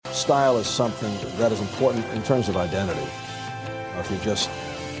style is something that is important in terms of identity. If you just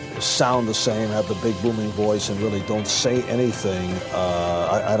sound the same, have the big booming voice, and really don't say anything,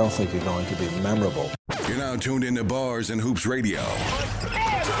 I don't think you're going to be memorable. You're now tuned into Bars and Hoops Radio,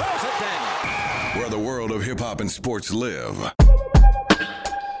 where the world of hip-hop and sports live.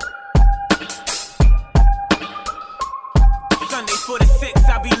 Sunday for the 6,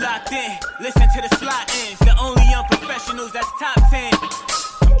 I'll be locked in. Listen to the slot ins, the only young professionals that's top 10.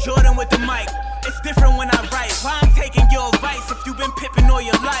 I'm Jordan with the mic. It's different when I write. Why I'm taking your advice if you've been pipping all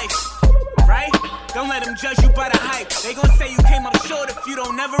your life, right? Don't let them judge you by the hype. They gon' say you came up short if you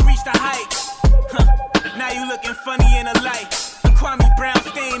don't never reach the height. Now you looking funny in a light. Kwame Brown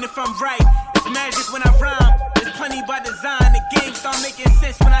staying if I'm right. It's magic when I rhyme. There's plenty by design. The game start making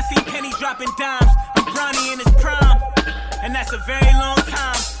sense when I see pennies dropping dimes. I'm Bronny in his prime, and that's a very long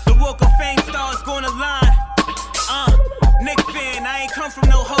time. The Walk of Fame stars gonna line. Nick fan, I ain't come from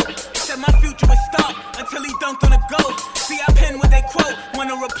no hope. Said my future would stop until he dunked on a goat. See, I pen what they quote.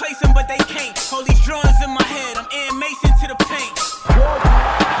 Wanna replace him, but they can't. All these drawings in my head, I'm Ian Mason to the paint.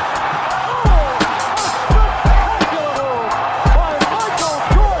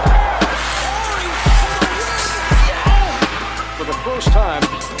 For the first time,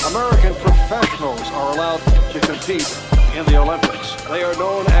 American professionals are allowed to compete in the Olympics. They are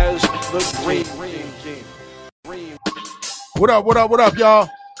known as the Dream Team. What up, y'all?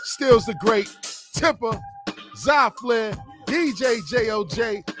 Stills the Great, Tipper, Zy Flair, DJ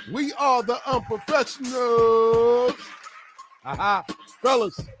JOJ. We are the unprofessionals.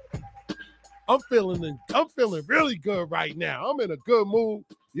 Fellas, I'm feeling really good right now. I'm in a good mood.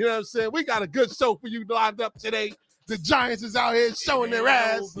 You know what I'm saying? We got a good show for you lined up today. The Giants is out here showing their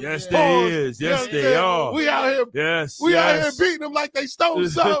ass. Yes, they is. Yes, they are. We out here. Yes, we out here beating them like they stole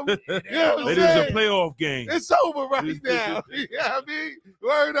something. You know what I'm saying? It is a playoff game. It's over right now. You know what I mean?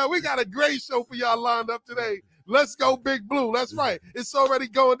 Word up. We got a great show for y'all lined up today. Let's go Big Blue. That's right. It's already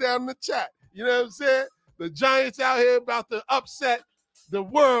going down in the chat. You know what I'm saying? The Giants out here about to upset the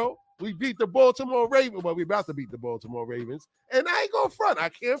world. We beat the Baltimore Ravens. Well, we about to beat the Baltimore Ravens. And I ain't going to front. I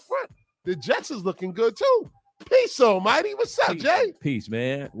can't front. The Jets is looking good, too. Peace, almighty. What's up, Jay? Peace,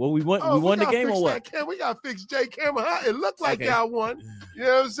 man. Well, we won the game or what? We got to fix Jay Cameron. It looked like y'all won. You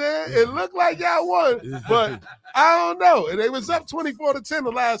know what I'm saying? It looked like y'all won. But I don't know. And they was up 24-10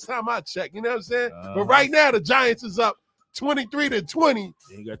 the last time I checked. You know what I'm saying? But right now, the Giants is up 23-20.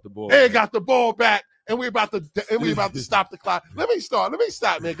 They got the ball. They got the ball back. And we about to stop the clock. Let me stop,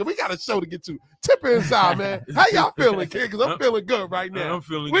 man, because we got a show to get to. Tipper inside, man. How y'all feeling, kid? Because I'm feeling good right now. I'm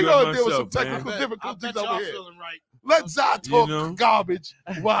feeling We're good going to deal with myself, some technical man. difficulties over here. Feeling right. Let Zai talk garbage.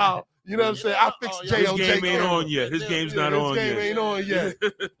 Wow. You know what I'm saying? I fixed JOJ. His game ain't on yet. His game's not on yet. His game ain't on yet.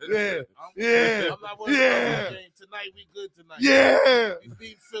 Yeah. I'm not worried about the game. Tonight, we good tonight. Yeah. We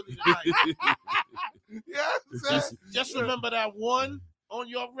beat Philly tonight. Yeah. Just remember that one on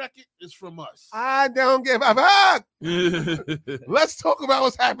your record is from us. I don't give a fuck. Let's talk about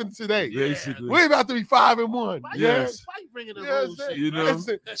what's happened today. Basically. We're about to be 5-1. Yes. Why you bringing the rules? You know?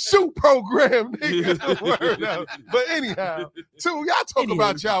 Shoot program, nigga. Word up. But anyhow, y'all talk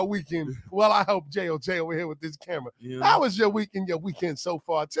about y'all weekend while I help JOJ over here with this camera. Yeah. How was your weekend so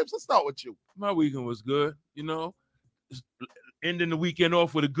far? Tips, let's start with you. My weekend was good, you know. Ending the weekend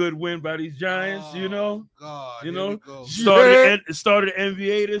off with a good win by these Giants, you know. God, you know, started the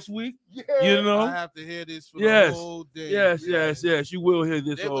NBA this week. Yeah. You know, I have to hear this for the whole day. Yes. You will hear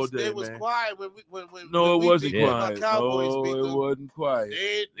this all day. It was quiet when it wasn't quiet. It wasn't quiet.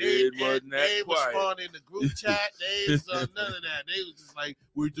 They responded in the group chat. They saw none of that. They was just like,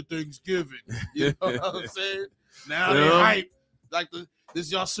 "Where's the Thanksgiving?" You know what I'm saying? Now they hype like this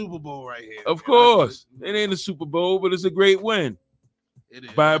is y'all Super Bowl right here. Of course. It ain't a Super Bowl, but it's a great win. It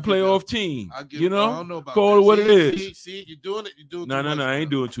is. By a playoff team. You know? I don't know about call that. it what it is. See, you're doing it. You're doing No, I ain't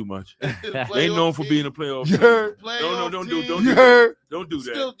doing too much. They ain't known for being a playoff You team. heard? Don't do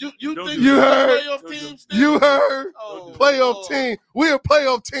that. Still, you Don't think do you that. heard? Playoff team still? You heard? Oh, Playoff team. We're a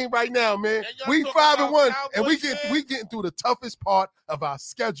playoff team right now, man. And y'all We talking 5-1, about and we Cowboys getting through the toughest part of our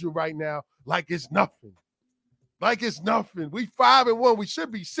schedule right now like it's nothing. Like it's nothing. We 5-1. We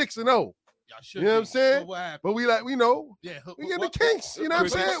should be 6-0. Y'all should You know what I'm saying? What happened? But we know. Yeah, We get the kinks. You know what I'm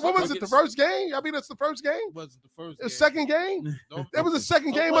saying? What was it? The first game? I mean, that's the first game. Wasn't the first The game. second game. That was the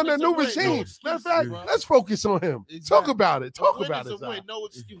second game win under a is a new win. regime. No Matter of excuses, fact, bro. let's focus on him. Exactly. Talk about it. Talk A win about is it. a win. No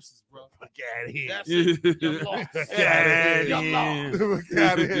excuses, bro. Fuck out of here. That's it. You lost. Fuck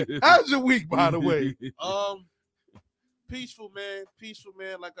out of here. How's your week, by the way? Peaceful,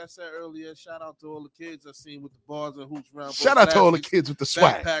 man. Like I said earlier, shout out to all the kids I seen with the bars and hoops around. Shout out to all the kids with the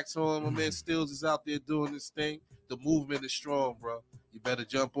swag. Backpacks on. My man Stills is out there doing this thing. the movement is strong, bro. You better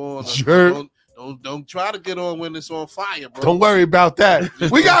jump on. Sure. Don't try to get on when it's on fire, bro. Don't worry about that.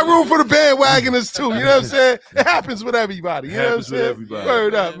 We got room for the bandwagoners too. You know what I'm saying? It happens with everybody. You know what I'm saying? Everybody.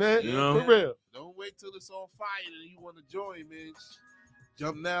 Word up, man. You know? For real. Don't wait till it's on fire and you want to join, man.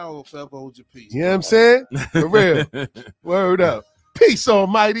 Jump now or forever hold your peace. You know what I'm saying? For real. Word up. Peace,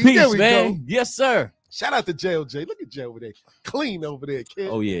 Almighty. Peace, there we man. go. Yes, sir. Shout out to JLJ. Look at Jay over there. Clean over there, kid.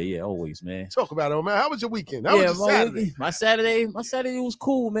 Oh yeah, always, man. Talk about it, man. How was your weekend? How was your Saturday? My Saturday was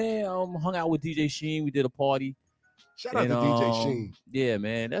cool, man. Hung out with DJ Sheen. We did a party. Shout out to DJ Sheen. Yeah,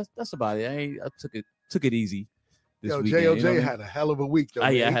 man. That's about it. I took it easy. This weekend, JLJ had a hell of a week, though.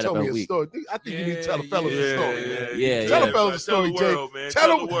 Yeah, he told me a story. I think you need to tell the fellas a story. Yeah. Tell the fellas a story, Jay.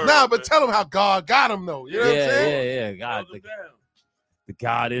 Tell them how God got him, though. You know what I'm saying? Yeah. God, the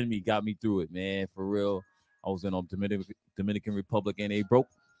God in me got me through it, man. For real. I was in Dominican Republic, and they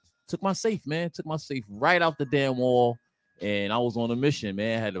took my safe, man. Took my safe right out the damn wall, and I was on a mission,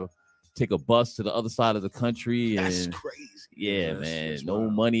 man. I had to take a bus to the other side of the country. That's and crazy. Yeah, man. No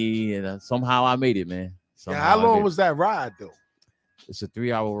money, and somehow I made it, man. How long was that ride, though? It's a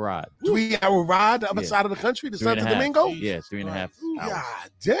 3-hour ride. 3-hour ride the other side of the country to Santo Domingo? Yeah, 3.5 hours. God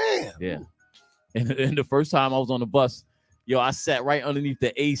damn. Yeah. And the first time I was on the bus, I sat right underneath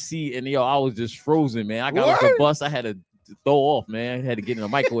the AC, and I was just frozen, man. I got off the bus, I had to throw off, man. I had to get in the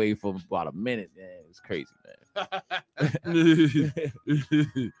microwave for about a minute, man. It was crazy, man. Jeez,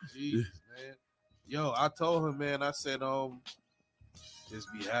 man. Yo, I told him, man. I said, just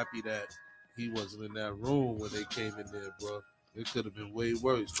be happy that he wasn't in that room when they came in there, bro. It could have been way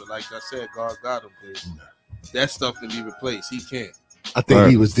worse, but like I said, God got him. That stuff can be replaced. He can't. I think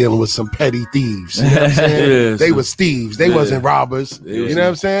he was dealing with some petty thieves. You know what I'm saying? They was thieves. They wasn't robbers. You know what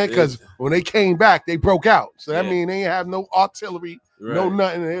I'm saying? Because when they came back, they broke out. So that means they ain't have no artillery, no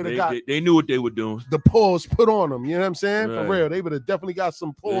nothing. They knew what they were doing. The paws put on them. You know what I'm saying? For real. They would have definitely got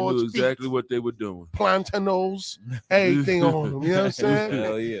some paws. They knew exactly what they were doing. Plantanos, everything on them. You know what I'm saying?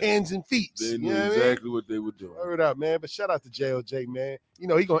 Hell yeah. Hands and feet. They knew exactly what they were doing. Word up, man. But shout out to JLJ, man. He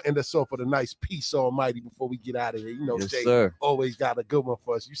gonna end us off with a nice peace, Almighty, before we get out of here. Yes, Jay sir. always got a good one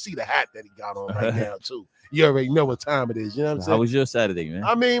for us. You see the hat that he got on right now, too. You already know what time it is. You know what I'm saying? How was your Saturday, man?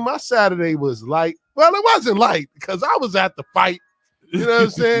 I mean, my Saturday was light. Well, it wasn't light because I was at the fight. You know what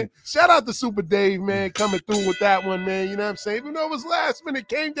I'm saying? Shout out to Super Dave, man, coming through with that one, man. You know what I'm saying? Even though it was last minute,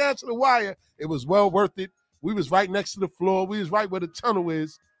 came down to the wire, it was well worth it. We was right next to the floor. We was right where the tunnel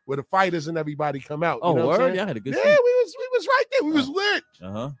is, where the fighters and everybody come out. Oh, you know what I'm saying? Yeah, I had a good we was right there. We was lit.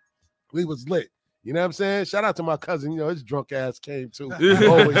 We was lit. You know what I'm saying? Shout out to my cousin. His drunk ass came too.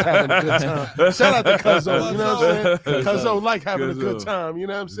 Always having a good time. Shout out to Cuzzo. You know what I'm saying? Cuzzo like having a good time. You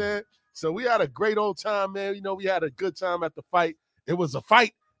know what I'm saying? So we had a great old time, man. We had a good time at the fight. It was a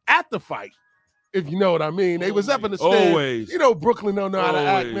fight at the fight, if you know what I mean. They was up in the stand. Always. Brooklyn don't know how to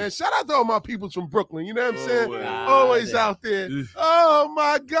act, man. Shout out to all my people from Brooklyn. You know what I'm saying? Always out there. Oh,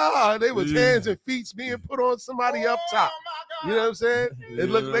 my God. They was hands and feet being put on somebody up top. You know what I'm saying?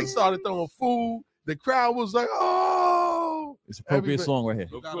 They started throwing food. The crowd was like, oh. It's an appropriate song right here.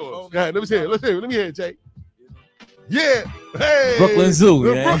 Of course. Let me hear it, Jay. Yeah. Hey. Brooklyn Zoo.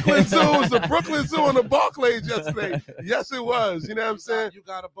 The Brooklyn Zoo was the Brooklyn Zoo and the Barclays yesterday. Yes, it was. You know what I'm saying? You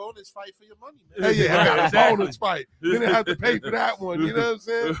got a bonus fight for your money, man. Hey, I got a bonus fight. You didn't have to pay for that one. You know what I'm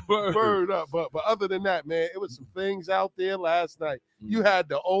saying? Word up. But other than that, man, it was some things out there last night. You had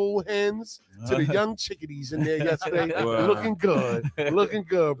the old hens to the young chickadees in there yesterday. Looking good. Looking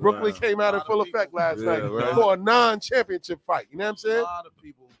good. Brooklyn came out in full effect last night for a non-championship fight. You know what I'm saying? A lot of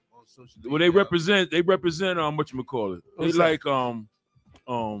people. Well, they represent whatchamacallit. They like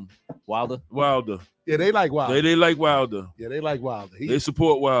Wilder. Yeah, they like Wilder. They like Wilder. Yeah, they like Wilder. They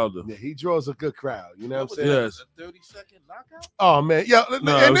support Wilder. Yeah, he draws a good crowd. You know what I'm saying? Yes. A 30-second knockout? Oh man,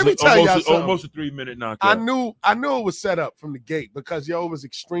 and let me tell y'all something. Almost a 3-minute knockout. I knew it was set up from the gate because it was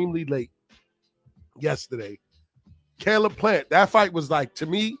extremely late yesterday. Caleb Plant, that fight was like, to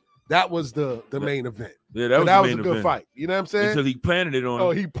me, that was the main event. Yeah, that was a good fight. You know what I'm saying? Until he planted it on.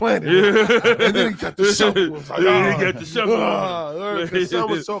 Oh, he planted it. And then he got the shovel. He got the shovel. His son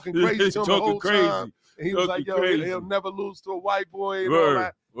was talking crazy to him the whole time. And he was like, he'll never lose to a white boy and all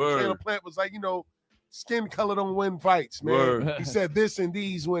that. Caleb Plant was like, skin color don't win fights, man. He said this and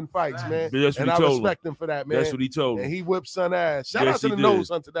these win fights, man. And I respect him for that, man. That's what he told him. And he whipped son ass. Shout out to the nose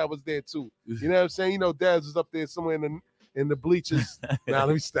hunter that was there too. You know what I'm saying? Daz was up there somewhere in the bleachers. Now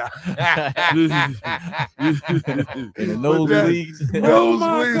let me stop. In the nosebleeds.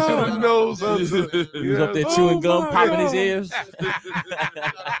 Nosebleeds to the nose hunter. He was up there chewing gum, popping his ears.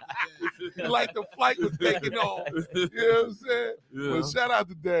 like the flight was taking off. You know what I'm saying? Yeah. But shout out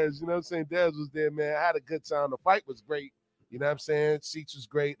to Dez. You know what I'm saying? Dez was there, man. I had a good time. The fight was great. You know what I'm saying? Seats was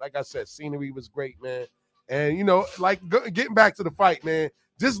great. Like I said, scenery was great, man. And, you know, like getting back to the fight, man,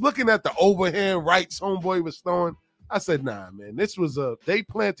 just looking at the overhand rights homeboy was throwing, I said, nah, man, this was they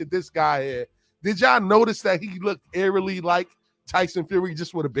planted this guy here. Did y'all notice that he looked eerily like Tyson Fury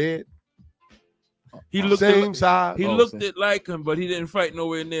just with a beard? He looked same size. He looked it like him, but he didn't fight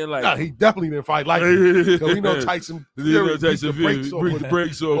nowhere near like Nah, him. he definitely didn't fight like him. Because we know Tyson Fury Tyson beat Fury the the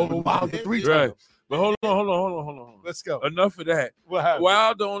brakes off. over Wilder 3 times. Right. But hold on. Let's go. Enough of that. What happened?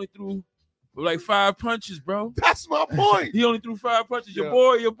 Wilder only threw like 5 punches, bro. That's my point. He only threw 5 punches. Yeah.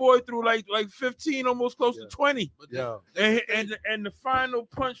 Your boy threw like 15, almost close to 20. Yeah. And the final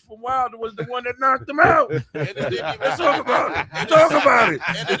punch from Wilder was the one that knocked him out. Let's talk about it. And Talk about it.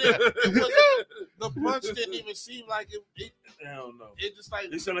 And the punch didn't even seem like it. I don't know. It just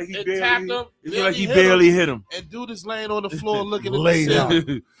like It sounded like it tapped him. It sounded like he barely hit him. And dude is laying on the floor looking at Laid the out.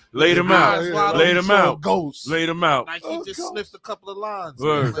 ceiling. Laid him out. Yeah. Laid him out. Ghost. Laid him out. Like he just sniffed a couple of lines.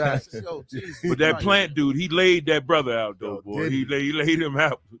 Word. Like, yo, Jesus But that Christ. plant dude, he laid that brother out though, boy. did He laid him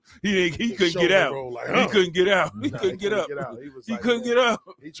out. He couldn't get Shoulder out. roll like, He couldn't get out. He Nah, couldn't get up. He was He like, couldn't man. get up.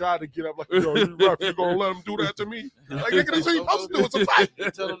 He tried to get up like, yo, you ref, you gonna let him do that to me? Like, nigga, that's what you supposed to do. It's a fight.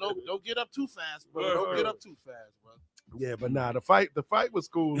 He tell him, don't get up too fast, bro. Don't get up too fast, bro. Yeah, but nah, the fight was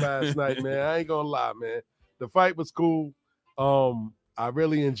cool last night, man. I ain't gonna lie, man. The fight was cool. I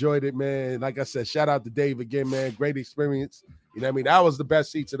really enjoyed it, man. Like I said, shout out to Dave again, man. Great experience. You know what I mean? That was the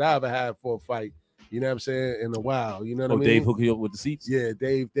best seats that I ever had for a fight. You know what I'm saying? In a while. You know what I mean? Dave hooked you up with the seats? Yeah,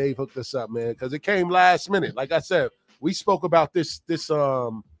 Dave hooked us up, man, because it came last minute. Like I said, we spoke about this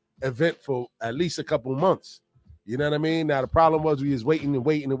event for at least a couple months. You know what I mean? Now the problem was we was waiting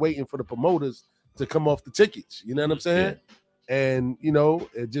for the promoters to come off the tickets. You know what I'm saying? Yeah. And you know,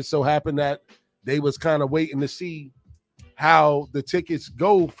 it just so happened that they was kind of waiting to see how the tickets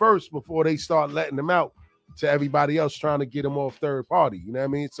go first before they start letting them out to everybody else trying to get them off third party. You know what I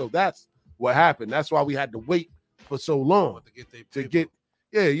mean? So that's what happened. That's why we had to wait for so long to get.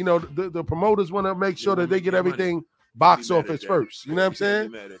 Yeah, you know, the promoters want to make sure that they get everything box office first. You know what I'm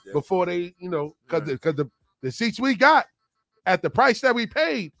saying? Before they, you know, because the seats we got at the price that we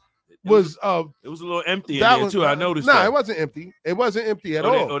paid was it was a little empty in there too. I noticed. Nah, it wasn't empty. It wasn't empty at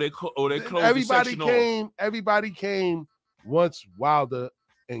all. They closed. Everybody the came. off. Everybody came once Wilder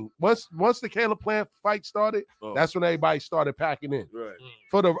and once the Caleb Plant fight started. That's when everybody started packing in. Right.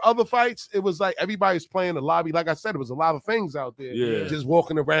 For the other fights, it was like everybody's playing the lobby. Like I said, it was a lot of things out there. Yeah. Just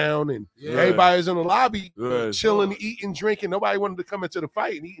walking around and everybody's in the lobby Right. chilling, eating, drinking. Nobody wanted to come into the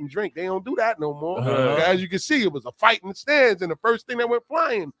fight and eat and drink. They don't do that no more. Uh-huh. As you can see, it was a fight in the stands, and the first thing that went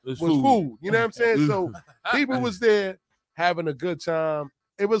flying was food. You know what I'm saying? So people was there having a good time.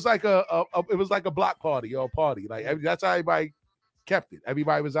 It was like a block party or a party. Like that's how everybody kept it.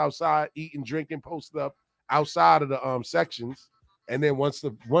 Everybody was outside eating, drinking, posted up outside of the sections. And then once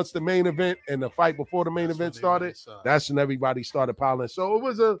the main event and the fight before the main event started, that's when everybody started piling. So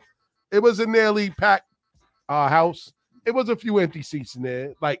it was a nearly packed house. It was a few empty seats in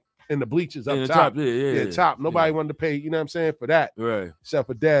there, like in the bleachers up top. Yeah, top. Nobody wanted to pay, you know what I'm saying, for that. Right. Except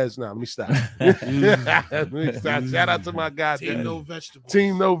for Dez. Now, let me stop. Let me stop. Shout out to my guy. Team No Vegetables.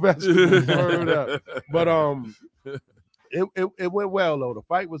 Team No Vegetables. Word up. But it went well though. The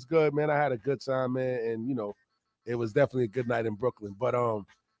fight was good, man. I had a good time, man, and you know, it was definitely a good night in Brooklyn. But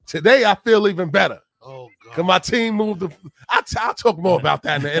today I feel even better. Oh God. Because my team moved I'll talk more about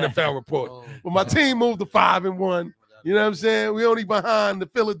that in the NFL report. But my team moved to 5-1. You know what I'm saying? We only behind the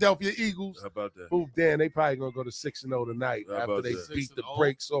Philadelphia Eagles. How about that? Who, damn, they probably gonna go to 6-0 tonight after they beat the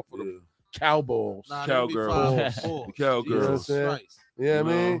brakes off of the Cowboys. Cowgirls. The Cowgirls. You know what I'm saying? Yeah,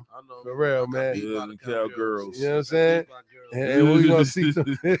 what I mean? For real, man. Yeah, the Cowgirls. You know what I'm saying? And we're gonna see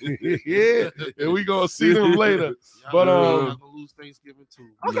them. Yeah, and we're gonna see them later. But gonna lose Thanksgiving too.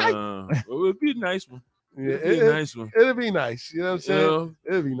 Okay. Well, it'd be a nice one. Yeah, It'd be a nice one. It'll be nice. You know what I'm saying?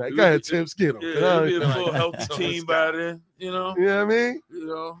 It'll be nice. Go ahead, Tips, get them. Yeah, it'll be a full healthy team by then. You know? You know what I mean? You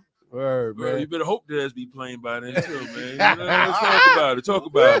know? Word, man. You better hope Dez be playing by then too, man. You know, let's talk about it. Talk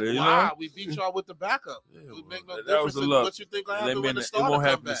about it. You know, wow, we beat y'all with the backup. It would make no difference in what you think will happen when the starter It won't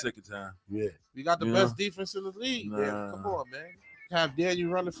happen come back. the second time. Yeah, we got the best defense in the league. Man. Come on, man. Have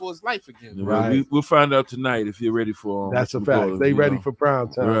Daniel running for his life again. Right. We'll find out tonight if you're ready for. That's a fact. They ready for prime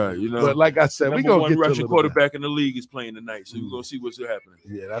time. Right. You know. But like I said, we gonna get to rushing quarterback in the league is playing tonight, so we're gonna see what's happening.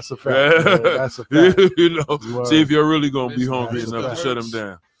 Yeah, that's a fact. That's a fact. You know, see if you're really gonna be hungry enough to shut him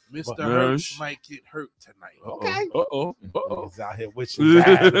down. Mr. Hurts might get hurt tonight. Okay. Uh-oh. He's out here wishing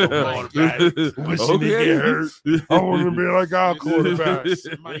bad. Wishing he get hurt. I want to be like our quarterback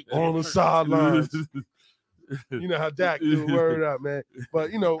on the sidelines. You know how Dak do. Word up, man.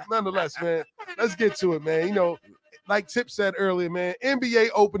 But, nonetheless, man, let's get to it, man. Like Tip said earlier, man, NBA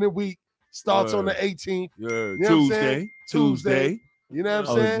opening week starts on the 18th. Yeah, Tuesday. You know what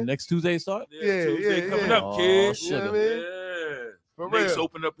I'm saying? Next Tuesday start? Tuesday coming up, kids. You know what I mean? For Knicks real.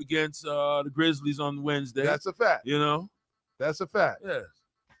 open up against the Grizzlies on Wednesday. That's a fact. That's a fact. Yeah.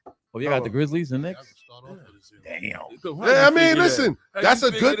 Oh, you got the Grizzlies and Knicks? Damn. Yeah, I mean, listen, that's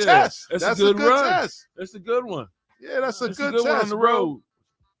a good test. That's a good test. That's a good one. Yeah, that's a good one test on the bro. road.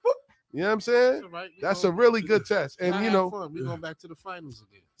 You know what I'm saying? That's a really good test. And, we're going back to the finals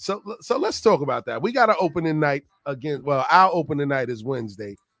again. So let's talk about that. We got an opening night again. Well, our opening night is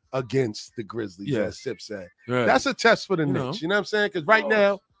Wednesday against the Grizzlies, as Tip said. Right. That's a test for the Knicks. You know what I'm saying? Because right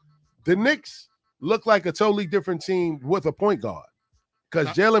now, the Knicks look like a totally different team with a point guard. Because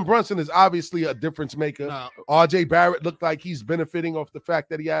Jalen Brunson is obviously a difference maker. RJ Barrett looked like he's benefiting off the fact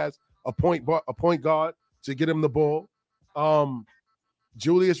that he has a point guard to get him the ball.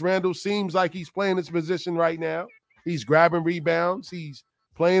 Julius Randle seems like he's playing his position right now. He's grabbing rebounds. He's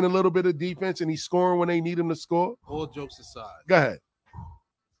playing a little bit of defense, and he's scoring when they need him to score. All jokes aside. Go ahead.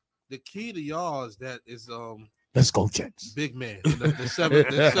 The key to y'all is let's go Jets. Big man. The seven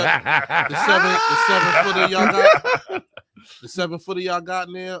footer y'all got. The 7 footer y'all got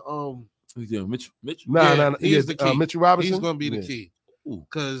in there. Mitch. No. He's the key. Mitchell Robinson. He's gonna be the key.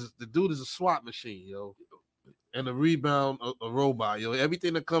 Because the dude is a SWAT machine, yo. And a rebound, a robot, yo.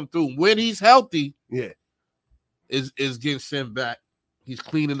 Everything that come through when he's healthy, is getting sent back. He's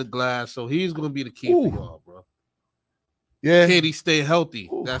cleaning the glass, so he's gonna be the key for y'all, bro. Yeah, can he stay healthy?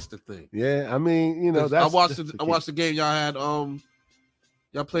 That's the thing. Yeah, I mean, that's I watched the game y'all had.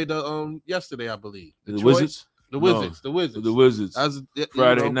 Y'all played yesterday, I believe. The Wizards. The Wizards.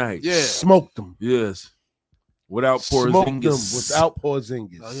 Friday night. Yeah, smoked them. Yes. Without Porzingis. Without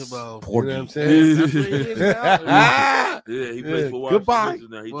Porzingis. You know what I'm saying? He plays for Washington. Goodbye.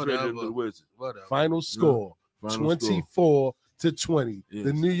 Now he traded to the Wizards. Final score: 24-20.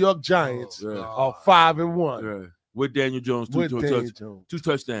 The New York Giants are 5-1. With Daniel Jones, two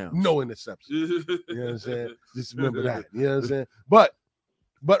touchdowns. No interceptions. You know what I'm saying? Just remember that. You know what I'm saying?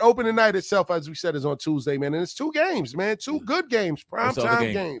 But opening night itself, as we said, is on Tuesday, man. And it's 2 games, man. 2 good games,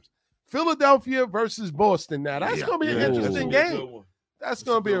 primetime games. Philadelphia versus Boston. Now, that's going to be an interesting game. That's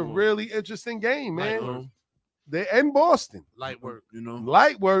going to be a really interesting game, man. They're in Boston. Light work. You don't got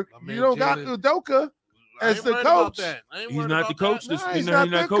Udoka as the coach. He's not the coach. He's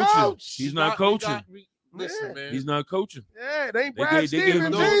not coaching. He's not coaching. Listen, man. He's not coaching. Yeah, it ain't Brad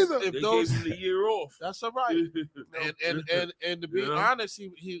Stevens either. They gave him the year off. That's all right. and to be honest,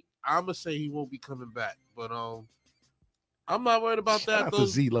 I'm gonna say he won't be coming back. But I'm not worried about that.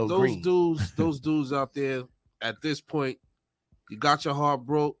 Those dudes out there at this point, you got your heart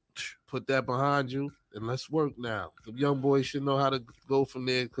broke. Put that behind you, and let's work now. The young boys should know how to go from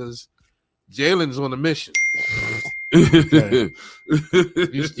there because Jalen's on a mission. You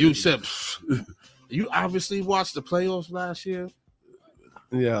said. You obviously watched the playoffs last year.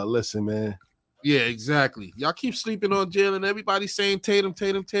 Yeah, listen, man. Yeah, exactly. Y'all keep sleeping on Jalen. Everybody's saying Tatum.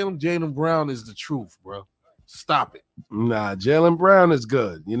 Jalen Brown is the truth, bro. Stop it. Nah, Jalen Brown is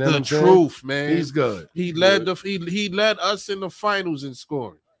good. You know the what I'm truth, saying? man. He's good. He led he led us in the finals in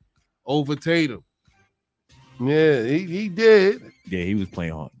scoring over Tatum. Yeah, he did. Yeah, he was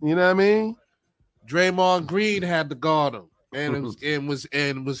playing hard. You know what I mean? Draymond Green had to guard him and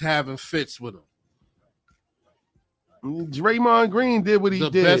was having fits with him. Draymond Green did what he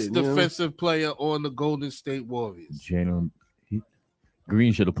did. The best defensive player on the Golden State Warriors.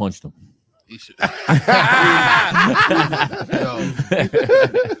 Green should have punched him. He should. I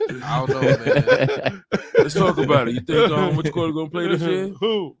don't know, man. Let's talk about it. You think which quarter gonna play this year?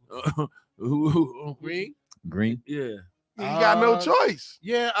 Who? Green? Yeah. He got no choice.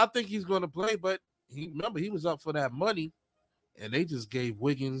 Yeah, I think he's gonna play, but he was up for that money, and they just gave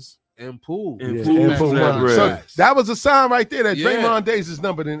Wiggins and Poole. So that was a sign right there that Draymond Days is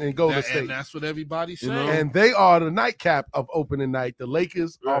numbered in Golden State. And that's what everybody's saying. And they are the nightcap of opening night. The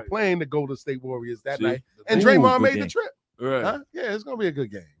Lakers are playing the Golden State Warriors that night. And Draymond made the trip. Right. Huh? Yeah, it's gonna be a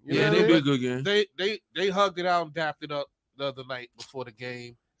good game. It'll be a good game. They hugged it out and dapped it up the other night before the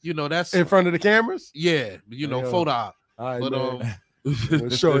game. That's in front of the cameras. Yeah, photo op.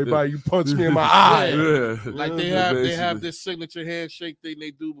 But show everybody you punched me in my eye. Yeah. Like they have this signature handshake thing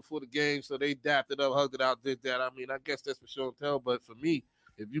they do before the game, so they dapped it up, hugged it out, did that. I mean, I guess that's for show and tell. But for me,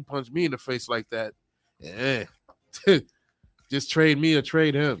 if you punch me in the face like that, Just trade me or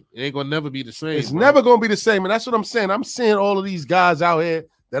trade him. It ain't gonna never be the same. It's never gonna be the same, and that's what I'm saying. I'm seeing all of these guys out here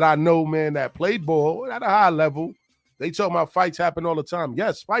that I know, man, that played ball at a high level. They talk about fights happen all the time.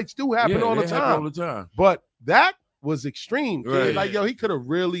 Yes, fights do happen all the time. But that was extreme, kid. Right. Like, yo, he could have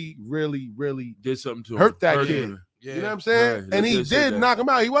really did something to hurt him. that kid. Yeah. You know what I'm saying? Right. And he did knock him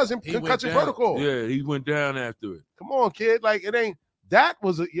out. He wasn't He concussion went down. protocol. Yeah, he went down after it. Come on, kid. Like, it ain't. That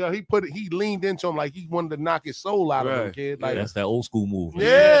was he leaned into him like he wanted to knock his soul out of him, Right. kid. Like, That's that old school move.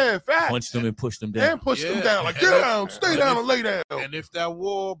 yeah, fact. Punched him and pushed him down. And pushed him Yeah. down. Like, get down, stay And down if- and lay down. And if that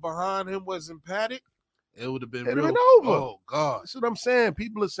wall behind him wasn't padded, it would have been It'd real. have been over. Oh God. That's what I'm saying.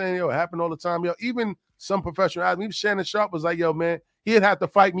 People are saying, yo, it happened all the time. Yo, even some professional athletes, even Shannon Sharp was like, yo, man, he'd have to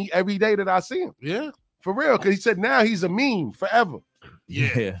fight me every day that I see him. Yeah. For real. Because he said now he's a meme forever.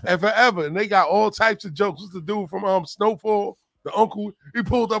 Yeah. And forever. And they got all types of jokes. What's the dude from Snowfall? The uncle, he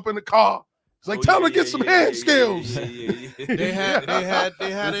pulled up in the car. It's like, tell him to get some hand skills. They had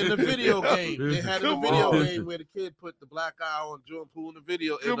it in the video game. They had it in the Come video on. game where the kid put the black eye on Jordan Poole in the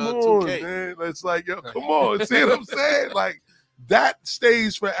video in Come 2K. on, man. It's like, yo, come on. See what I'm saying? Like, that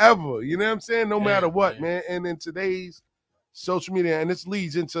stays forever. You know what I'm saying? No matter what, man. And in today's social media, and this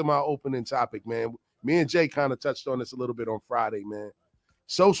leads into my opening topic, man. Me and Jay kind of touched on this a little bit on Friday, man.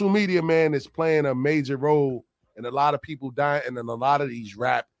 Social media, man, is playing a major role in a lot of people dying and in a lot of these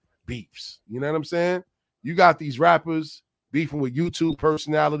rap beefs. You know what I'm saying? You got these rappers beefing with YouTube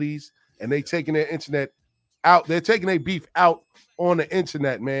personalities, and they taking their internet out. They're taking their beef out on the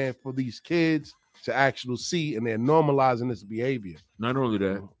internet, man, for these kids to actually see, and they're normalizing this behavior. Not only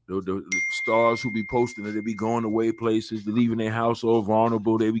that, the stars who be posting it, they be going away places, they leaving their house all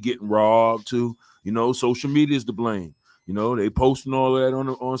vulnerable, they be getting robbed too. You know, social media is to blame. You know, they posting all of that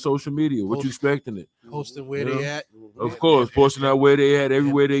on social media. What you expecting it? Posting where they at. Of course, posting out where they at,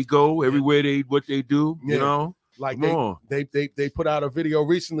 everywhere they go, everywhere they what they do. Yeah. You know, Like Come on. they put out a video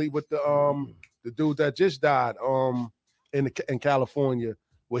recently with the dude that just died in California,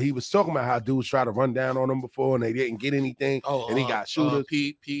 where he was talking about how dudes tried to run down on him before and they didn't get anything, and he got shooters.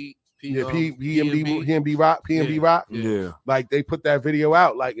 PMB Rock. Yeah. Like, they put that video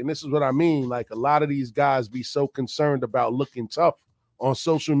out, like, and this is what I mean. Like, a lot of these guys be so concerned about looking tough on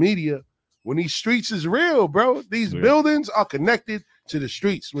social media when these streets is real, bro. These buildings are connected to the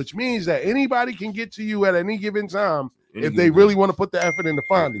streets, which means that anybody can get to you at any given time if they really want to put the effort into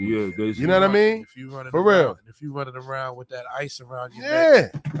finding you. Yeah, You know what I mean? If you running For around, real. if you running around with that ice around your Yeah.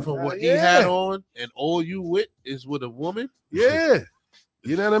 neck from what he Yeah. had on, and all you with is with a woman, Yeah.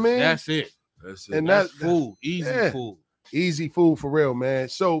 You know what I mean? that's it. That's it. And That's that- food, easy Yeah. food. Easy food for real, man.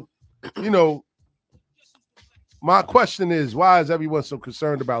 So, you know, my question is, why is everyone so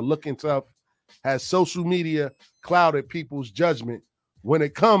concerned about looking tough? Has social media clouded people's judgment when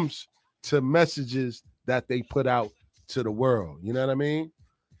it comes to messages that they put out to the world? You know what I mean?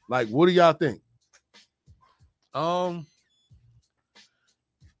 Like, what do y'all think?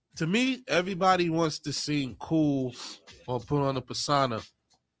 To me, everybody wants to seem cool or put on a persona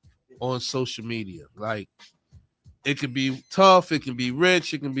on social media. Like, it can be tough, it can be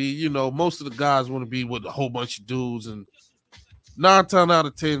rich, it can be, you know, most of the guys want to be with a whole bunch of dudes, and 9 times out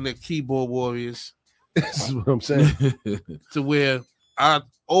of 10 they're keyboard warriors. This is what I'm saying. To where I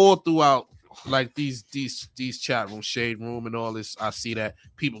all throughout like these chat room, shade room, and all this, I see that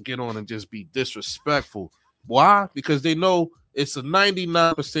people get on and just be disrespectful. Why? Because they know it's a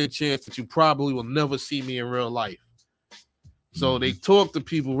 99% chance that you probably will never see me in real life. So they talk to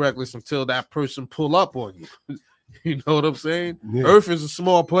people reckless until that person pull up on you. You know what I'm saying? Yeah. Earth is a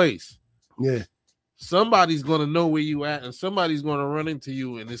small place. Yeah. Somebody's gonna know where you at, and somebody's gonna run into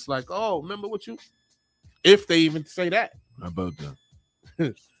you, and it's like, oh, remember what you? If they even say that. How about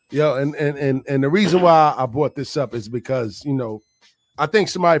that? Yo, and the reason why I brought this up is because, you know, I think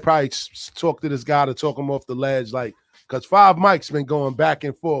somebody probably talked to this guy to talk him off the ledge, like, because Five Mike's been going back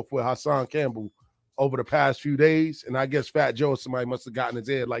and forth with Hassan Campbell over the past few days, and I guess Fat Joe or somebody must have gotten his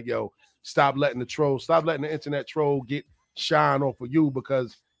head like, yo, stop letting the internet troll get shine off of you,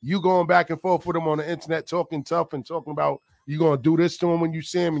 because you going back and forth with him on the internet, talking tough and talking about you gonna do this to him when you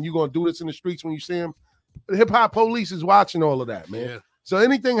see him, and you gonna do this in the streets when you see him. The hip hop police is watching all of that, man. Yeah. So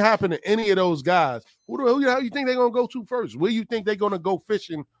anything happen to any of those guys, who you think they're gonna go to first? Where you think they're gonna go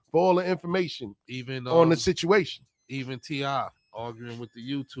fishing for all the information Even on the situation? Even T.I. arguing with the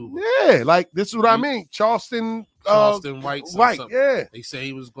YouTuber. Yeah, like this is what I mean. Charleston White. Yeah. They say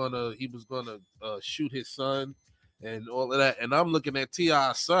he was gonna shoot his son and all of that. And I'm looking at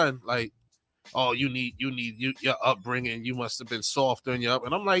T.I.'s son like, oh, you need your upbringing. You must have been softer in your up.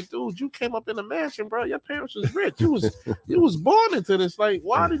 And I'm like, dude, you came up in a mansion, bro. Your parents was rich. You was born into this. Like,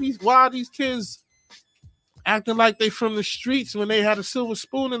 why are these kids acting like they from the streets when they had a silver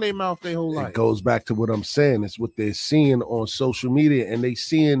spoon in their mouth their whole life. It goes back to what I'm saying. It's what they're seeing on social media, and they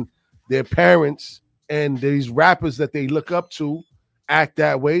seeing their parents and these rappers that they look up to act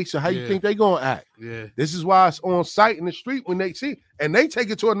that way. So how you think they gonna act? Yeah. This is why it's on site in the street when they see, and they take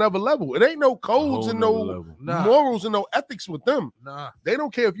it to another level. It ain't no codes and no morals and no ethics with them. Nah. They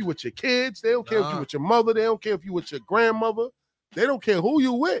don't care if you with your kids. They don't care if you with your mother. They don't care if you with your grandmother. They don't care who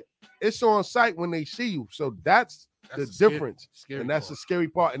you with. It's on site when they see you. So that's the difference. Scary and that's the scary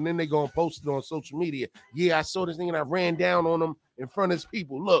part. And then they go and post it on social media. Yeah, I saw this thing and I ran down on them in front of his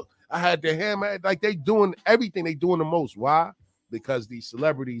people. Look, I had the hammer. Like they doing everything. They doing the most. Why? Because these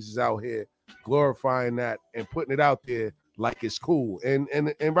celebrities is out here glorifying that and putting it out there like it's cool. And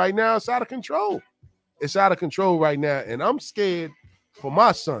right now it's out of control. It's out of control right now. And I'm scared for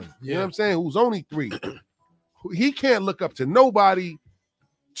my son. You know what I'm saying? Who's only 3. He can't look up to nobody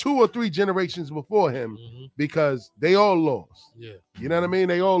 2 or 3 generations before him because they all lost. Yeah. You know what I mean?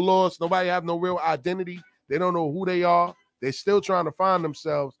 They all lost. Nobody have no real identity. They don't know who they are. They're still trying to find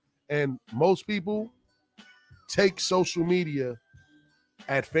themselves. And most people take social media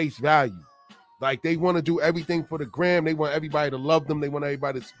at face value. Like they want to do everything for the gram. They want everybody to love them. They want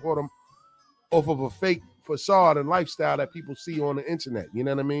everybody to support them off of a fake facade and lifestyle that people see on the internet. You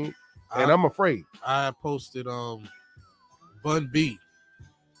know what I mean? And I'm afraid. I posted Bun B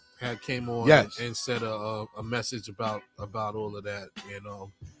had came on and said a message about all of that. And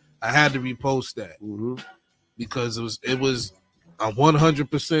I had to repost that because it was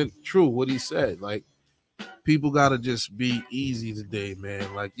 100% true what he said. Like people gotta just be easy today,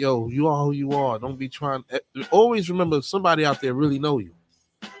 man. Like, yo, you are who you are. Don't be trying. Always remember somebody out there really know you.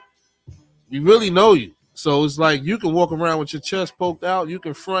 We really know you. So it's like you can walk around with your chest poked out, you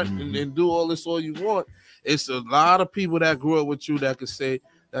can front and do all this all you want. It's a lot of people that grew up with you that can say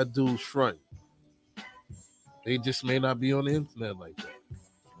that dude's front. They just may not be on the internet like that.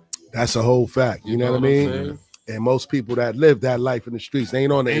 That's a whole fact. You know what I mean? And most people that live that life in the streets, they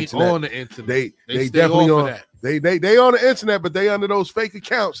ain't on the internet. On the internet. They definitely on that. They on the internet, but they under those fake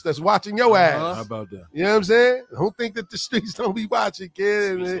accounts that's watching your ass. How about that? You know what I'm saying? Don't think that the streets don't be watching,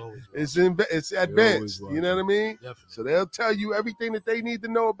 kid. It's advanced. You know what I mean? Definitely. So they'll tell you everything that they need to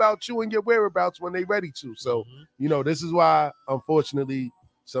know about you and your whereabouts when they ready to. So, you know, this is why, unfortunately,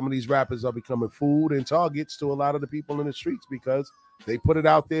 some of these rappers are becoming food and targets to a lot of the people in the streets because they put it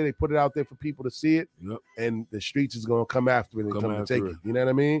out there. They put it out there for people to see it. Yep. And the streets is going to come after it and come to take it. You know what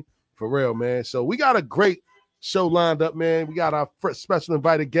I mean? For real, man. So we got a great show lined up, man. We got our special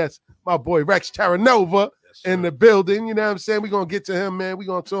invited guest, my boy Rex Terranova, in the building. You know what I'm saying? We're going to get to him, man. We're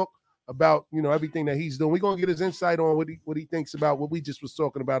going to talk about, you know, everything that he's doing. We're going to get his insight on what he thinks about what we just was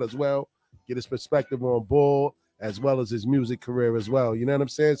talking about as well. Get his perspective on ball as well as his music career as well. You know what I'm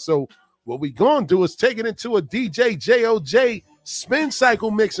saying? So what we going to do is take it into a DJ JOJ spin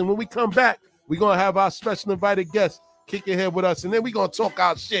cycle mix. And when we come back, we're going to have our special invited guest kick your head with us. And then we're going to talk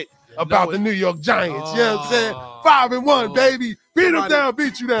our shit about the New York Giants. You know what I'm saying? 5-1, baby. Beat them down,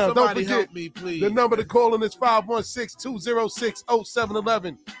 beat you down. Don't forget, me, please. The number to call in is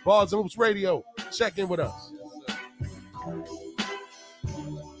 516-206-0711. Bars and Hoops Radio. Check in with us.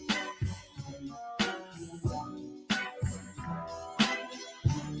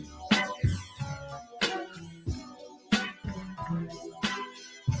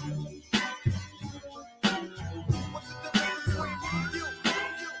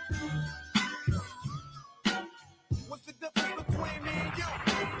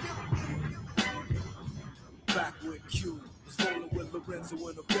 Lorenzo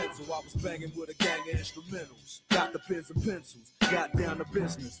in a Benzo, I was banging with a gang of instrumentals. Got the pens and pencils, got down to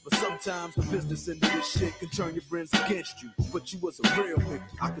business. But sometimes the business into this shit can turn your friends against you. But you was a real nigga,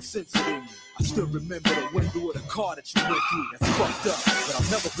 I could sense it in you. I still remember the window of the car that you went through. That's fucked up, but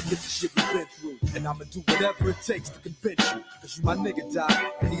I'll never forget the shit we've been through. And I'ma do whatever it takes to convince you. Cause you my nigga, Doc,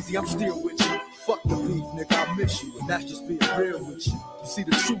 and easy, I'm still with you. Fuck the beef, nigga, I miss you. And that's just being real with you. You see,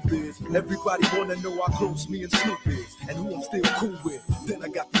 the truth is, everybody wanna know how close me and Snoop is. And who I'm still cool with. Then I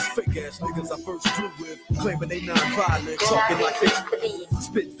got these fake ass niggas I first drew with, claiming they non-violent, talking like they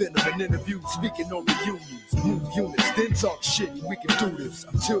spit venom in interviews, speaking on reunions, move units, then talk shit. We can do this.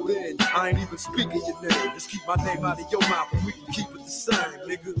 Until then, I ain't even speaking your name. Just keep my name out of your mouth, and we can keep it the same,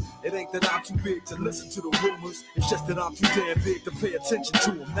 nigga. It ain't that I'm too big to listen to the rumors. It's just that I'm too damn big to pay attention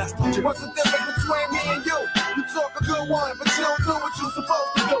to them. That's the difference. What's the difference between me and you? You talk a good one, but you don't do what you're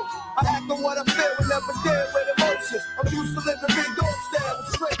supposed to do. I act on what I feel and never deal with emotions. I'm used to living big dog style with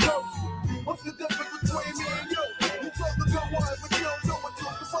straight coats. What's the difference between me and you? You talk a good one, but you don't do what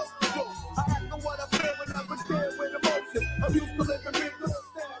you're supposed to do. I act on what I feel and never deal with emotions. I'm used to living big dog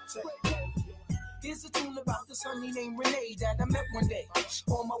style with straight coats. Here's a tune about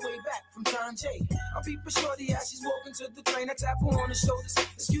back from John J. I peep a shorty as she's walking to the train. I tap her on the shoulders.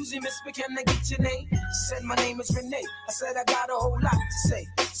 Excuse me, miss, but can I get your name? She said, my name is Renee. I said, I got a whole lot to say.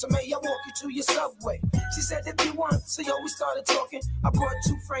 So may I walk you to your subway? She said, if you want. So yo, we started talking. I brought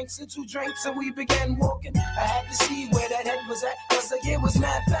 2 francs and 2 drinks and we began walking. I had to see where that head was at, cause the year was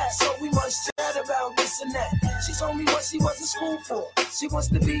mad fast. So we must chat about this and that. She told me what she was in school for. She wants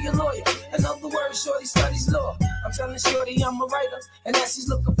to be a lawyer. In other words, shorty studies law. I'm telling shorty I'm a writer. And as she's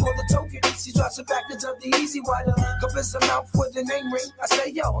looking for the token, she drops a package of the Easy Wider. Covers her mouth with the name ring. I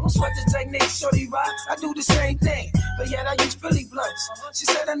say, yo, don't sweat the technique, shorty rocks. I do the same thing, but yet I use Philly blunts. She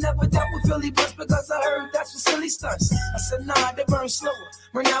said I never dealt with Philly blunts because I heard that's for silly stunts. I said, nah, they burn slower.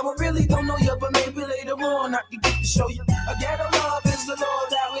 Right now I really don't know you, but maybe later on I can get to show you. A ghetto love is the law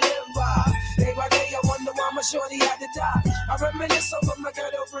that we live by. Day by day I wonder why my shorty had to die. I reminisce over my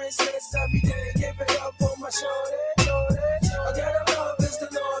ghetto princess every day. Give it up on my shorty. A ghetto love is the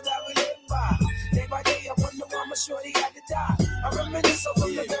law that we live by. Day by day I wonder why my shorty had to die. I reminisce over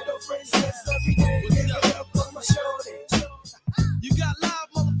my ghetto princess every day. Give it up on my shorty. You got live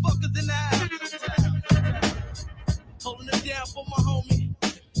motherfuckers in the house. Holding it down for my homie.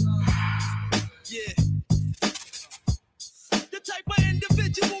 Yeah. The type of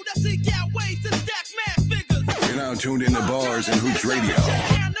individual that seek out ways to stack mad figures. You're now tuned in to Bars and Hoops Radio.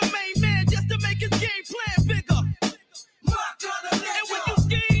 And the main man just to make his game plan bigger. And when you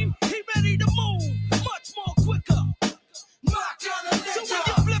scheme, he ready to move much more quicker. So when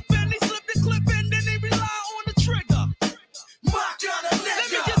you flip and he slip the clip and then he rely on the trigger.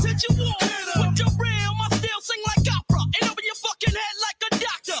 Let me just hit you on with your realm. I still sing like opera and over your fucking head like a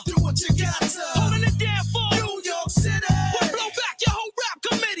doctor. Do what you got to. Holding it down for New York City. We'll blow back your whole rap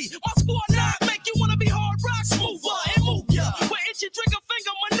committee. My squad not make you wanna be hard rock smoother and move ya. With itchy trigger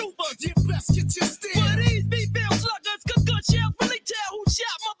finger maneuvers. You best get your steal. For these female sluggers, cause good shells really tell who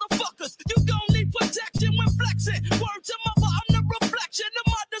shot motherfuckers. You gon' need protection when flexing. Word to mother, I'm the reflection of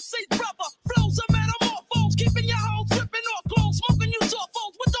my deceased brother. Flows of metamorphose, keeping your hoes ripping off clothes, smoking you soft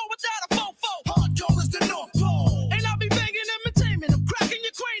foes with or without a fofo. Hardcore is the North Pole. And I be banging them and taming them, cracking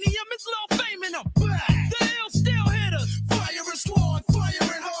your cranium, it's low faming them. The ill still hitters, Fire and squad, fire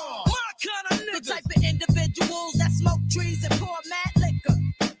and hard. my kind of niggas. The type of individuals that smoke trees and pour mad liquor.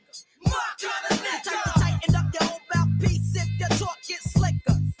 My kind of The type to nigga. tighten up your whole mouthpiece if your talk gets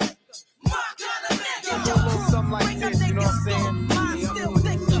slicker. My kind of nigga. Your crew, something like bring them this, you know what I'm niggas saying? on, mine Yeah, still I'm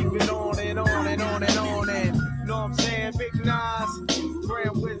thicker. keep it on and on and on and on and you know what I'm saying? Big Nas,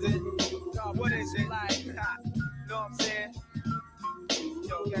 Grand Wizard. God, what is it like? You know what I'm saying?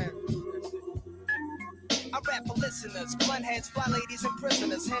 Yo, yeah. I rap for listeners, blunt heads, fly ladies, and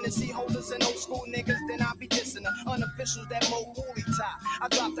prisoners, Hennessy holders and old school niggas. Then I be dissing the unofficials that mo woolly tie. I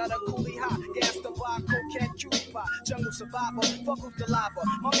dropped out of coolie high, gas the bar, cocaine, cutie pie, jungle survivor, fuck with the lava.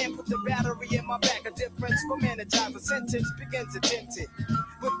 My man put the battery in my back, a difference from energizer. Sentence begins indented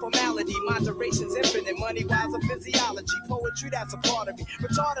with formality, moderation's infinite, money wise of physiology, poetry that's a part of me.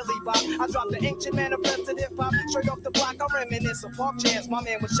 Retardedly, Bob, I dropped the ancient manifested hip hop straight off the block. I reminisce of Park Chance. My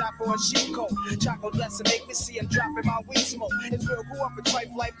man was shot for a sheep coat. Chocolate blessing make me see him dropping my weed smoke. It's real, grew up in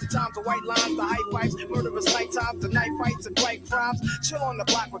trife life, the times of white lines, the high pipes, murderous night times, the night fights and white crimes. Chill on the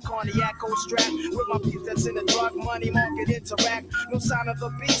block with cognac, cold strap, with my peeps that's in the drug money market interact. No sign of the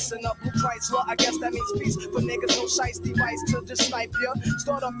beast and a blue Chrysler. I guess that means peace for niggas, no shiesty device to just snipe ya.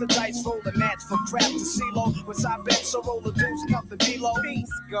 Start off the dice, roll the match for crap to CeeLo. With I bet so roll the deuce, nothing below. Peace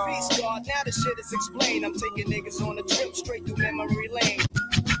God, now the shit is explained. I'm taking niggas on a trip straight through memory lane.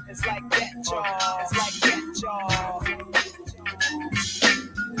 It's like that, y'all. It's like that, y'all.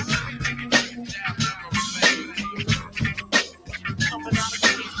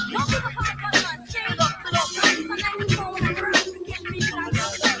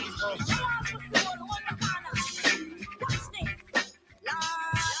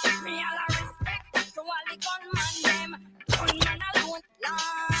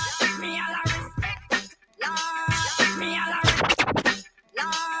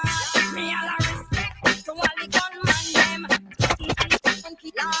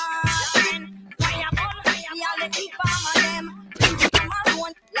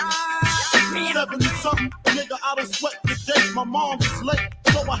 Nigga, I don't sweat the day. My mom was late,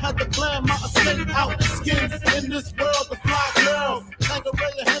 so I had to plan my escape out. Skins in this world of fly girls.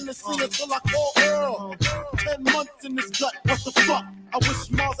 Tangeray Hennessy until I call Earl. 10 months in this gut, what the fuck? I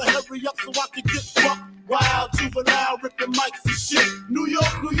wish Mars would hurry up so I could get fucked. Wild juvenile ripping mics and shit. New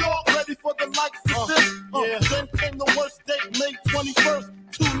York, ready for the likes of this. Yeah. Then came the worst date, May 21st,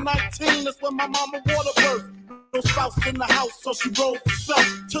 2019. That's when my mama water burst. no spouse in the house, so she rolled herself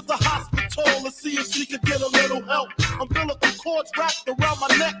to the hospital to see if she could get a little help. Umbilical cords wrapped around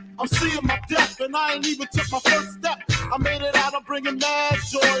my neck. I'm seeing my death, and I ain't even took my first step. I made it out, I'm bringing mad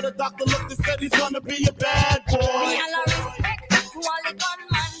joy. The doctor looked and said he's gonna be a bad boy. Me a la respect to all the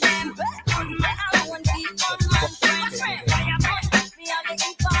gunman them. Gunman alone be gunman friend. Fire burn, me all the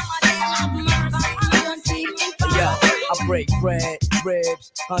informer them. Murder alone be informer. Yeah, I break bread,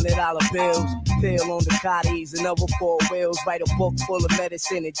 ribs, $100 bills, pill on the cotties and other 4 wheels. Write a book full of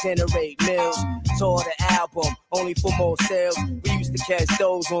medicine and generate mills. Tour the album, only for more sales. We used to catch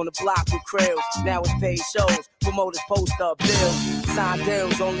those on the block with krills. Now it's paid shows, promoters post up bills. Sign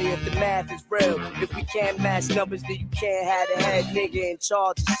deals only if the math is real. If we can't match numbers, then you can't have the head nigga in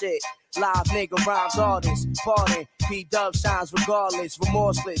charge of shit. Live nigga rhymes artists, pardon. P-Dub shines regardless,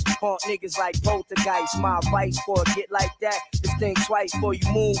 remorseless. Haunt niggas like poltergeist. My advice for a get like that is think twice before you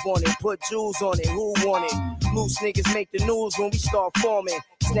move on it. Put jewels on it, who want it? Loose niggas make the news when we start forming.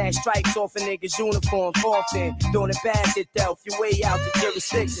 Snatch stripes off a nigga's uniform often. Doing it bad yourself, your way out the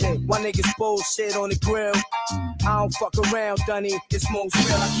jurisdiction. Why niggas bullshit on the grill? I don't fuck around, Dunny. It's most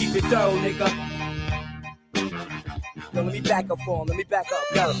real, I keep it thorough, nigga. Yo, let me back up for him, let me back up,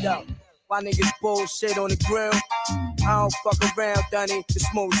 yo. Why niggas bullshit on the grill? I don't fuck around, Dunny,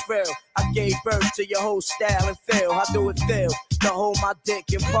 it's most real. I gave birth to your whole style and feel. How do it feel to hold my dick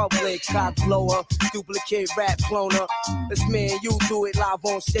in public? Cock blower, duplicate rap cloner. That's me and you do it live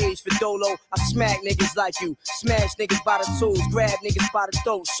on stage for Dolo. I smack niggas like you, smash niggas by the tools, grab niggas by the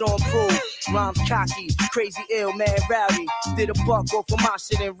throat, show 'em prove. Rhymes cocky, crazy ill, mad rowdy. Did a buck off of my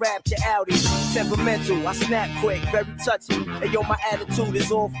shit and rapped your Audi. Temperamental, I snap quick, very touchy. And yo, my attitude is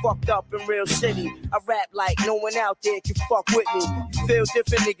all fucked up and real shitty. I rap like no one out there can fuck with me. You feel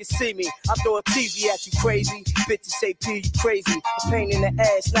different, niggas see me. I throw a TV at you crazy. Bitches say P, you crazy. A pain in the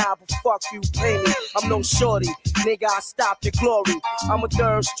ass now, but fuck you, pay me. I'm no shorty, nigga, I stop your glory. I'm a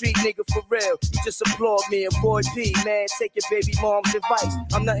third street nigga for real. You just applaud me, avoid P, man. Take your baby mom's advice.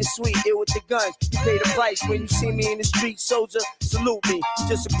 I'm nothing sweet, ill with the guns. You pay the price when you see me in the street, soldier. Salute me, you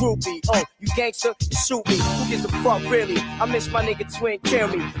just a groupie. Oh, you gangster, you shoot me. Who gives a fuck, really? I miss my nigga Twin, kill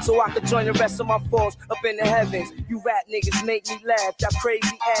me. So I could join the rest of my foes up in the heavens. You rap niggas make me laugh, y'all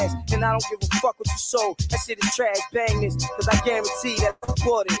crazy ass. And I don't give a fuck what you sold. That shit is trash, bang this, cause I guarantee that I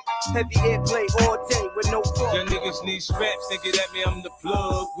bought it. Heavy airplay all day with no fault. Your niggas need straps, then get at me, I'm the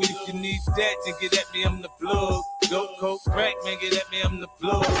plug. Weed if you need that, then get at me, I'm the plug. Dope, coke, crack, man, get at me, I'm the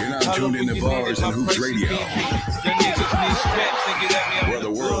plug. You're not tuned in to Bars and Hoops Radio. Your niggas need straps, then get at me, I'm where the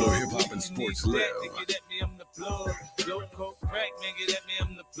the plug. world of hip hop and sports live. Get at me, I'm the plug. Dope, coke, crack, man, get at me,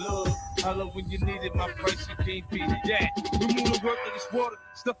 I'm the plug. Holla when you need it, my price, you can't beat it. Yeah, we move the work of this water.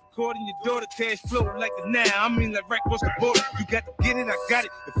 Stuff recording your daughter, cash flow like a now. I mean, like right across the border. You got to get it, I got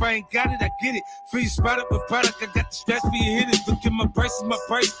it. If I ain't got it, I get it. Free spot up with product, I got the straps for your hitters. Look at my price, my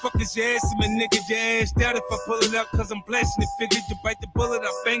price. Fuck is your ass, and my nigga, your ass out if I pull it out, cause I'm blasting it. Figure you bite the bullet,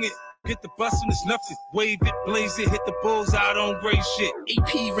 I bang it. Get the bus and it's nothing. Wave it, blaze it, hit the bulls out on gray shit.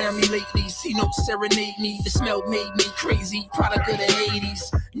 AP ran me lately, see no serenade me. The smell made me crazy, product of the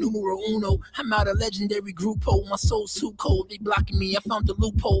 80s. Numero uno, I'm out a legendary grupo. My soul's too cold, they blocking me. I found the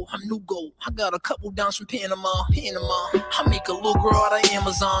loophole, I'm new gold. I got a couple downs from Panama. I make a little girl out of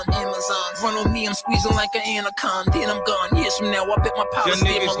Amazon. Run on me, I'm squeezing like an anaconda. Then I'm gone, years from now, I bet my power your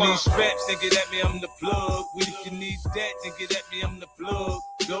stay my niggas line. need straps, then get at me, I'm the plug. Weed if you need that, then get at me, I'm the plug.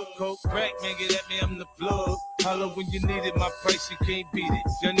 Dope, coke, crack, man, get at me, I'm the plug. Holla when you need it, my price, you can't beat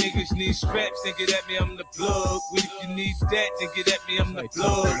it. Your niggas need straps, then get at me, I'm the plug. Weed if you need that, then get at me, I'm the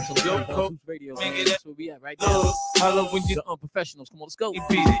plug. Dope, coke, Radio, man, man. get That's at where we at right plug. now. Holla when you The Unprofessionals. Come on, let's go. beat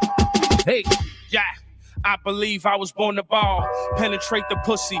it. Hey, yeah. I believe I was born to ball, penetrate the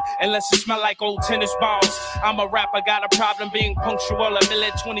pussy, unless it smell like old tennis balls. I'm a rapper, got a problem being punctual. A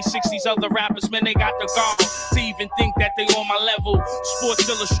million 2060s other rappers, man, they got the gall to even think that they on my level. Sports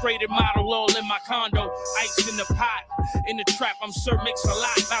Illustrated model all in my condo. Ice in the pot, in the trap, I'm Sir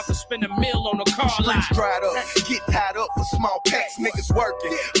Mix-a-Lot, about to spend $1 million on a car lot. Streets dried up, get tied up for small packs, niggas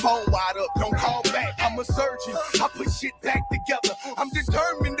working. Phone wide up, don't call back, I'm a surgeon. I put shit back together. I'm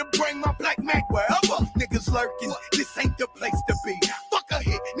determined to bring my black Mac wherever. Niggas lurking, this ain't the place to be. Fuck a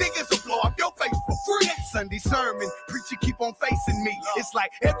hit, niggas will blow up your face for free. Sunday sermon, preacher keep on facing me. It's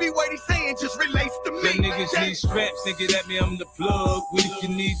like every word he's saying just relates to me. Your niggas need straps, then get at me, I'm the plug. Weed if you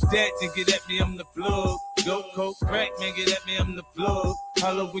need that, then get at me, I'm the plug. Dope, coke, crack, man, get at me, I'm the plug.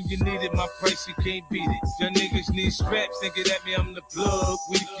 Holla when you need it, my price, you can't beat it. Your niggas need straps, then get at me, I'm the plug.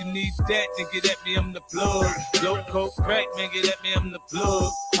 Weed if you need that, then get at me, I'm the plug. Dope, coke, crack, man, get at me, I'm the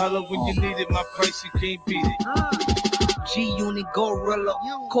plug. Holla when you need it, my price, you can't beat it. G-Unit Gorilla,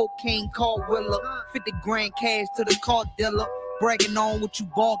 cocaine car willer, 50 grand cash to the car dealer. Bragging on what you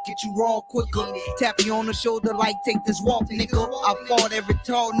bought, get you raw quicker. Tap you on the shoulder like take this walk, nigga. I fought every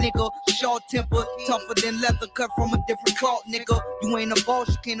tall nigga, short temper, tougher than leather, cut from a different cloth, nigga. You ain't a boss,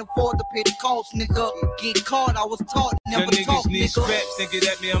 you can't afford to pay the cost, nigga. Get caught, I was taught, never Your talk, niggas need nigga. straps, nigga,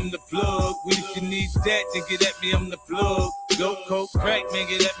 that me, I'm the plug. We if you need that, nigga, that me, I'm the plug. Dope, coke, crack,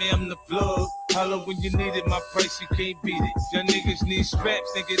 nigga, that me, I'm the plug. Holla when you need it, my price, you can't beat it. Your niggas need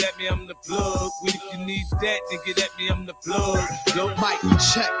straps, nigga, that me, I'm the plug. We if you need that, nigga, that me, I'm the plug. Mic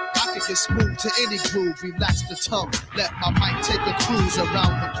check, I can get smooth to any groove. Relax the tongue, let my mic take a cruise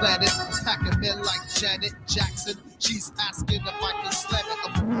around the planet. Packing men like Janet Jackson. She's asking if I can slam it.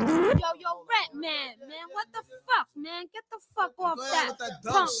 Yo, Rat Man, what the fuck, man? Get the fuck off that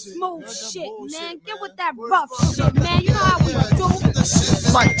punk smooth shit, man. Get with that rough shit, man. You know how we do.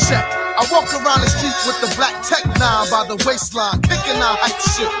 Mic check. I walk around the street with the black Tech 9 by the waistline, kicking out hype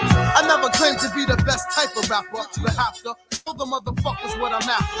shit. I never claimed to be the best type of rapper, but after all the motherfuckers what I'm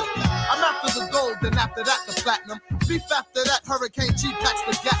after. I'm after the gold, then after that the platinum. Beef after that, Hurricane G packs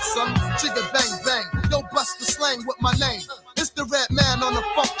the gas, son. Jigga bang bang, yo bust the slang with my name. It's the Red Man on the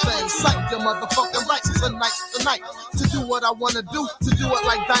funk thing. Sight your motherfucking rights tonight. To do what I wanna do, to do it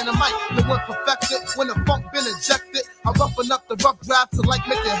like dynamite. The one perfected, when the funk been injected. I roughen up the rough draft to like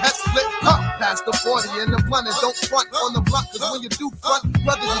make your head split. Past the 40 and the blunt and don't front on the blunt. Cause when you do front,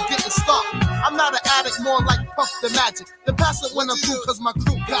 brother, you get the start. I'm not an addict, more like Puff the Magic. The pass it when I'm through, cause my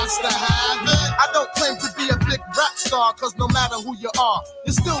crew got to have it. I don't claim to be a big rap star, cause no matter who you are,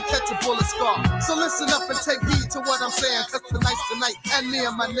 you still catch a bullet scar. So listen up and take heed to what I'm saying, cause tonight's the night, and me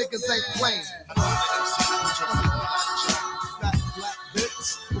and my niggas ain't playing.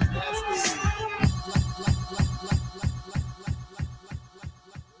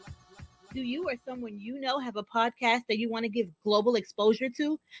 Do you or someone you know have a podcast that you want to give global exposure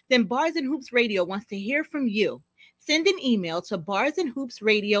to? Then Bars and Hoops Radio wants to hear from you. Send an email to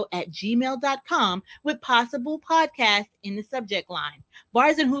barsandhoopsradio@gmail.com with possible podcast in the subject line.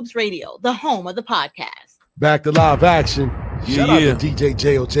 Bars and Hoops Radio, the home of the podcast. Back to live action. Shout out Yeah. to DJ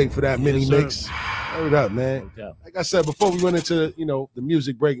JOJ for that mini sir. mix. Hold up, man. Like I said, before we went into, the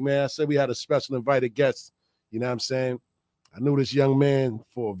music break, man, I said we had a special invited guest. You know what I'm saying? I knew this young man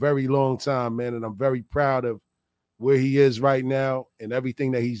for a very long time, man, and I'm very proud of where he is right now and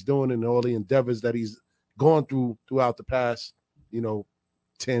everything that he's doing and all the endeavors that he's gone through throughout the past,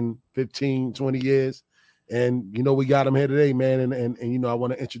 10, 15, 20 years. And, we got him here today, man. And I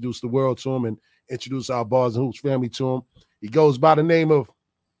want to introduce the world to him and introduce our Bars and Hoops family to him. He goes by the name of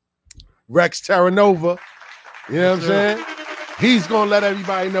Rex Terranova. You know what I'm saying? He's going to let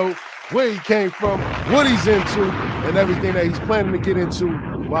everybody know where he came from, what he's into, and everything that he's planning to get into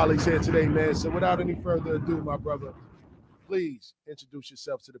while he's here today, man. So without any further ado, my brother, please introduce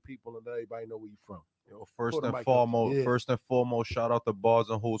yourself to the people and let everybody know where you're from. First Pull the and mic up. foremost, Yeah. shout out to Bars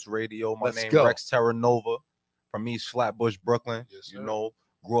and Hoops Radio. My Let's name go. Rex Terranova from East Flatbush, Brooklyn.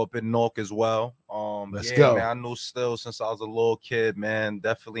 Grew up in Newark as well. Let's go. Man, I knew Still since I was a little kid, man.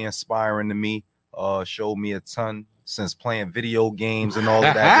 Definitely inspiring to me. Showed me a ton since playing video games and all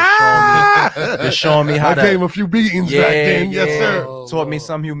of that. Just showing me how I to gave him a few beatings back then. Yes, sir. Taught me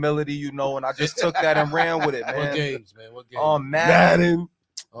some humility, and I just took that and ran with it, man. What games, man? What games? Madden.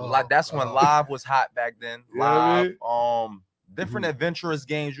 Oh, Like that's when live was hot back then. You know what I Live, different adventurous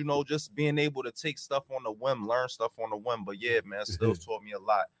games, just being able to take stuff on the whim, learn stuff on the whim. But yeah, man, Still taught me a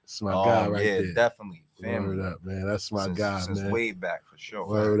lot. That's my guy right yeah, there. Definitely. Family. Word up, man. That's my guy, since man. way back for sure.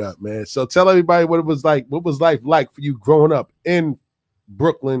 Word up, man. So tell everybody what it was like. What was life like for you growing up in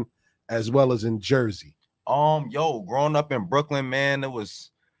Brooklyn as well as in Jersey? Growing up in Brooklyn, man, it was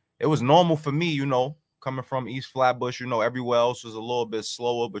normal for me, coming from East Flatbush, everywhere else was a little bit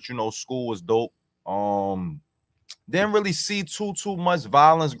slower, but school was dope. Didn't really see too much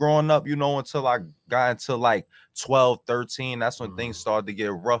violence growing up, until I got into like 12, 13. That's when things started to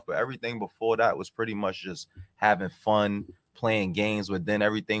get rough. But everything before that was pretty much just having fun, playing games. But then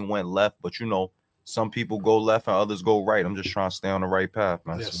everything went left. But some people go left and others go right. I'm just trying to stay on the right path,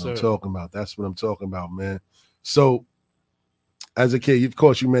 man. That's what I'm talking about. That's what I'm talking about, man. So as a kid, of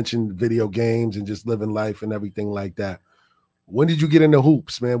course, you mentioned video games and just living life and everything like that. When did you get into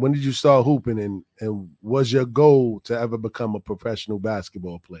hoops, man? When did you start hooping? And was your goal to ever become a professional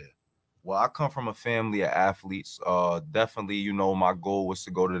basketball player? Well, I come from a family of athletes. Definitely, my goal was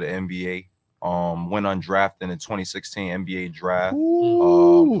to go to the NBA. Went undrafted in the 2016 NBA draft.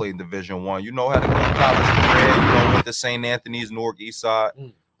 Played Division I. Had a good college career. Went to St. Anthony's, Newark East Side.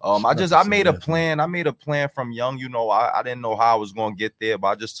 I made a plan. I made a plan from young. I didn't know how I was going to get there, but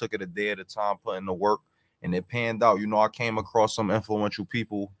I just took it a day at a time, putting the work. and it panned out. You know, I came across some influential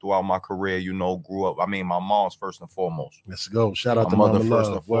people throughout my career. You know, grew up. I mean, my mom's first and foremost. Let's go. Shout out My to mother Mama first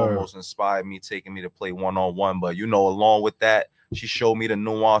Love. and foremost inspired me, taking me to play one-on-one. But you know, along with that, she showed me the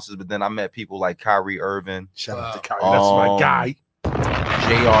nuances. But then I met people like Kyrie Irving. Shout out to Kyrie. That's my guy.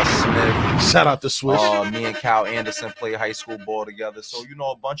 J.R. Smith. Shout out to Swish. Me and Cal Anderson played high school ball together. So, you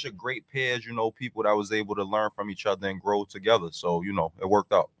know, a bunch of great pairs, you know, people that was able to learn from each other and grow together. So, you know, it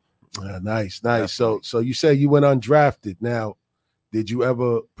worked out. Nice. So you say you went undrafted. Now, did you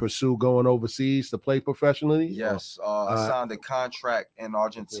ever pursue going overseas to play professionally? Yes. I signed a contract in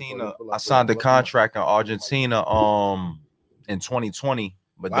Argentina. I signed a contract in Argentina in 2020,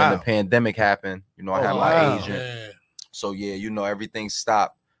 but then the pandemic happened. You know, I had my agent. Man. So yeah, you know, everything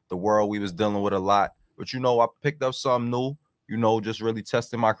stopped. The world, we was dealing with a lot. But you know, I picked up something new, you know, just really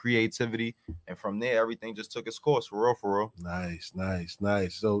testing my creativity. And from there, everything just took its course, for real, for real. Nice.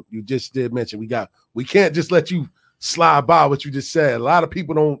 So you just did mention we can't just let you slide by what you just said. A lot of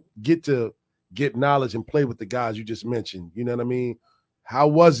people don't get to get knowledge and play with the guys you just mentioned. You know what I mean? How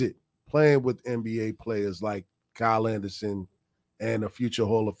was it playing with NBA players like Kyle Anderson and a future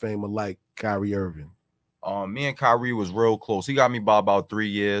Hall of Famer like Kyrie Irving? Me and Kyrie was real close. He got me by about 3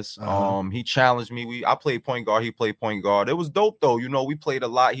 years. He challenged me. I played point guard. He played point guard. It was dope though. You know, we played a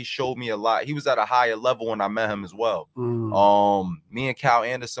lot. He showed me a lot. He was at a higher level when I met him as well. Me and Cal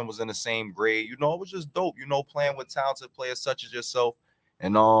Anderson was in the same grade. You know, it was just dope. You know, playing with talented players such as yourself.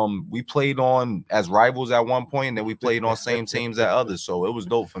 And we played on as rivals at one point, and then we played on same teams at others. So it was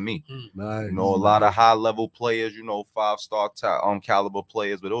dope for me. Nice. You know, a lot of high level players. You know, 5-star caliber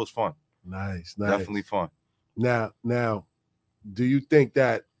players, but it was fun. Nice. Definitely fun. Now, do you think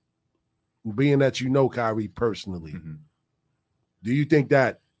that, being that you know Kyrie personally, do you think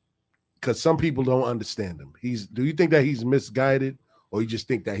that, because some people don't understand him, do you think that he's misguided, or you just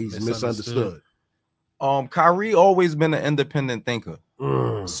think that he's misunderstood? Kyrie always been an independent thinker.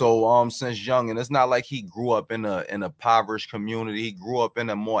 So since young, and it's not like he grew up in a impoverished community. He grew up in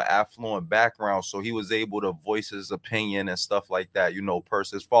a more affluent background, so he was able to voice his opinion and stuff like that. You know,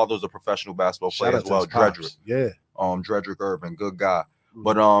 his father was a professional basketball player as well, Dredrick. Yeah. Dredrick Irving, good guy.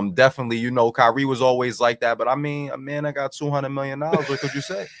 But definitely, you know, Kyrie was always like that. But I mean, a man that got $200 million, what could you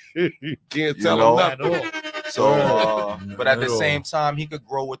say? Can't tell him nothing. So, but at the same time, he could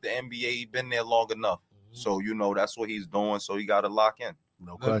grow with the NBA. He's been there long enough. So, you know, that's what he's doing. So he got to lock in.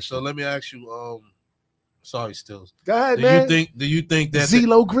 No question. So let me ask you, sorry, Stills. Go ahead, man. Do you think that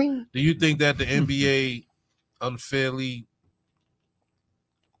CeeLo Green? Do you think that the NBA unfairly,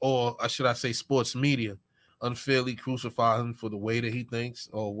 or should I say sports media, unfairly crucify him for the way that he thinks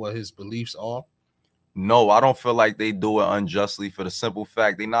or what his beliefs are? No, I don't feel like they do it unjustly, for the simple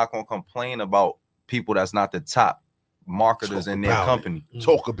fact they're not going to complain about people that's not the top marketers in their company.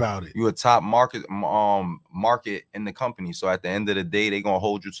 Talk about it. You're a top market in the company. So at the end of the day, they're gonna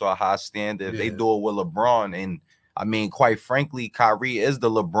hold you to a high standard. If they do it with LeBron, and I mean, quite frankly, Kyrie is the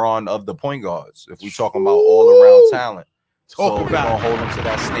LeBron of the point guards. If we talking about all around talent, so they're gonna hold him to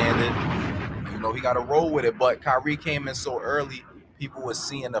that standard. You know, he got to roll with it. But Kyrie came in so early, people were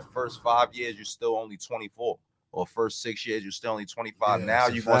seeing the first 5 years you're still only 24, or first 6 years you're still only 25. Now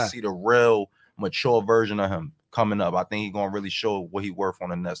you're gonna see the real mature version of him coming up. I think he's gonna really show what he worth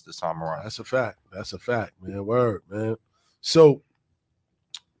on the Nets this time around. That's a fact, man. Word, man. So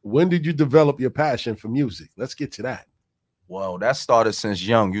when did you develop your passion for music? Let's get to that. Well, that started since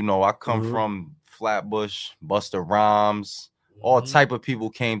young. You know, I come from Flatbush, Busta Rhymes, all type of people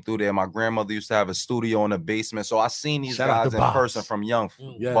came through there. My grandmother used to have a studio in the basement, so I seen these guys in person from young.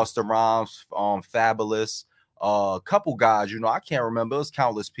 Busta Rhymes, Fabulous, a couple guys, you know, I can't remember. It was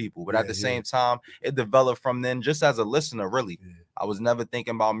countless people, but at the same time, it developed from then. Just as a listener, really, I was never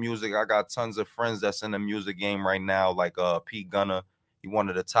thinking about music. I got tons of friends that's in the music game right now, like Pete Gunner. He one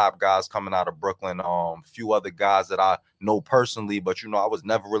of the top guys coming out of Brooklyn. Few other guys that I know personally, but you know, I was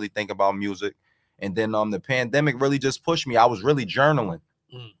never really thinking about music. And then the pandemic really just pushed me. I was really journaling,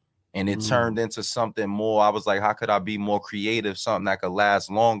 and it turned into something more. I was like, how could I be more creative? Something that could last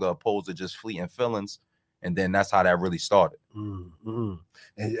longer, opposed to just fleeting feelings. And then that's how that really started.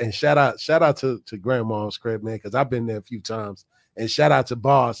 And shout out to Grandma's crib, man, because I've been there a few times. And shout out to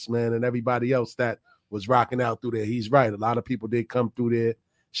Boss, man, and everybody else that was rocking out through there. He's right. A lot of people did come through there.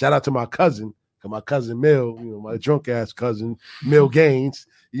 Shout out to my cousin, because my cousin Mill, you know, my drunk ass cousin Mill Gaines,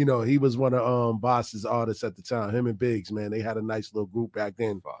 you know, he was one of Boss's artists at the time. Him and Biggs, man, they had a nice little group back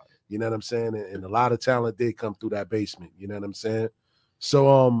then. You know what I'm saying? And a lot of talent did come through that basement. You know what I'm saying?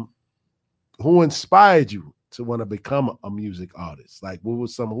 So who inspired you to want to become a music artist? Like, who were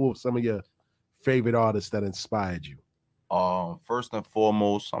some of your favorite artists that inspired you? First and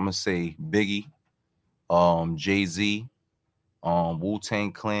foremost, I'm gonna say Biggie. Jay-Z,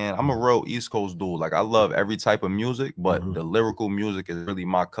 Wu-Tang Clan. I'm a real East Coast dude. Like, I love every type of music, but the lyrical music is really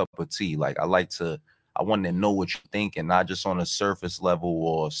my cup of tea. Like, I want to know what you think and not just on a surface level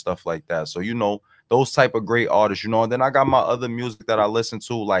or stuff like that. So, you know, those type of great artists, you know, and then I got my other music that I listen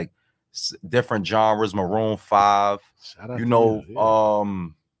to, like different genres, Maroon 5, you know,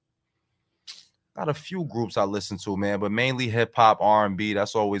 got a few groups I listen to, man, but mainly hip hop, R&B.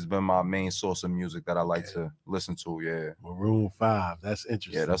 That's always been my main source of music that I like to listen to. Yeah, Maroon 5. That's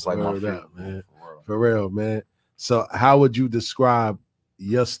interesting. Yeah, that's like my favorite, man. For real, man. So, how would you describe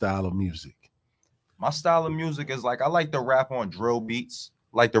your style of music? My style of music is like I like to rap on drill beats,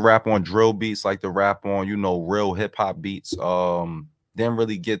 like to rap on, you know, real hip hop beats. Didn't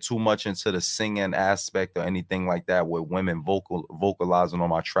really get too much into the singing aspect or anything like that with women vocalizing on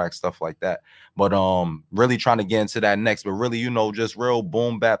my track, stuff like that. But really trying to get into that next. But really, you know, just real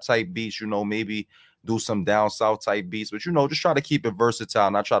boom bap type beats, you know, maybe do some down south type beats. But, you know, just try to keep it versatile,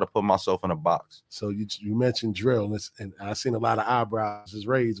 not try to put myself in a box. So you mentioned drill, and I seen a lot of eyebrows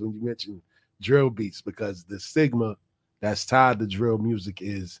raised when you mentioned drill beats, because the stigma that's tied to drill music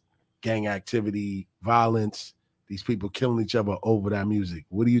is gang activity, violence, these people killing each other over that music.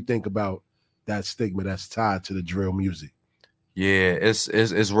 What do you think about that stigma that's tied to the drill music? Yeah, it's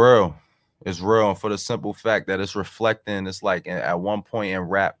real. It's real. And for the simple fact that it's reflecting, it's like at one point in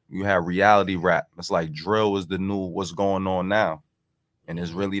rap, you have reality rap. It's like drill is the new what's going on now. And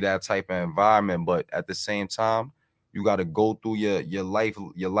it's really that type of environment. But at the same time, you got to go through your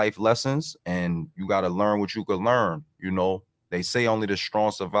life lessons, and you got to learn what you could learn, you know. They say only the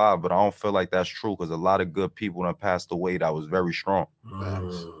strong survive, but I don't feel like that's true, because a lot of good people have passed away that was very strong.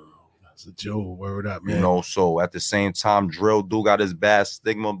 That's a joke. Word up, man. You know, so at the same time, drill do got his bad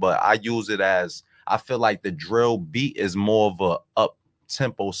stigma, but I use it as, I feel like the drill beat is more of a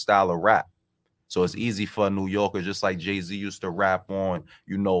up-tempo style of rap. So it's easy for a New Yorker, just like Jay-Z used to rap on,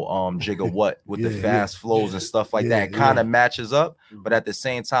 you know, Jigga What with the fast flows and stuff like that. It kind of matches up, but at the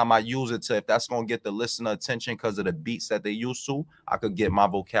same time, I use it to, if that's going to get the listener attention because of the beats that they used to, I could get my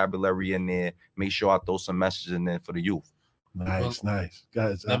vocabulary in there, make sure I throw some messages in there for the youth. Nice, nice.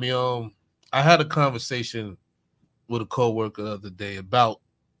 Guys, I mean, I had a conversation with a coworker the other day about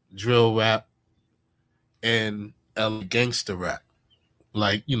drill rap and gangster rap.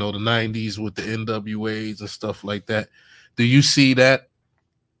 Like, you know, the 90s with the NWAs and stuff like that. Do you see that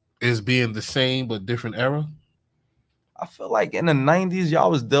as being the same but different era? I feel like in the 90s, y'all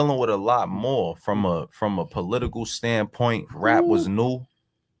was dealing with a lot more from a political standpoint. Rap was new.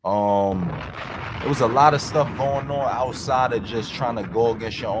 There was a lot of stuff going on outside of just trying to go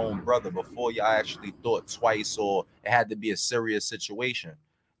against your own brother before y'all actually thought twice or it had to be a serious situation.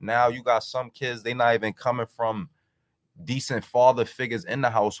 Now you got some kids, they not even coming from decent father figures in the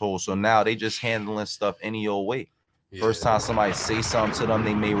household, so now they just handling stuff any old way. First time somebody say something to them,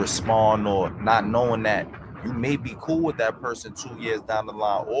 they may respond, or not knowing that you may be cool with that person 2 years down the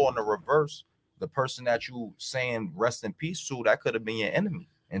line, or in the reverse, the person that you saying rest in peace to, that could have been your enemy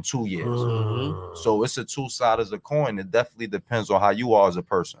in 2 years. So it's a two sides of the coin. It definitely depends on how you are as a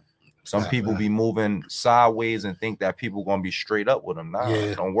person. Some people be moving sideways and think that people gonna be straight up with them. Nah,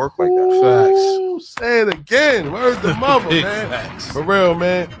 it don't work like that. Facts. Say it again. Where's the mother, man? For real,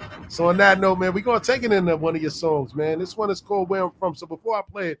 man. So on that note, man, we're gonna take it into one of your songs, man. This one is called Where I'm From. So before I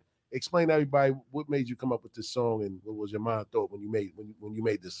play it, explain to everybody what made you come up with this song and what was your mind thought when you made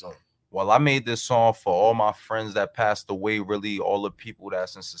this song. Well, I made this song for all my friends that passed away, really all the people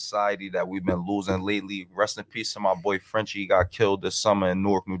that's in society that we've been losing lately. Rest in peace to my boy Frenchie. He got killed this summer in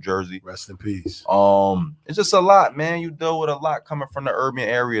Newark, New Jersey. Rest in peace. It's just a lot, man. You deal with a lot coming from the urban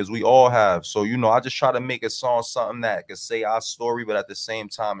areas. We all have. So, you know, I just try to make a song something that can say our story, but at the same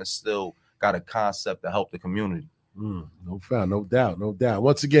time, it's still got a concept to help the community. No foul, no doubt, no doubt.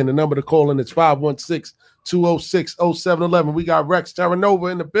 Once again, the number to call in is 516-206-0711. We got Rex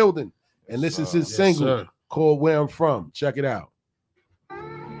Terranova in the building. And this is his single called Where I'm From. Check it out.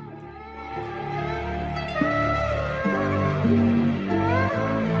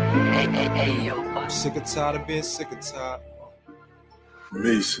 Hey, yo. I'm sick and tired of being sick and tired.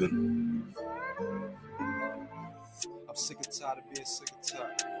 Mason. I'm sick and tired of being sick and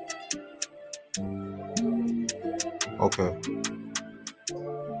tired. Okay.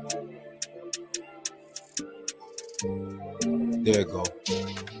 There you go.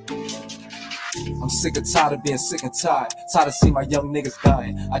 I'm sick and tired of being sick and tired. Tired of seeing my young niggas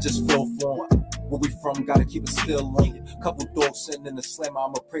dying. I just feel for 'em. Where we from, gotta keep it still on you. Couple dogs sitting in the slammer,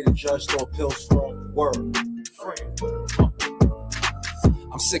 I'ma pray the judge throw pills for 'em. Word.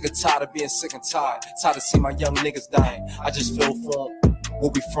 I'm sick and tired of being sick and tired. Tired of seeing my young niggas dying. I just feel for 'em. Where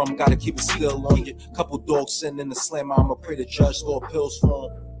we from, gotta keep it still on you. Couple dogs sitting in the slammer, I'ma pray the judge, Lord pills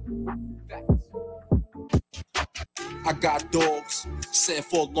for 'em. I got dogs, sitting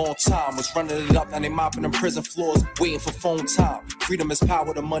for a long time. Was running it up, now they mopping them prison floors, waiting for phone time. Freedom is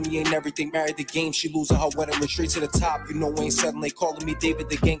power, the money ain't everything. Married the game, she losing her wedding, went straight to the top. You know, we ain't settling, they calling me David,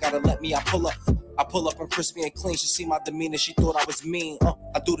 the gang gotta let me. I pull up, I'm crispy and clean. She see my demeanor, she thought I was mean.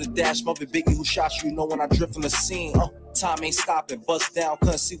 I do the dash, mother Biggie who shot you, you know when I drift from the scene. Time ain't stopping, bust down,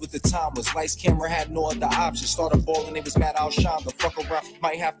 couldn't see what the time was. Lights, camera had no other option. Started balling, they was mad I outshine. The fuck around,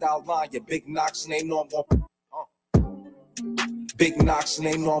 might have to outline your big knocks, and they know I'm gon' big knocks, and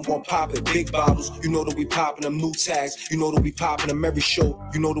they know I'm gon' pop it. Big bottles, you know that we popping them. New tags, you know that we popping them. Every show,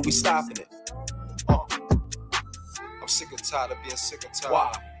 you know that we stopping it. I'm sick and tired of being sick and tired.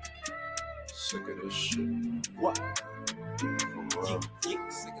 Why? Sick of this shit. What? Yeah,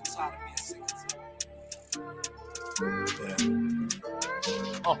 sick and tired of being sick and tired.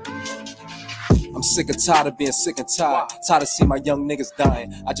 I'm sick and tired of being sick and tired. Tired of seeing my young niggas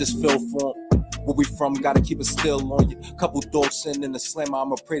dying. I just feel for them. Where we from, gotta keep it still on you. Couple dogs sitting in the slammer,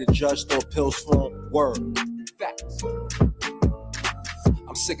 I'ma pray the judge, throw pills for them. Word. Facts.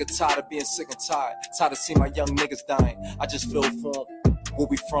 I'm sick and tired of being sick and tired. Tired of seeing my young niggas dying. I just feel for them. Where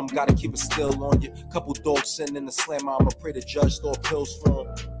we from, gotta keep it still on you. Couple dogs sitting in the slammer, I'ma pray the judge, throw pills for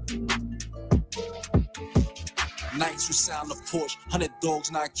them. Nights we sat on the porch, 100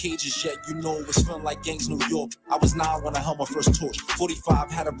 dogs, 9 cages, yet you know it was feeling like gangs New York. I was 9 when I held my first torch. 45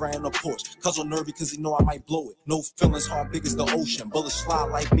 had a brand on the porch. Cuz on nervy cause he know I might blow it. No feelings, heart big as the ocean. Bullets fly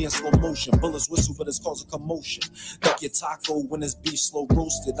like me in slow motion. Bullets whistle but it's causing commotion. Duck your taco when it's beef slow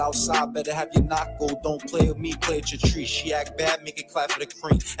roasted. Outside better have your knock go. Don't play with me, play at your tree. She act bad, make it clap for the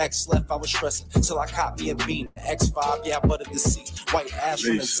cream. X left, I was stressing till I caught me a bean. X5, yeah, I buttered the seats. White ash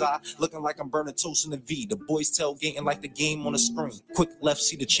from the side, looking like I'm burning toast in the V. The boys tailgating like the game on the screen. Quick left,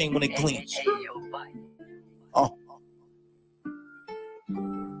 see the chain when it gleams.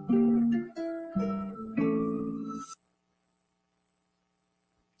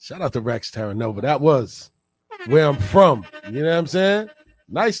 Shout out to Rex Terranova. That was where I'm from. You know what I'm saying?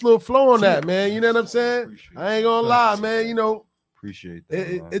 Nice little flow on that, man. You know what I'm saying? I ain't gonna lie, man. You know, appreciate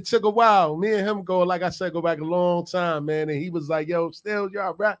that. It took a while. Me and him go, like I said, go back a long time, man. And he was like, yo, still,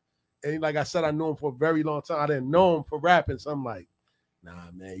 y'all rap. And like I said, I knew him for a very long time. I didn't know him for rapping. So I'm like,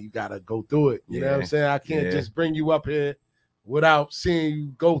 nah, man, you got to go through it. You know what I'm saying? I can't just bring you up here without seeing you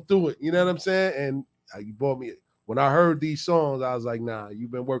go through it. You know what I'm saying? And you brought me. When I heard these songs, I was like, nah,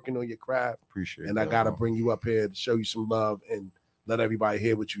 you've been working on your craft. Appreciate it. And I got to bring you up here to show you some love and let everybody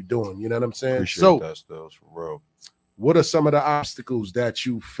hear what you're doing. You know what I'm saying? Appreciate that, Stills, for real. What are some of the obstacles that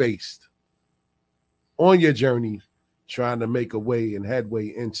you faced on your journey trying to make a way and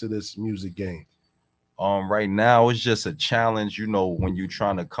headway into this music game? Right now it's just a challenge, you know, when you're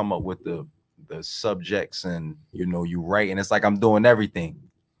trying to come up with the subjects and, you know, you write, and it's like I'm doing everything.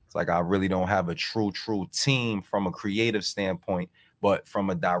 It's like I really don't have a true team from a creative standpoint, but from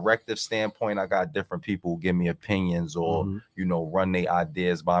a directive standpoint, I got different people who give me opinions or, you know, run their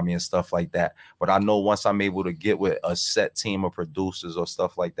ideas by me and stuff like that. But I know once I'm able to get with a set team of producers or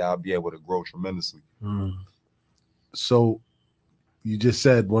stuff like that, I'll be able to grow tremendously. So you just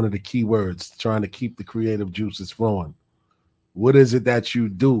said one of the key words, trying to keep the creative juices flowing. What is it that you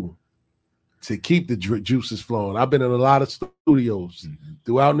do to keep the juices flowing? I've been in a lot of studios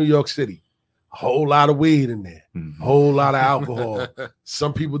throughout New York City. A whole lot of weed in there, a whole lot of alcohol.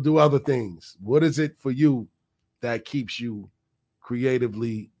 Some people do other things. What is it for you that keeps you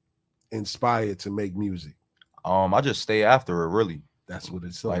creatively inspired to make music? I just stay after it, really. That's what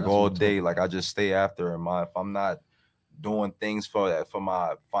it's like all day. Like I just stay after it. If I'm not doing things for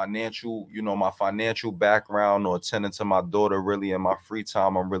my financial, you know, my financial background or tending to my daughter really in my free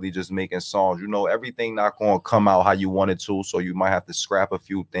time, I'm really just making songs. You know, everything not going to come out how you want it to, so you might have to scrap a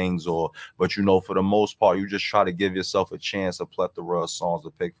few things but you know, for the most part, you just try to give yourself a chance, a plethora of songs to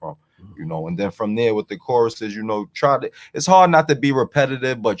pick from, you know, and then from there with the choruses, you know, it's hard not to be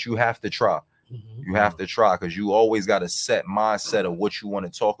repetitive, but you have to try. You have to try because you always got a set mindset of what you want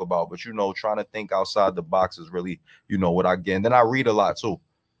to talk about. But, you know, trying to think outside the box is really, you know, what I get. And then I read a lot, too.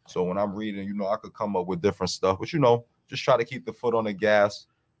 So when I'm reading, you know, I could come up with different stuff. But, you know, just try to keep the foot on the gas.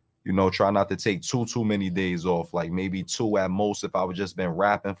 You know, try not to take too many days off, like maybe 2 at most if I would just been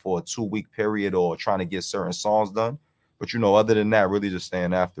rapping for a 2-week period or trying to get certain songs done. But, you know, other than that, really just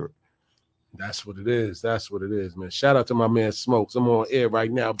staying after it. That's what it is. That's what it is, man. Shout out to my man Smokes. I'm on air right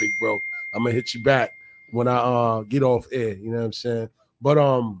now, big bro. I'm gonna hit you back when I get off air. You know what I'm saying? But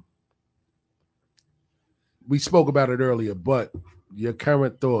we spoke about it earlier. But your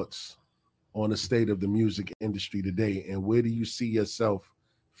current thoughts on the state of the music industry today, and where do you see yourself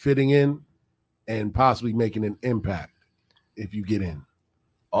fitting in and possibly making an impact if you get in?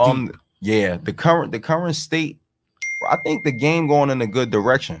 Yeah, the current state, I think the game going in a good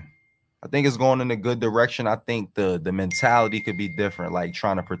direction. I think it's going in a good direction. I think the mentality could be different, like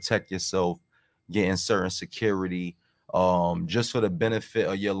trying to protect yourself, getting certain security, just for the benefit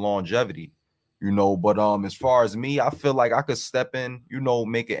of your longevity, you know. But as far as me, I feel like I could step in, you know,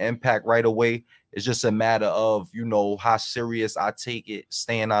 make an impact right away. It's just a matter of, you know, how serious I take it,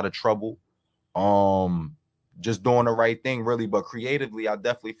 staying out of trouble, just doing the right thing, really. But creatively, I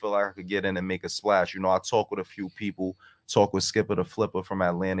definitely feel like I could get in and make a splash. You know, I talk with a few people, talk with Skipper the Flipper from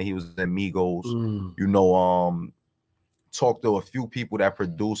Atlanta. He was in Migos, you know, talk to a few people that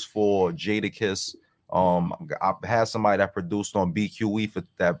produced for Jadakiss. I had somebody that produced on BQE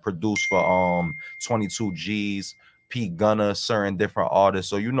that produced for 22 G's, Pete Gunner, certain different artists.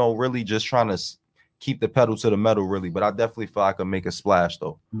 So, you know, really just trying to keep the pedal to the metal, really. But I definitely feel I could make a splash,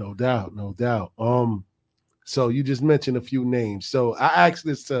 though. No doubt, no doubt. So you just mentioned a few names. So I ask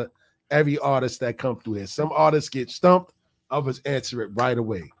this to every artist that come through here. Some artists get stumped, others answer it right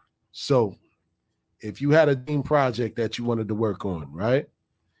away. So if you had a dream project that you wanted to work on, right?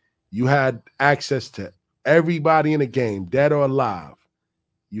 You had access to everybody in the game, dead or alive.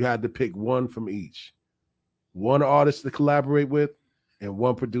 You had to pick one from each. One artist to collaborate with and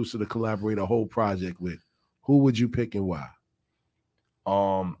one producer to collaborate a whole project with. Who would you pick and why?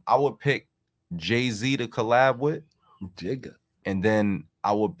 I would pick Jay-Z to collab with. Jigga. And then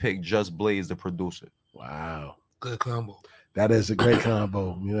I would pick Just Blaze, the producer. Wow. Good combo. That is a great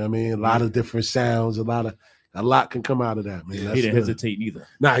combo. You know what I mean? A lot of different sounds, a lot can come out of that, man. He didn't hesitate neither.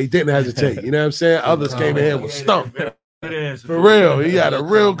 Nah, he didn't hesitate. You know what I'm saying? Others came in here with stumped. For real. He had a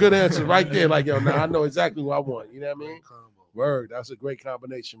real good answer right there. Like, yo, I know exactly what I want. You know what I mean? Word. That's a great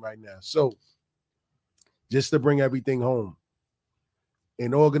combination right now. So just to bring everything home,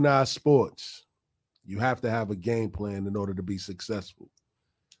 in organized sports, you have to have a game plan in order to be successful.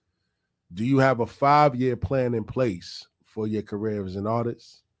 Do you have a 5-year plan in place for your career as an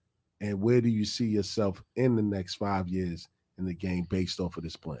artist? And where do you see yourself in the next 5 years in the game based off of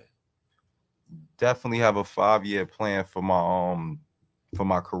this plan? Definitely have a 5-year plan for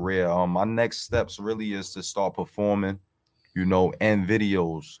my career. My next steps really is to start performing, you know, and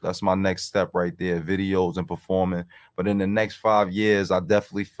videos. That's my next step right there, videos and performing. But in the next 5 years, I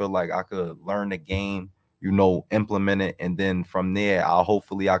definitely feel like I could learn the game, you know, implement it. And then from there,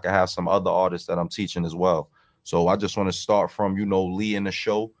 hopefully I can have some other artists that I'm teaching as well. So I just want to start from, you know, leading the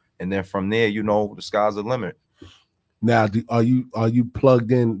show. And then from there, you know, the sky's the limit. Now, are you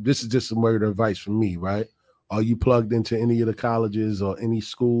plugged in? This is just some word of advice from me, right? Are you plugged into any of the colleges or any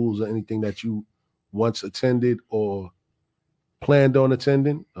schools or anything that you once attended or planned on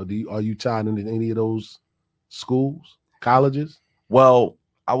attending? Or are you tied into any of those schools, colleges? Well,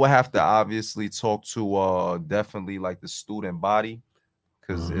 I would have to obviously talk to definitely like the student body,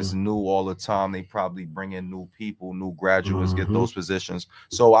 because it's new all the time. They probably bring in new people, new graduates, get those positions.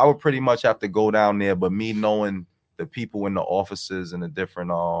 So I would pretty much have to go down there. But me knowing the people in the offices and the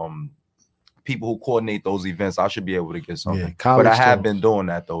different people who coordinate those events, I should be able to get something. Yeah, but I have been doing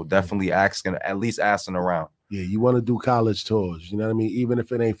that though. Definitely at least asking around. Yeah, you want to do college tours. You know what I mean? Even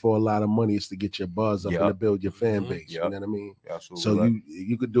if it ain't for a lot of money, it's to get your buzz up and to build your fan base. You know what I mean? Absolutely. So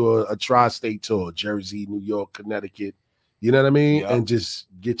you could do a tri-state tour, Jersey, New York, Connecticut. You know what I mean? And just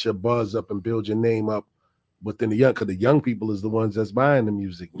get your buzz up and build your name up. But then because the young people is the ones that's buying the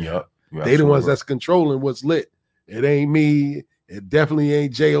music. They the ones that's controlling what's lit. It ain't me. It definitely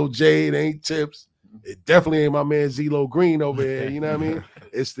ain't J.O.J. It ain't Tips. It definitely ain't my man Zelo Green over here. You know what I mean?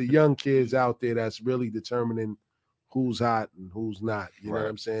 It's the young kids out there that's really determining who's hot and who's not. You know what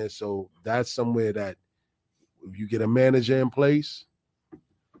I'm saying? So that's somewhere that if you get a manager in place,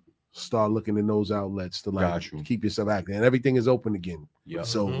 start looking in those outlets to keep yourself active. And everything is open again.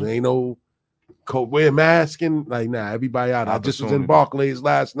 So there ain't no wear masking. Like, nah, everybody out. I just was in Barclays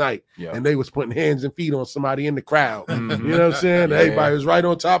last night and they was putting hands and feet on somebody in the crowd. You know what I'm saying? Everybody was right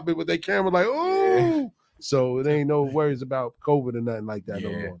on top of it with their camera, like, oh. So it ain't no worries about COVID or nothing like that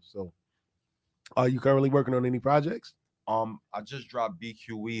no more. So are you currently working on any projects? I just dropped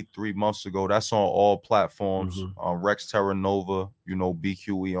BQE 3 months ago. That's on all platforms. Rex Terra Nova, you know,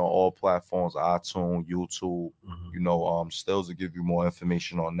 BQE on all platforms, iTunes, YouTube. You know, Stills will give you more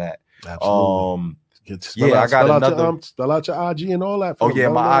information on that. Absolutely. I got another. Spell out your IG and all that. Oh yeah,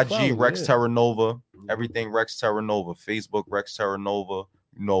 my IG Rex Terra Nova. Everything Rex Terra Nova. Facebook Rex Terra Nova.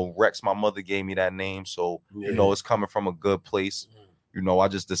 You know, Rex, my mother gave me that name, so you know it's coming from a good place. You know, I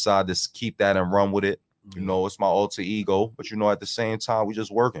just decided to keep that and run with it. You know, it's my alter ego, but you know, at the same time, we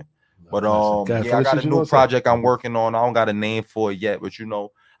just working. But Okay, yeah, I finish got what a you new gonna say. project I'm working on. I don't got a name for it yet, but you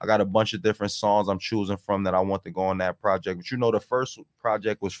know, I got a bunch of different songs I'm choosing from that I want to go on that project. But you know, the first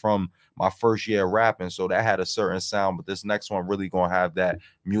project was from my first year rapping, so that had a certain sound. But this next one really gonna have that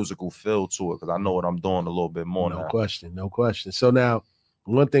musical feel to it because I know what I'm doing a little bit more No now. question, no question. So now,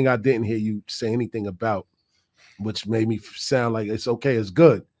 one thing I didn't hear you say anything about, which made me sound like it's okay, it's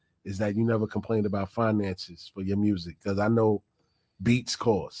good, is that you never complained about finances for your music. Because I know beats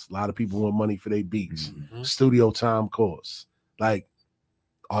cost. A lot of people want money for their beats. Studio time costs. Like,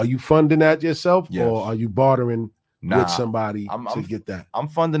 are you funding that yourself, Yes. or are you bartering Nah, with somebody to get that? I'm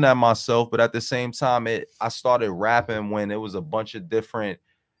funding that myself, but at the same time, I started rapping when it was a bunch of different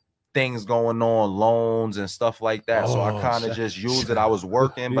things going on, loans and stuff like that. So I kind of just used it. I was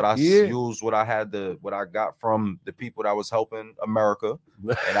working, but I used what I got from the people that was helping America,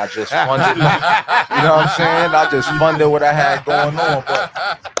 and I just funded. You know what I'm saying? I just funded what I had going on,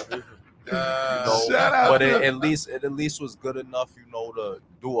 but. But it at least was good enough, you know, to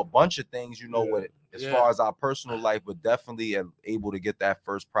do a bunch of things, you know, with as far as our personal life, but definitely able to get that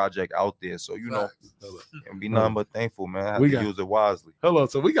first project out there. So you know, and be nothing but thankful, man. I have to use it wisely. Hold on,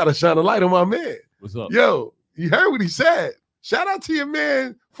 so we gotta shine a light on my man. What's up? Yo, you heard what he said. Shout out to your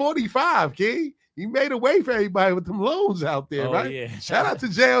man 45, Key. He made a way for everybody with them loans out there, Oh, right? yeah. Shout out to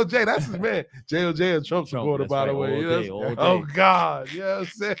JLJ. That's his man. JLJ a Trump supporter, by the way. all You know? day, all Oh day. God. You know what I'm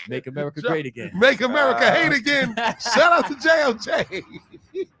saying? Make America great again. Make America hate again. Shout out to JLJ.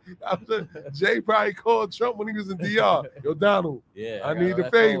 Jay probably called Trump when he was in DR. Yo, Donald. Yeah, I got need the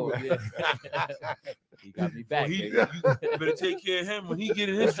that favor. phone, yeah. He got me back. You baby. better take care of him when he get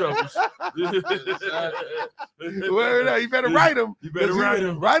in his troubles. Word up, you better write him. You better write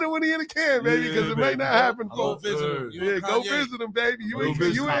him. Write him when he in the can, baby, because it may not happen. Go visit him. Yeah, go visit him, baby. You ain't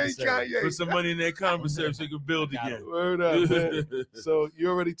Kanye. Put some money in that commissary so you can build again. Word up, man. So you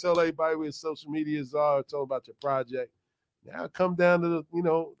already told everybody where social medias are, told about your project. Now come down to the,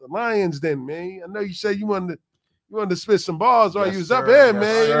 the Lions then, man. I know you said you wanted to spit some bars while you was up here,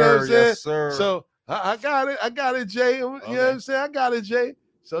 man. You know what I'm saying? Yes, sir. So I got it, Jay. You know what I'm saying? I got it, Jay.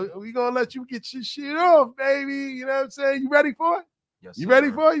 So we gonna let you get your shit off, baby. You know what I'm saying? You ready for it? Yes, you sir.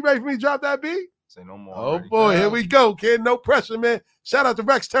 ready for it? You ready for me to drop that beat? Say no more. Oh boy, here we go, kid. No pressure, man. Shout out to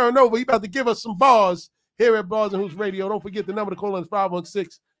Rex Terranova. He about to give us some bars here at Bars and Hoops Radio. Don't forget the number to call in is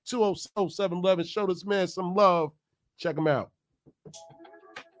 516-207-11. Show this man some love. Check him out.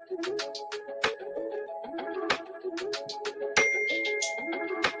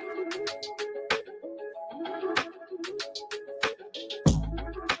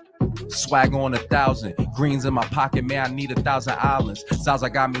 Swag on 1,000, greens in my pocket, man, I need 1,000 islands. Zaza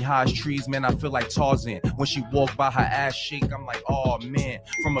got me high as trees, man, I feel like Tarzan. When she walk by, her ass shake, I'm like, oh man.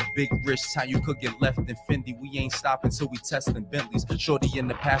 From a big rich town, you could get left in Fendi. We ain't stopping till we testing Bentleys. Shorty in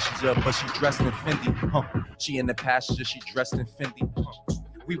the passenger, but she dressed in Fendi. She in the passenger, she dressed in Fendi.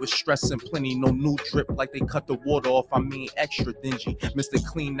 We was stressing plenty, no new drip like they cut the water off. I mean, extra dingy. Mr.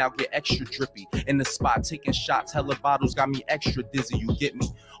 Clean now get extra drippy. In the spot, taking shots, hella bottles got me extra dizzy. You get me?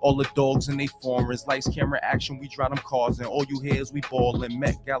 All the dogs in they foreigns, lights, camera, action. We drive them cars, and all you hear is we ballin'.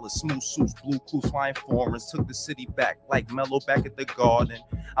 Met Gala, smooth suits, blue cool, flying foreigns. Took the city back like Mellow back at the garden.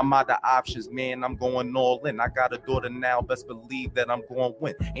 I'm out of options, man. I'm going all in. I got a daughter now. Best believe that I'm going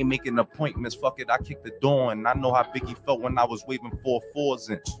win. Ain't making appointments. Fuck it, I kicked the door in. I know how Biggie felt when I was waving 4-4s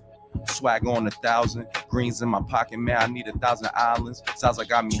in. Swag on 1,000, greens in my pocket, man. I need 1,000 islands. Sounds like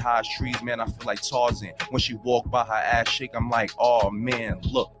got me high as trees, man. I feel like Tarzan. When she walk by, her ass shake. I'm like, oh man,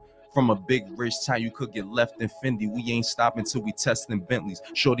 look. From a big rich town, you could get left in Fendi. We ain't stopping till we testing Bentleys.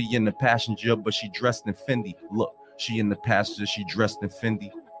 Shorty in the passenger, but she dressed in Fendi. Look, she in the passenger, she dressed in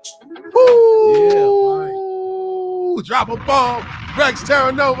Fendi. Ooh, drop a bomb. Rex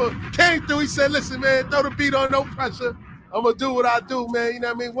Terranova came through. He said, listen, man, throw the beat on, no pressure. I'm going to do what I do, man. You know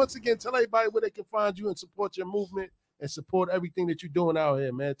what I mean? Once again, tell everybody where they can find you and support your movement and support everything that you're doing out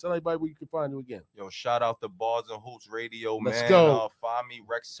here, man. Tell everybody where you can find you again. Yo, shout out to Bars and Hoops Radio, man. Let's go. Find me,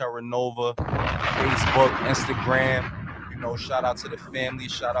 Rex Terranova, Facebook, Instagram. You know, shout out to the family.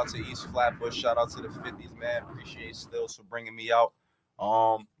 Shout out to East Flatbush. Shout out to the 50s, man. Appreciate Stills for bringing me out.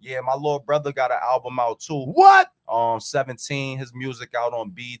 Yeah, my little brother got an album out too. What? 17, his music out on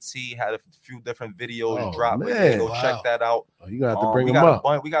BT, had a few different videos Oh, dropped. man. Go check that out. Oh, you gonna have to bring we him got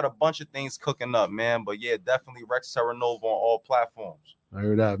up. we got a bunch of things cooking up, man. But yeah, definitely Rex Terranova on all platforms. I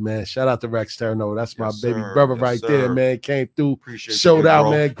heard that, man. Shout out to Rex Terranova. That's my Yes, baby sir. brother Yes, right sir. there, man. Came through, Appreciate showed you, out,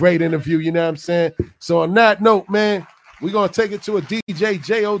 bro. man. Great interview, you know what I'm saying? So on that note, man, we're going to take it to a DJ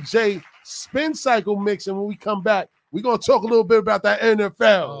JOJ spin cycle mix. And when we come back, We're going to talk a little bit about that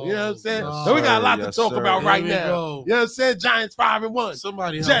NFL. You know what I'm saying? So we got a lot to talk about right now. You know what I'm saying? Giants 5-1.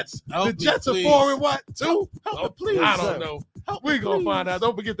 Somebody Jets. help The me, Jets are please. 4-2. Please, I sir. don't know. We're going to find out.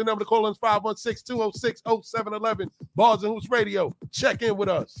 Don't forget the number to call in 516-206-0711. Bars and Hoops Radio. Check in with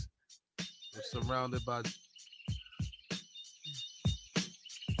us. We're surrounded by...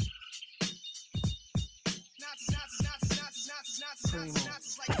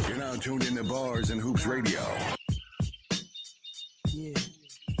 You're now tuned in to Bars and Hoops Radio. Yeah.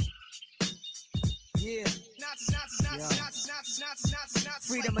 Yeah.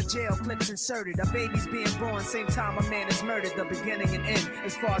 Freedom of jail, clips inserted. A baby's being born, same time a man is murdered. The beginning and end.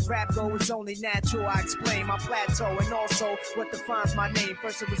 As far as rap goes, it's only natural. I explain my plateau and also what defines my name.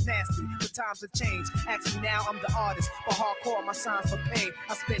 First it was nasty, but times have changed. Actually now I'm the artist, but hardcore my signs for pain.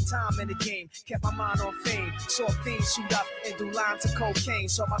 I spent time in the game, kept my mind on fame. Saw fiends shoot up and do lines of cocaine.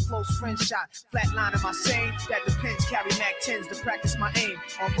 Saw my close friend shot, flatlining my sane. That depends, carry Mac 10s to practice my aim.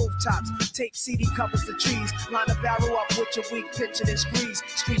 On rooftops, tape CD covers the trees. Line a barrel up with your weak picture then squeeze.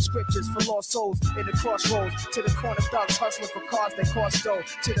 Street scriptures for lost souls in the crossroads. To the corner thugs hustling for cars that cost dough.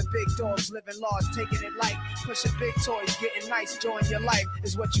 To the big dogs living large, taking it light. Pushing big toys, getting nice, join your life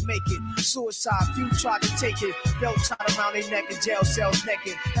is what you make it. Suicide, few tried to take it. Belt tied around their neck in jail cells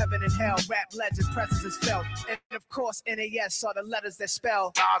naked. Heaven and hell, rap legend, presence is felt. And of course, NAS are the letters that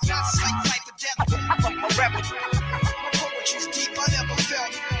spell. Not like life or death, I'm a rebel. My poetry's deep, I never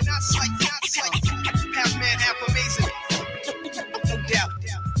felt. Not like half man, half amazing. No doubt.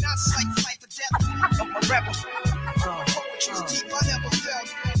 Not like life or death, I'm a rebel. My poetry's deep, I never felt.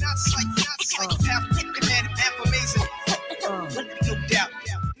 Not like half man, half amazing. No doubt.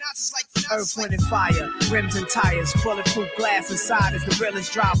 Earth, wind, and fire, rims and tires, bulletproof glass inside is the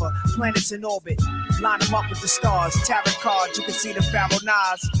realest driver. Planets in orbit, line them up with the stars. Tarot cards, you can see the Pharaoh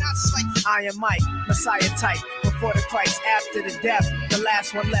Nas. Iron Mike, Messiah type. Before the Christ, after the death, the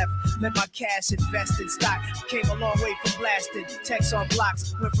last one left. Let my cash invest in stock. Came a long way from blasting. Text on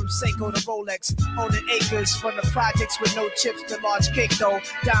blocks, went from Seiko to Rolex. Owning acres from the projects with no chips to large cake though.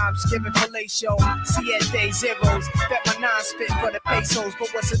 Dimes giving fellatio, siete zeros. Bet my nine spit for the pesos, but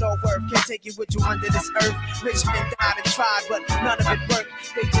what's it all worth? Can't take it with you under this earth. Rich men died and tried, but none of it worked.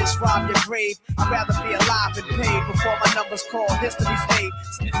 They just robbed your grave. I'd rather be alive and paid before my numbers called. History's made.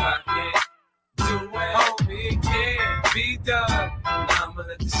 If I can't do it, homie, it can't be done. I'ma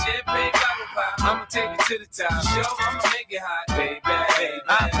let the champagne bottle pop. I'ma take it to the top. Yo, I'ma make it hot, baby. I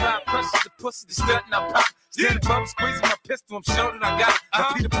apply pressure to pussy, the stunt and I pop. Steady bump, squeezing my pistol, I'm sure that I got it.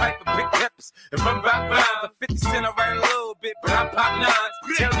 I Peter Piper, big peppers, and run back round. The 50 cent, I write a little bit, but I pop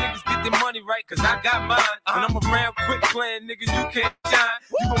nines. Tell niggas get their money right, cause I got mine. And I'm around quick playing, nigga, you can't shine.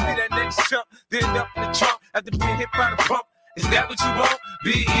 You gon' be that next chump, then end up in the trunk after being hit by the pump. Is that what you want?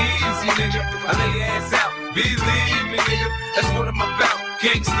 Be easy, nigga. I lay your ass out. Believe me, nigga. That's what I'm about.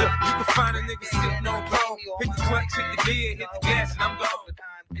 Gangsta. You can find a nigga sitting on throne. Hit the clutch, hit the gear, hit the gas, and I'm gone.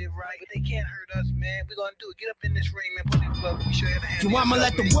 Right, but they can't hurt us, man. We're gonna do it. Get up in this ring, man. Put it up. We show you the hand. So I'ma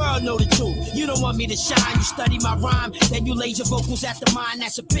let the world know the truth. You don't want me to shine. You study my rhyme, then you laser vocals at the mine.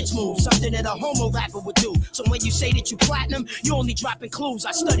 That's a bitch move, something that a homo rapper would do. So when you say that you platinum, you only dropping clues.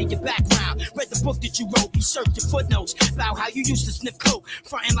 I studied your background, read the book that you wrote, researched your footnotes about how you used to sniff coke,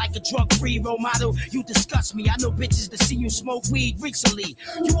 fronting like a drug-free role model. You disgust me. I know bitches that see you smoke weed recently.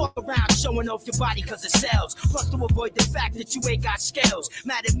 You walk around showing off your body cause it sells. Plus to avoid the fact that you ain't got scales.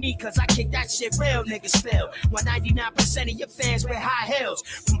 Mad at me cause I kick that shit real niggas feel. 199% of your fans wear high heels.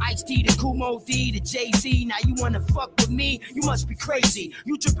 From Ice-T to Kumo D to Jay-Z. Now you wanna fuck with me? You must be crazy.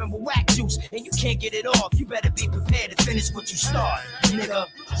 You dripping with whack juice and you can't get it off. You better be prepared to finish what you start, nigga.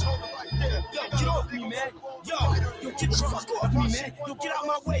 Yo, get off me, man. Yo, get the fuck off me, man. Yo, get out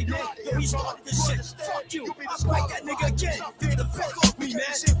my way, man. Yo, we started this shit. Fuck you. I'll fight that nigga again. Get the fuck off me, man.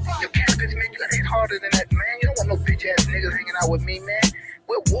 Yo, cannabis, man, you gotta hit harder than that, man. You don't want no bitch ass niggas hanging out with me, man.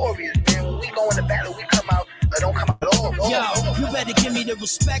 We're warriors, man. When we go into battle, we come out. Don't come out at all. Yo, you better give me the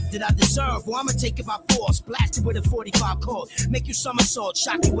respect that I deserve, or I'ma take it by force. Blast it with a 45 cord. Make you somersault.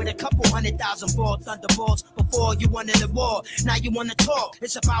 Shock you with a couple 100,000 ball thunderbolts. Before you wanted the war, now you wanna talk.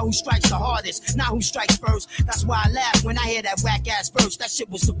 It's about who strikes the hardest, not who strikes first. That's why I laugh when I hear that whack ass verse. That shit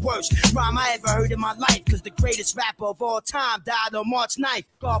was the worst rhyme I ever heard in my life. Cause the greatest rapper of all time died on March 9th.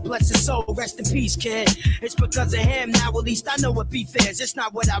 God bless his soul, rest in peace, kid. It's because of him now, at least I know what beef is. It's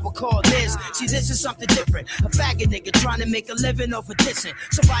not what I would call this. See, this is something different. A faggot nigga trying to make a living off of dissing.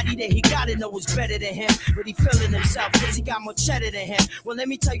 Somebody that he gotta know is better than him. But he feeling himself cause he got more cheddar than him. Well, let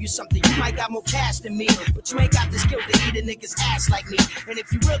me tell you something. You might got more cash than me, but you ain't got the skill to eat a nigga's ass like me. And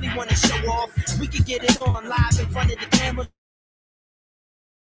if you really wanna show off, we can get it on live in front of the camera.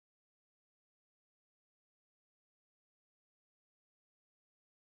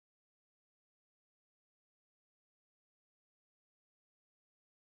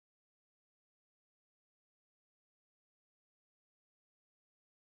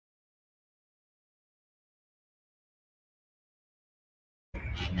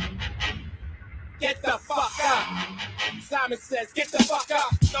 Get the fuck up. Simon says, get the fuck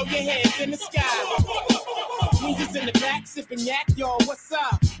up. Throw your hands in the sky. Niggas in the back sipping yak, y'all, what's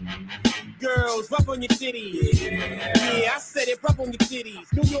up? Girls, rub on your titties. Yeah, I said it, rub on your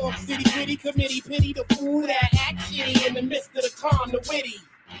titties. New York City gritty committee, pity the fool that act shitty in the midst of the calm, the witty.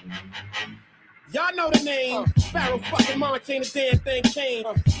 Y'all know the name. Pharaoh fucking Monch ain't a damn thing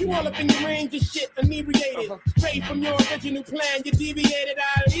changed. You all up in your range of shit, inebriated. Straight from your original plan, you deviated.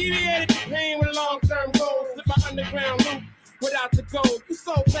 I alleviated the pain with long-term goals. With my underground loop without the gold. You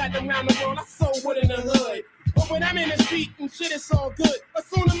sold platinum around the world, I sold wood in the hood. But when I'm in the street and shit, it's all good.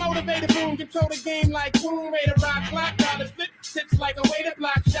 Assume the motivated boom, control the game like boom, way to rock, clock, dollars, flip, tips like a way to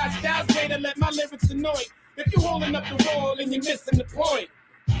block shots, styles way to let my lyrics annoy. If you holding up the wall and you're missing the point.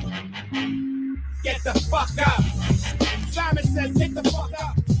 Get the fuck up. Simon says, get the fuck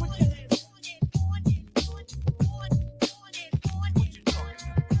up.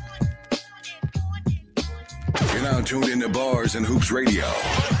 You're now tuned into Bars and Hoops Radio,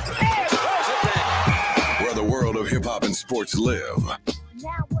 where the world of hip hop and sports live.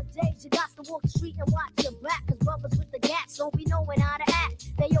 Nowadays, you got to walk the street and watch your back, cause brothers with the gats don't be knowing how to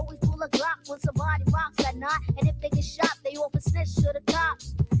act. They always pull a Glock when somebody rocks that knot, and if they get shot, they often snitch to the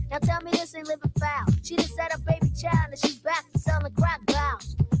cops. Now tell me this ain't living foul. She done set a baby child and she's back to selling crack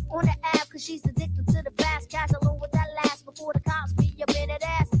vows. On the app, cause she's addicted to the fast cash alone with that last before the cops beat up in that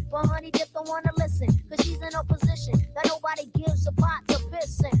ass. But honey dip don't wanna listen, cause she's in a position that nobody gives a pot to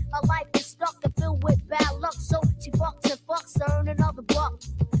piss in. Her life is stuck and filled with bad luck, so she fucks and fucks to earn another buck.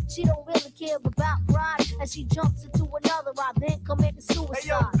 She don't really care about pride, and she jumps into another ride, then commits suicide. Hey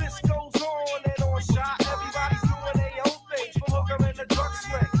yo, this goes on and on, shot. Everybody's doing their own things from hooker in the drug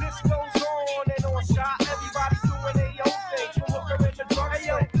swing. This goes on and on, shot. Everybody's doing their own things from hooker in the drug swing. Hey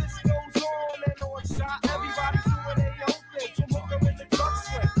yo, this goes on and on, shot. Everybody's doing their own things from hooker in the drug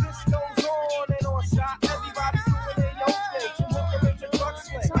swing. This goes on and on, shot. Everybody's doing their own things from hooker in the drug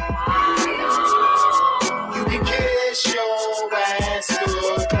swing. You can kiss your ass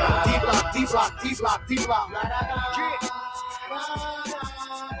goodbye. D-block, D-block, D-block, D-block.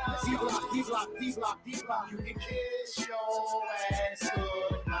 D-block, D-block, D-block, D-block. You can kiss your ass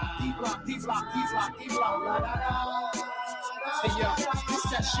goodbye. D-block, D-block, D-block, D-block. Hey yo, this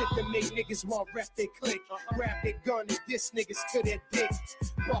that shit that make niggas want rep they click. Grab their gun and diss niggas to their dick.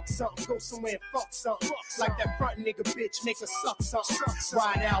 Fuck something, go somewhere and fuck something. Like that front nigga bitch, make her suck something.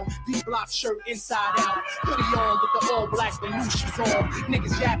 Ride out, D-block shirt inside out. Hoodie on with the all black Belushi's on.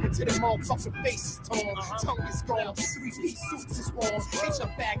 Niggas yapping to their motherfucking faces torn. Tongue is gone, 3-piece suits is worn. Ain't your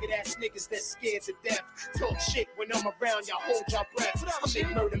faggot ass niggas that scared to death. Talk shit when I'm around, y'all hold your breath. I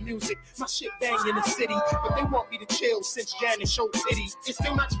make murder music, my shit bang in the city. But they want me to chill since Janet showed titty. It's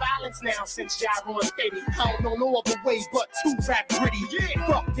too much violence now since Jaron Katie. I don't know no other way but to rap gritty. Yeah,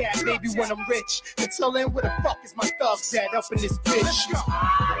 fuck that, baby, when I'm rich. Until then, where the fuck is my thugs at up in this bitch?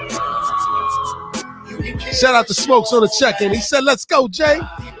 Shout out to Smokes on the check-in. He said, let's go, Jay.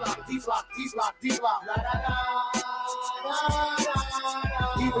 D-block, D-block, D-block, D-block.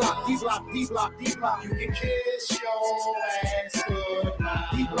 D-block, D-block, D-block, D-block. You can kiss your ass goodbye.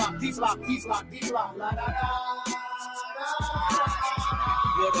 D-block, D-block, D-block, D-block.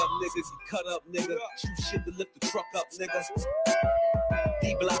 What up, niggas? You cut up, nigga. Shoot shit to lift the truck up, nigga.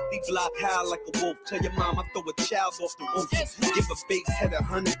 D-block, howl like a wolf. Tell your mom I throw a child off the roof. Give a base head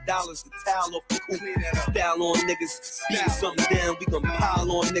 $100 to towel off the coop. Style on niggas. Speed something down. We gon'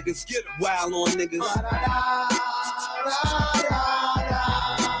 pile on niggas. Wild on niggas.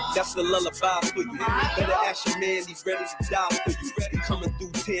 That's the lullaby for you. Better ask your man, he's ready to die for you. Coming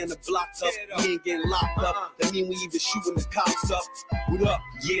through, tearing the block up. We ain't getting locked up. That mean we even shooting the cops up. What up?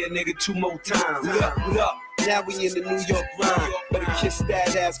 Yeah, nigga, 2 more times. What up? What up? Now we in the New York grind. Better kiss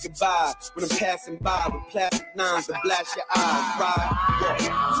that ass goodbye when I'm passing by with plastic nines to blast your eyes. Ride,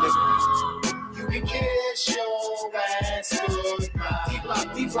 You can kiss your ass goodbye.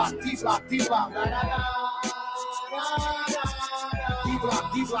 D-block, D-block, D-block, D-block.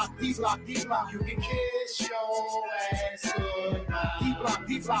 D-block, D-block, D-block, D-block. You can kiss your ass goodbye. D-block,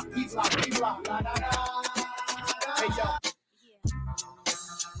 D-block, D-block, D-block. Hey, yo.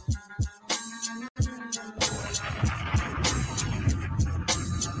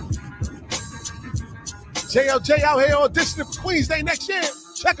 JLJ out here auditioning for Queens Day next year.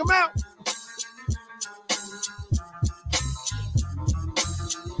 Check him out.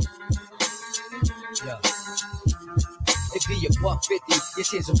 It be be $150. Your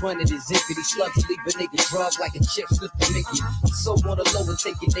chance of running is empty. These slugs leave a nigga drug like a chip slip to Mickey. I'm so on the low and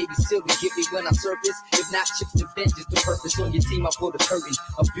taking Navy SEAL to get me when I surface. If not chips and vengeance, the purpose on your team, I pull the curtain.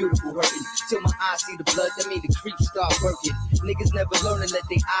 A beautiful hurting. Till my eyes see the blood, that mean the creeps start working. Niggas never learn and let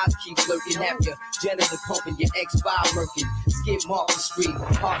their eyes keep lurking. Have your janitor pumping, your X5 murking. Skip off the street,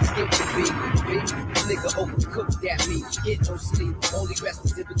 hard skip the beat. Big nigga overcooked that meat. Get no sleep, only rest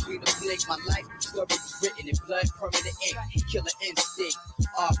is in between the blink. My life story is written in blood, permanent ink. Killer instinct,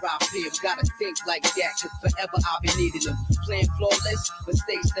 R.I.P. Gotta think like that, cause forever I'll be needing them. Playing flawless,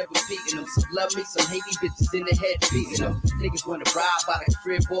 mistakes never beating them. Some love me, some hate me, bitches in the head beating them. Niggas wanna ride by the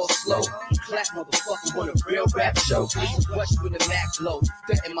crib all slow. Clap motherfucker want a real rap show. Watch with the Mac blow,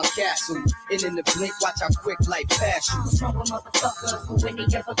 threaten my castle. And in the blink, watch how quick life pass you. Smoke a motherfucker who when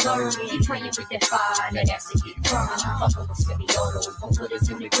they ever learn. He playing with that fire, that ass to get run. Fucking with semi-autos, gon' put us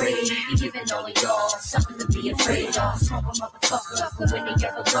in the grave. He giving all of y'all something to be afraid of. Smoke a motherfucker who when they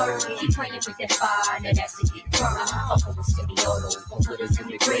ever learn. He playing with that fire, that ass to get run. Fucking with semi-autos, gon' put us in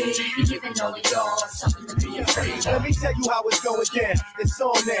the grave. He giving all of y'all something to be afraid of. Let me tell you how it's going down. It's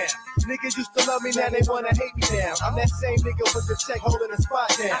on now. Niggas used to love me, now they wanna hate me now. I'm that same nigga with the check holding the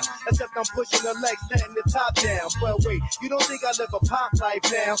spot down. Except I'm pushing the legs, letting the top down. Well, wait, you don't think I live a pop life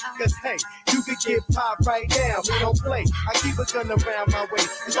now? Cause hey, you could get popped right now. We don't play. I keep a gun around my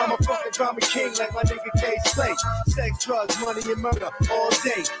waist. Cause I'm a fucking drama king like my nigga K-Slay. Sex, drugs, money, and murder all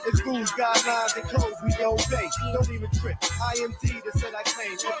day. It's rules, guidelines, and codes we obey. Don't even trip. IMD that said I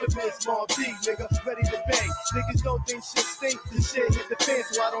claim. Infamous small D, nigga, ready to bang. Niggas don't think shit stink. The shit hit the fan,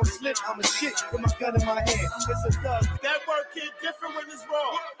 so I don't slip. I'm a shit with my gun in my hand. It's a thug. That work hit different when it's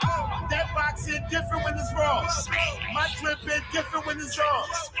raw. That box hit different when it's raw. My drip hit different when it's raw.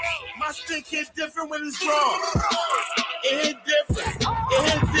 My stick hit different when it's raw. It hit different. It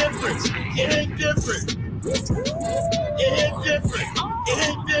hit different. It hit different. It hit different. It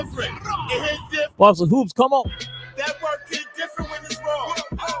hit different. It hit different. Bobson Hoops, come on. That work hit different when it's raw.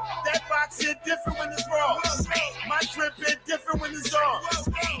 That box hit different when it's raw. My drip hit different when it's raw.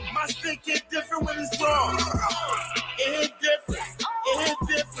 My stick hit different when it's raw. It hit different. It hit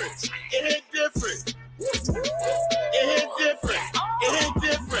different. It hit different. It hit different. It hit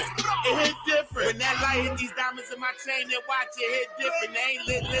different. It hit different. When that light hit these diamonds in my chain, then watch it hit different. They ain't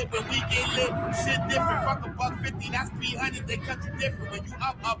lit, when we get lit, shit different. Fuck $150, that's P100, they cut you different. When you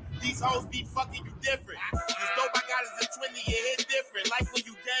up, these hoes be fucking you different. This dope I got is a 20, it hit different. Like when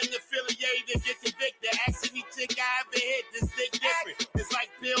you gang affiliated, get convicted. Ask any chick I ever hit, this dick different. It's like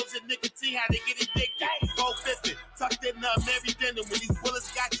pills and nicotine, how they get addicted. 450, tucked in the Mary Dinner. When these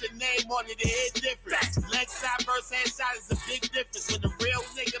bullets got your name on it, it hit different. Leg side versus hand shot is a big difference. When the real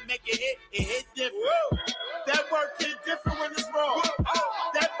nigga make it hit different. That work hit different when it's raw.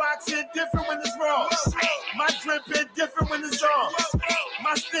 That box hit different when it's raw. My drip hit different when it's raw.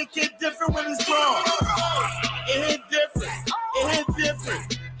 My stick hit different when it's raw. It hit different. It hit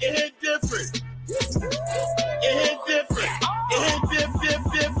different. It hit different. It hit different. It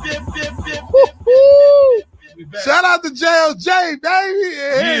hit different. Shout out to JLJ, baby.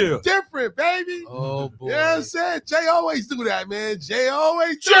 Yeah. Different, baby. Oh, boy. You know what I'm saying? Jay always do that, man. Jay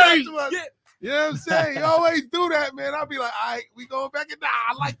always do that to us. You know what I'm saying? He always do that, man. I'll be like, all right, we going back in. Nah,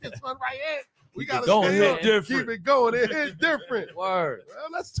 I like this one right here. We got to keep it going. It hit different. Word. Well,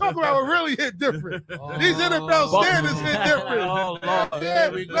 let's talk about what really hit different. These NFL standards hit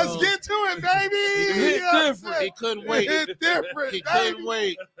different. Let's get to it, baby. It hit different. He couldn't wait. It hit different. He couldn't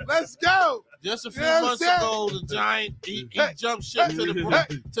wait. Let's go. Just a few months ago, the Giant he jumped ship to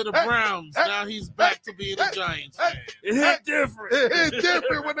the Browns. Now he's back to being a Giants fan. It hit different. It hit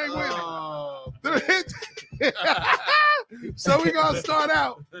different when they win. So we're gonna start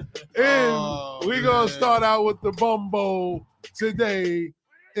out, and we're gonna start out with the Bumbo today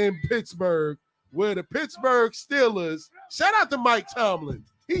in Pittsburgh, where the Pittsburgh Steelers. Shout out to Mike Tomlin.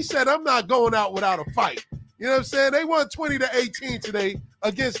 He said, "I'm not going out without a fight." You know what I'm saying? They won 20-18 today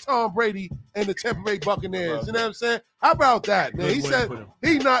against Tom Brady and the Tampa Bay Buccaneers. You know what I'm saying? How about that, man? He said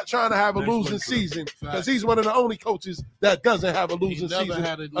he's not trying to have a losing season because he's one of the only coaches that doesn't have a losing season.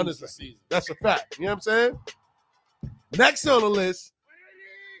 Had a losing season. That's a fact. You know what I'm saying? Next on the list,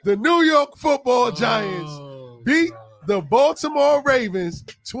 the New York Football Giants beat the Baltimore Ravens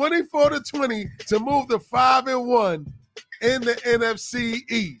 24-20 to move to 5-1 in the NFC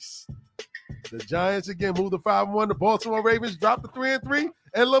East. The Giants again moved to 5-1. The Baltimore Ravens dropped to 3-3,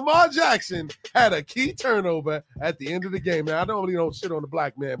 and Lamar Jackson had a key turnover at the end of the game. Now I normally don't shit on the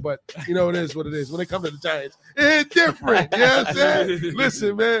black man, but you know it is what it is. When it comes to the Giants, it's different. You know what I'm saying?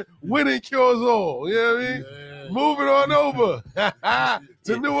 Listen, man, winning cures all. You know what I mean? Yeah. Moving on over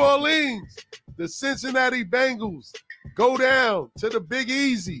to New Orleans, the Cincinnati Bengals go down to the Big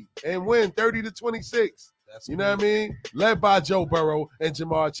Easy and win 30-26. You know what I mean? Led by Joe Burrow and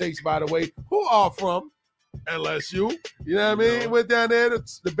Jamar Chase, by the way, who are from LSU. You know what I mean? Went down there.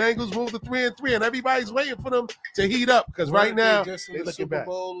 The Bengals moved to 3-3, and everybody's waiting for them to heat up because right now they're looking back.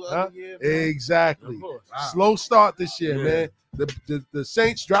 Exactly. Wow. Slow start this year, man. The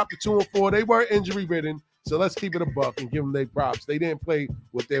Saints dropped to 2-4. They were injury ridden, so let's keep it a buck and give them their props. They didn't play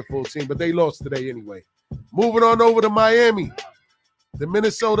with their full team, but they lost today anyway. Moving on over to Miami. The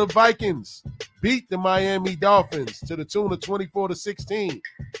Minnesota Vikings beat the Miami Dolphins to the tune of 24-16.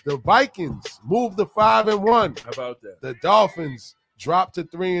 The Vikings moved to 5-1. How about that? The Dolphins dropped to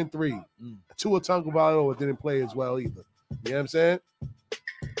 3-3. Tua Tagovailoa didn't play as well either. You know what I'm saying?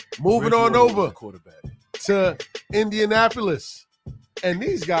 Moving on over to Indianapolis. And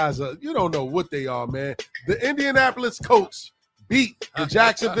these guys are, you don't know what they are, man. The Indianapolis Colts beat the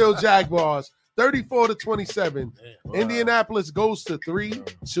Jacksonville Jaguars 34-27. Wow. Indianapolis goes to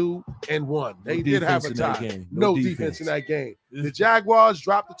 3-2-1. They did have a tie. No defense in that game. The Jaguars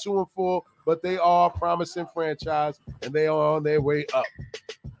dropped to 2-4, but they are a promising franchise, and they are on their way up.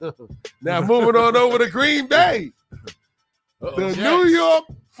 Now moving on over to Green Bay. The New York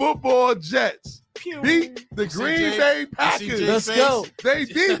Football Jets beat the Green Bay Packers. Let's go. They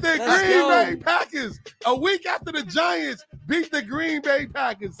beat the Green Bay Packers a week after the Giants beat the Green Bay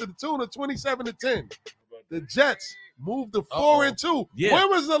Packers to the tune of 27-10. The Jets moved to 4-2. Yeah. When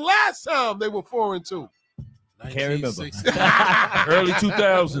was the last time they were 4-2? Can't remember. Early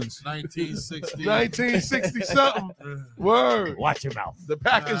 2000s. 1960 something. Word. Watch your mouth. The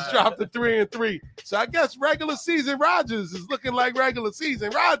Packers dropped to 3-3. So I guess regular season Rodgers is looking like regular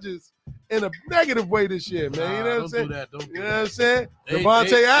season Rodgers in a negative way this year, man. You know what I'm saying? You know what I'm saying?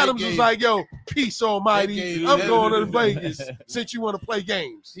 Devontae Adams was like, yo, peace almighty. I'm going to Vegas since you want to play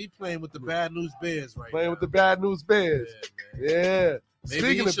games. He playing with the Bad News Bears right now. Playing with the Bad News Bears. Yeah.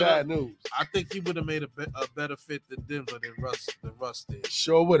 Speaking of bad news, I think he would have made a better fit than Denver than Russ did.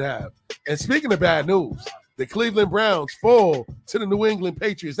 Sure would have. And speaking of bad news, the Cleveland Browns fall to the New England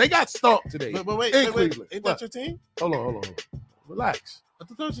Patriots. They got stomped today. But wait, Cleveland. Ain't that your team? Hold on. Relax. I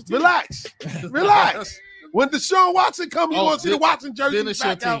thought that was your team. Relax. When Deshaun Watson comes, you want to see the Watson jersey then it's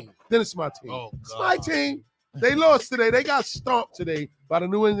back your out. team. Then it's my team. Oh, it's my team. They lost today. They got stomped today by the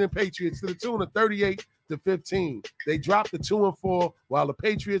New England Patriots to the tune of 38-15. They dropped to 2-4 while the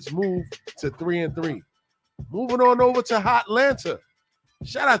Patriots moved to 3-3. Moving on over to Atlanta.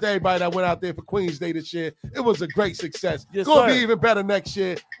 Shout out to everybody that went out there for Queen's Day this year. It was a great success. Yes, Gonna sir. be even better next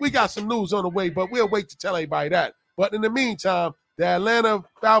year. We got some news on the way, but we'll wait to tell everybody that. But in the meantime, the Atlanta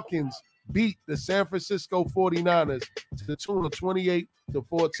Falcons beat the San Francisco 49ers to the tune of 28-14.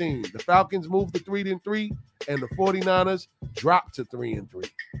 The Falcons moved to 3-3, and the 49ers dropped to 3-3.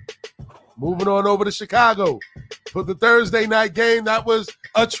 Moving on over to Chicago for the Thursday night game, that was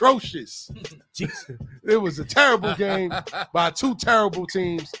atrocious. It was a terrible game by two terrible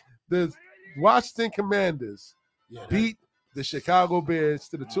teams. The Washington Commanders beat the Chicago Bears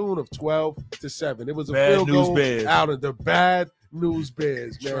to the tune of 12-7. It was a Bad field news goal Bears. out of the Bad News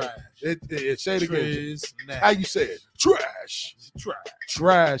Bears, man. Trash. Say it again. Trash. How you say it? Trash.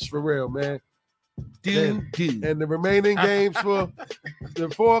 Trash for real, man. And the remaining games for the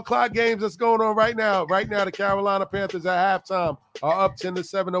 4:00 games that's going on right now. Right now, the Carolina Panthers at halftime are up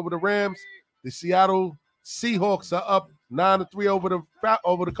 10-7 over the Rams. The Seattle Seahawks are up 9-3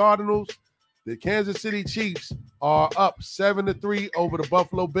 over the Cardinals. The Kansas City Chiefs are up 7-3 over the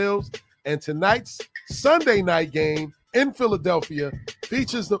Buffalo Bills. And tonight's Sunday night game in Philadelphia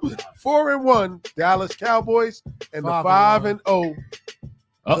features the 4-1 Dallas Cowboys and the 5-0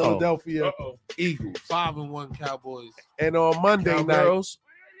 Philadelphia Eagles. 5-1 Cowboys. And on Monday Cowgirls.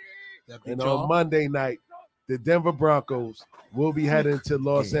 Monday night, the Denver Broncos will be heading to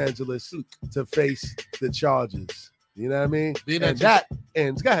Los Angeles to face the Chargers. You know what I mean? Being and that that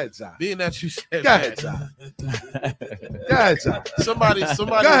ends. Go ahead, Zai. Being that you said Go ahead, that. Zai. Go ahead, Zai. Somebody Go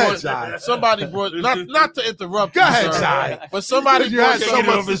ahead, Zai. somebody brought not to interrupt. Go you, ahead, sir, Zai. but somebody You had brought so it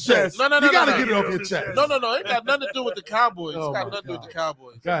much off his to say. chest. No, You gotta get it off your chest. No, it got nothing to do with the Cowboys. Oh It's got my nothing to do with God. the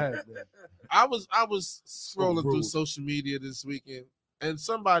Cowboys. Go ahead, man. I was scrolling through rude. social media this weekend, and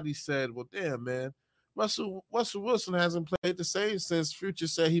somebody said, "Well, damn, man, Russell Wilson hasn't played the same since Future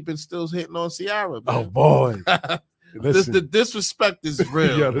said he's been still hitting on Ciara." Man. Oh boy. The disrespect is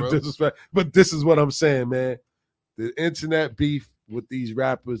real, Yeah, the bro. disrespect. But this is what I'm saying, man. The internet beef with these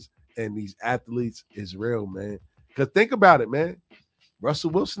rappers and these athletes is real, man. Because think about it, man.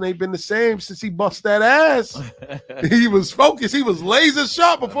 Russell Wilson ain't been the same since he bust that ass. He was focused. He was laser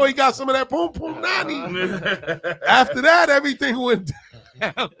sharp before he got some of that boom boom nanny. After that, everything went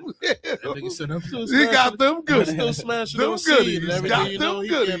Nigga said, I'm still He got them I'm goodies. still smashing Them those seeds goodies. and Got everything. You know, them he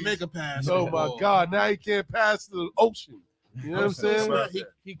goodies. can't make a pass. Oh on the my ball. God! Now he can't pass the ocean. You know what I'm saying?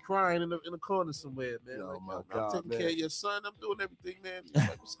 He crying in the corner somewhere, man. Oh like, my I'm God, taking man. care of your son. I'm doing everything, man. He's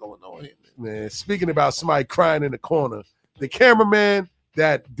like, what's going on here, man? Man, speaking about somebody crying in the corner, the cameraman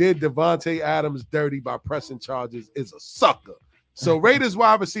that did Devontae Adams dirty by pressing charges is a sucker. So Raiders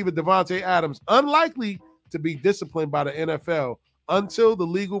wide receiver Devontae Adams unlikely to be disciplined by the NFL until the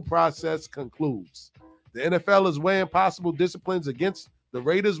legal process concludes. The NFL is weighing possible disciplines against the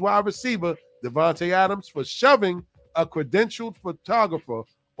Raiders wide receiver Devontae Adams for shoving a credentialed photographer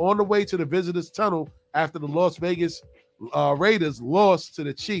on the way to the visitors' tunnel after the Las Vegas Raiders lost to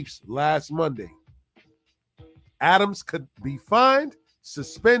the Chiefs last Monday. Adams could be fined,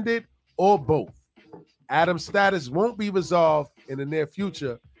 suspended, or both. Adams' status won't be resolved in the near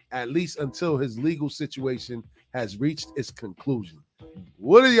future, at least until his legal situation has reached its conclusion.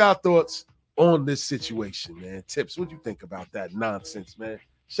 What are y'all thoughts on this situation, man? Tips, what do you think about that nonsense, man?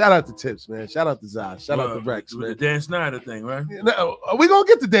 Shout out to Tips, man. Shout out to Zai. Shout out to Rex, with man. the Dan Snyder thing, right? No, we gonna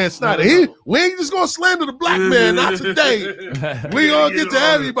get to Dan Snyder. We ain't just gonna slander the black man, not today. We gonna get to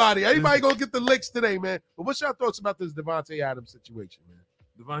everybody. Everybody gonna get the licks today, man. But what's your thoughts about this Devontae Adams situation, man?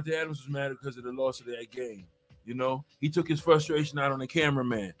 Devontae Adams was mad because of the loss of that game. You know, he took his frustration out on the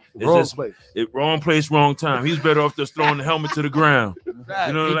cameraman. Wrong place. Wrong place, wrong time. He's better off just throwing the helmet to the ground.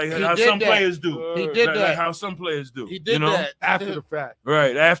 You know, like how some players do. He did like that. how some players do. He did you know? that after the fact.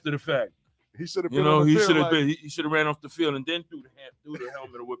 Right, after the fact. He should have You been. know, on the he field should have like- been. He should have ran off the field and then threw the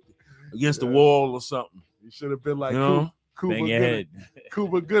helmet or whipped it against the wall or something. He should have been like You know? Cuba Bang your Gooding.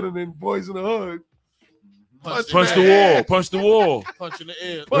 Cuba Gooding in Boys in the Hood. Punch the wall. Punch the wall. Punch in the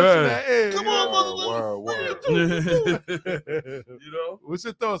air. Punch in Right. that air. Come on, motherfucker. You know? What's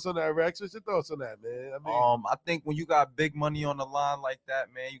your thoughts on that, Rex? What's your thoughts on that, man? I mean, I think when you got big money on the line like that,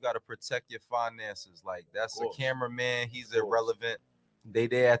 man, you got to protect your finances. Like, that's a cameraman. He's irrelevant. They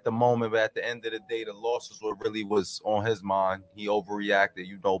there at the moment, but at the end of the day, the loss is what really was on his mind. He overreacted,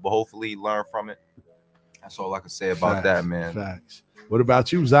 you know, but hopefully he learned from it. That's all I can say about that, man. Facts. What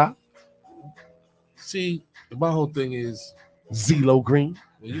about you, Zach? See, my whole thing is, Zelo Green.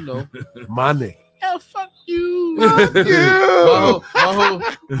 well, you know, My nigga. yeah, fuck you. Fuck you.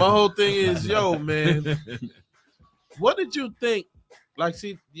 My whole thing is, yo, man, what did you think? Like,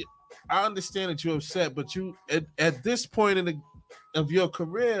 see, I understand that you're upset, but you at this point of your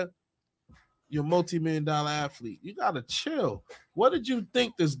career, you're a multi-million-dollar athlete. You gotta chill. What did you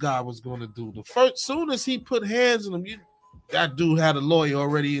think this guy was gonna do? Soon as he put hands on him, that dude had a lawyer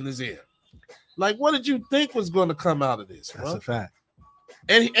already in his ear. Like, what did you think was gonna come out of this? That's a fact.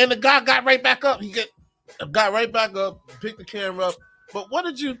 And the guy got right back up. Got right back up, picked the camera up. But what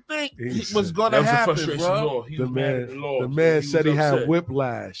did you think was going to happen, bro? The man said he had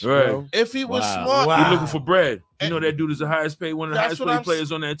whiplash. Right. Bro. If he was smart, He's looking for bread. You know that dude is the highest paid, one of the That's highest what paid I'm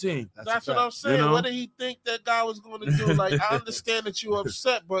players on that team. That's what I'm saying. You know? What did he think that guy was going to do? Like, I understand that you're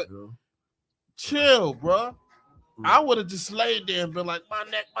upset, but chill, bro. I would have just laid there and been like, my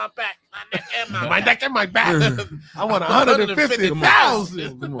neck, my back, my neck, and my neck and my back. I want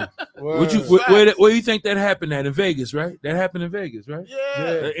 150,000. Where do you think that happened at in Vegas, right? That happened in Vegas, right?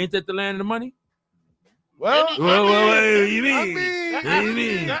 Yeah. Ain't that the land of the money? Well, what do you mean? I mean, What do you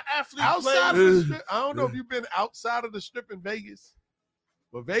mean? That athlete outside plays- of the strip, I don't know if you've been outside of the strip in Vegas,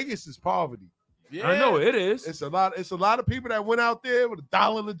 but Vegas is poverty. I know it is. It's a lot of people that went out there with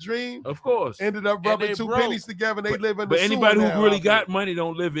 $1 in the dream. Of course. Ended up And rubbing they 2 broke. pennies together and they live in the But anybody sewer who now really out got money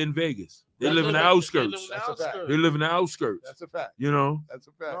don't live in Vegas. They They live in the live outskirts. That's a fact. They live in the outskirts. That's a fact. You know. That's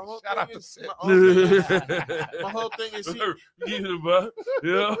a fact. My whole Shout out thing to is- Sid. my whole thing is he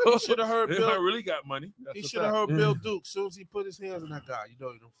Yeah. should have heard They Bill. really got money. He That's a should have fact. heard Bill Duke. As soon as he put his hands on that guy, you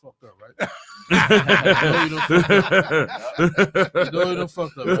know he done fucked up, right? You know he done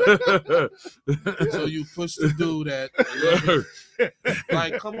fucked up, right? So you push the dude at 11.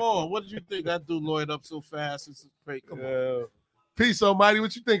 Like, come on. What did you think? That dude lawyered up so fast. It's great. Come on. Peace, Almighty.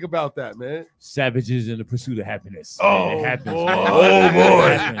 What you think about that, man? Savages in the pursuit of happiness. Oh, Man, it happens. boy. man. Oh, boy.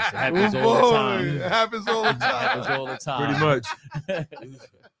 It happens all the time. It happens all the It happens time. all the time. Pretty much.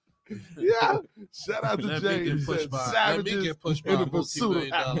 Yeah. Shout out to Let me Jay. get He pushed said by- let me savages get pushed by in the a pursuit of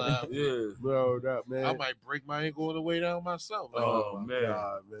multi-million-dollar happiness. Yeah. Bro, that man. I might break my ankle on the way down myself. Oh, my man.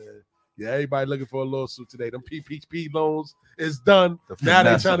 God, man. Yeah, everybody looking for a lawsuit today. Them PPP loans is done. The Now they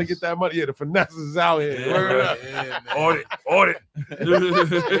finesses. trying to get that money. Yeah, the finesses is out here. Yeah. Word up. Yeah, man. Audit.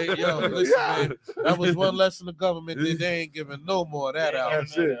 Hey, yo, listen, Yeah. man. That was one lesson the government did. They ain't giving no more of that out.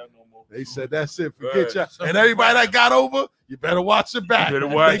 That's it. They said that's it. Forget you. And everybody that got over, you better watch it back.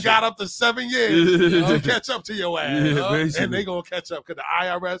 They got up to 7 years to catch up to your ass. And they gonna catch up because the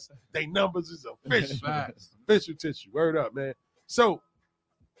IRS, they numbers is official. Official tissue. Word up, man. So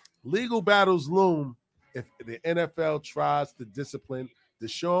legal battles loom if the NFL tries to discipline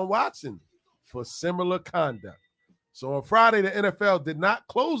Deshaun Watson for similar conduct. So on Friday, the NFL did not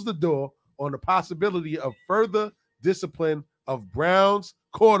close the door on the possibility of further discipline of Browns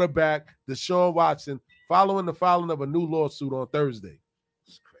quarterback Deshaun Watson following the filing of a new lawsuit on Thursday.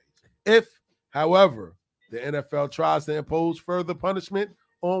 It's crazy. If, however, the NFL tries to impose further punishment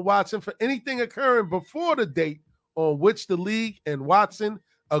on Watson for anything occurring before the date on which the league and Watson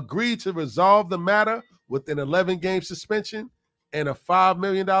agreed to resolve the matter with an 11-game suspension and a $5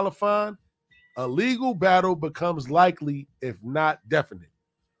 million fine, a legal battle becomes likely, if not definite.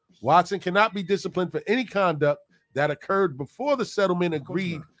 Watson cannot be disciplined for any conduct that occurred before the settlement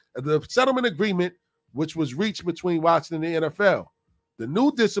agreement, which was reached between Watson and the NFL. The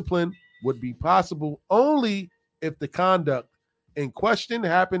new discipline would be possible only if the conduct in question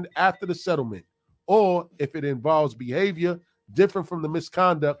happened after the settlement, or if it involves behavior different from the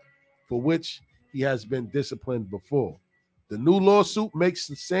misconduct for which he has been disciplined before. The new lawsuit makes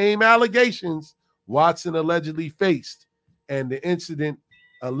the same allegations Watson allegedly faced, and the incident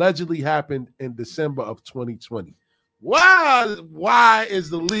allegedly happened in December of 2020. Why is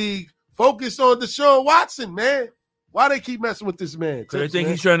the league focused on Deshaun Watson, man? Why they keep messing with this man? Because they think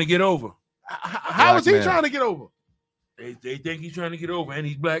he's trying to get over. How is he trying to get over? They think he's trying to get over, and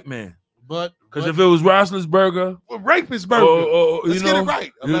he's black man. But because if it was Roethlisberger, Rapisberger, let's get it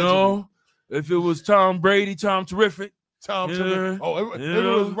right. You know, if it was Tom Brady, Tom Terrific. Terrific. Oh, it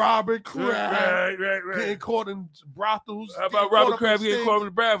was Robert Kraft. Right. Getting caught in brothels. How about Robert Kraft getting caught in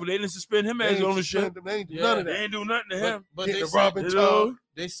the Bradford? They didn't suspend him as ownership. They ain't do none of that. They ain't do nothing to him. But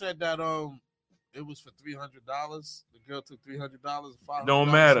they said that it was for $300. The girl took $300. $500.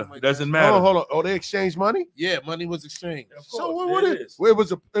 Don't matter. It doesn't matter. Hold on. Oh, they exchanged money? Yeah, money was exchanged. So what it is? Well,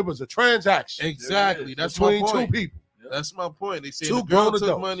 it was a transaction. Exactly. That's between my point. Two people. That's my point. They said Two the girl grown took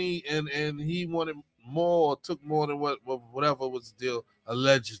adults. money and he wanted more or took more than whatever was the deal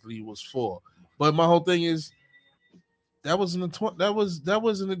allegedly was for. But my whole thing is that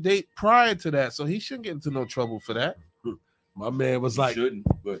wasn't a date prior to that, so he shouldn't get into no trouble for that. My man was like, shouldn't,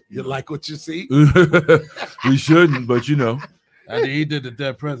 but you like what you see? We shouldn't, but you know. And he did the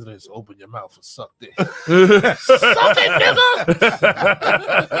dead presidents. Open your mouth and suck dick. Suck it, nigga.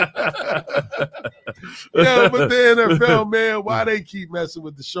 Yeah, but the NFL, man, why they keep messing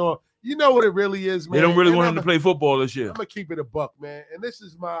with Deshaun? You know what it really is, man. They don't really want him to play football this year. I'm gonna keep it a buck, man. And this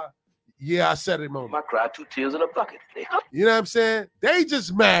is my I said it moment. I cried 2 tears in a bucket. You know what I'm saying? They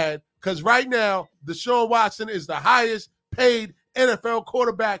just mad because right now Deshaun Watson is the highest paid NFL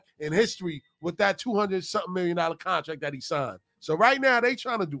quarterback in history with that $200-something million contract that he signed. So right now they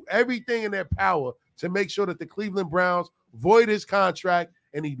trying to do everything in their power to make sure that the Cleveland Browns void his contract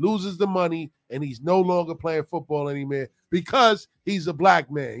and he loses the money and he's no longer playing football anymore because he's a black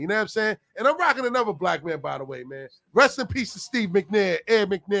man. You know what I'm saying? And I'm rocking another black man, by the way, man. Rest in peace to Steve McNair, Ed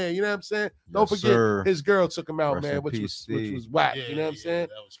McNair. You know what I'm saying? Don't forget his girl took him out, man, which was whack. You know what I'm saying?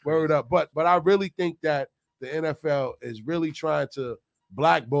 Word up. But I really think that the NFL is really trying to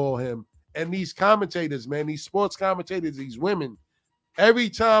blackball him. And these commentators, man, these sports commentators, these women, every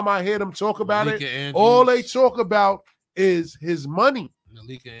time I hear them talk about it, all they talk about is his money.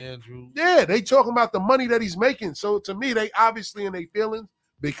 Malika Andrews. Yeah, they talking about the money that he's making. So to me, they obviously in their feelings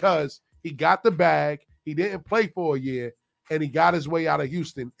because he got the bag, he didn't play for a year, and he got his way out of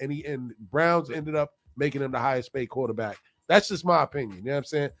Houston, and Browns ended up making him the highest paid quarterback. That's just my opinion. You know what I'm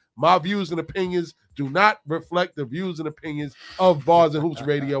saying? My views and opinions do not reflect the views and opinions of Bars and Hoops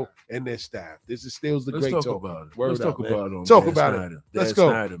Radio and their staff. This is still the great talk about it. Let's talk about it. Talk about it. Let's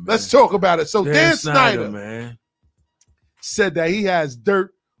go. Let's talk about it. So Dan Snyder, man, said that he has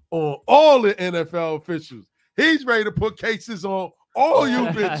dirt on all the NFL officials. He's ready to put cases on all you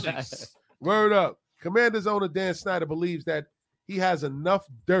bitches. Word up. Commanders owner Dan Snyder believes that he has enough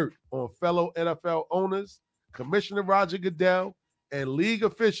dirt on fellow NFL owners, Commissioner Roger Goodell, and league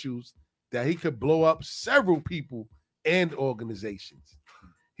officials that he could blow up several people and organizations.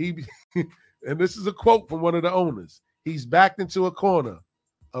 And this is a quote from one of the owners. He's backed into a corner.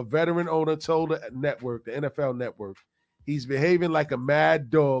 A veteran owner told the network, the NFL network, he's behaving like a mad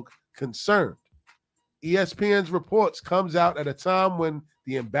dog, concerned. ESPN's reports comes out at a time when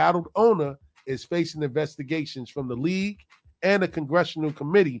the embattled owner is facing investigations from the league and a congressional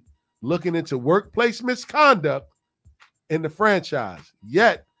committee looking into workplace misconduct in the franchise.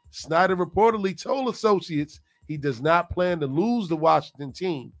 Yet, Snyder reportedly told associates he does not plan to lose the Washington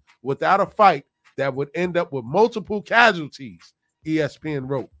team without a fight that would end up with multiple casualties, ESPN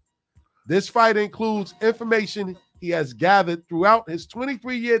wrote. This fight includes information he has gathered throughout his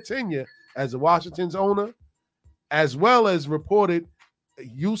 23-year tenure as the Washington's owner, as well as reported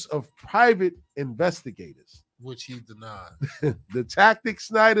use of private investigators. Which he denied. The tactics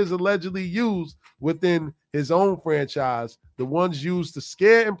Snyder's allegedly used within his own franchise, the ones used to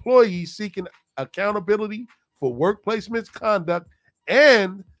scare employees seeking accountability for workplace misconduct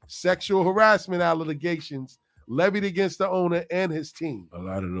and sexual harassment allegations levied against the owner and his team. A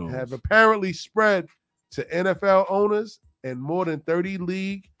lot of those have apparently spread to NFL owners and more than 30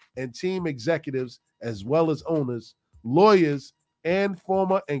 league and team executives, as well as owners, lawyers, and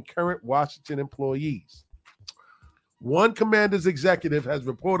former and current Washington employees. One Commanders executive has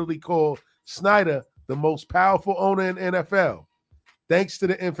reportedly called Snyder the most powerful owner in NFL, thanks to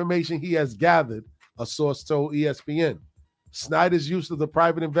the information he has gathered, a source told ESPN. Snyder's use of the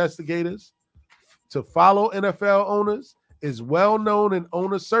private investigators to follow NFL owners is well known in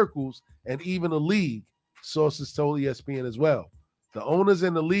owner circles and even the league, sources told ESPN as well. The owners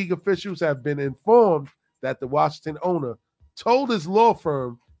and the league officials have been informed that the Washington owner told his law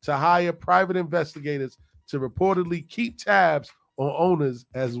firm to hire private investigators to reportedly keep tabs on owners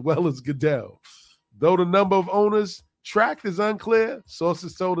as well as Goodell. Though the number of owners tracked is unclear,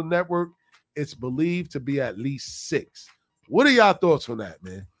 sources told the network it's believed to be at least 6. What are y'all thoughts on that,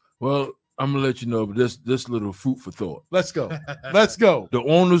 man? Well, I'm gonna let you know, but this little food for thought. Let's go. Let's go. The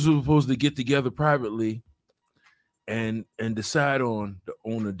owners were supposed to get together privately and decide on the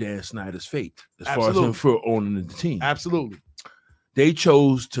owner Dan Snyder's fate as far as him for owning the team. Absolutely. They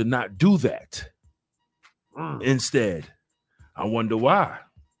chose to not do that. Instead, I wonder why.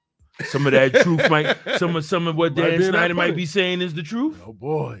 Some of that truth might, some of what Dan Snyder might be saying is the truth. Oh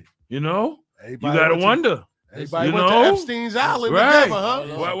boy, you know, everybody you gotta wonder. Everybody went to Epstein's Island together, huh?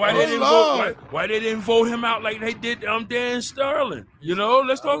 Why they didn't vote him out like they did Dan Sterling? You know,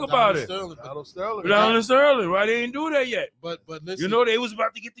 let's talk about it. Donald Sterling. Why they didn't do that yet? But listen, you know they was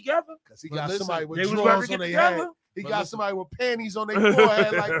about to get together because he got somebody with they was drawers about to on get their together. head. He got somebody with panties on their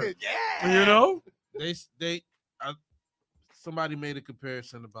forehead like this. Yeah, you know. Somebody made a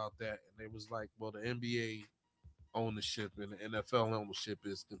comparison about that, and they was like, "Well, the NBA ownership and the NFL ownership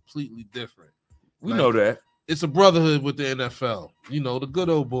is completely different." We know that. It's a brotherhood with the NFL. You know, the good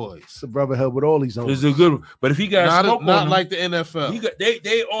old boys. It's a brotherhood with all these owners. It's a good one. But if he got not like the NFL.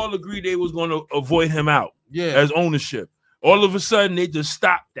 They all agreed they was going to avoid him out. Yeah. As ownership. All of a sudden, they just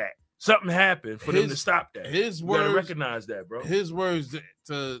stopped that. Something happened for them to stop that. His you words gotta recognize that, bro. His words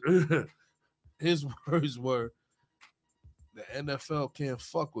his words were, the NFL can't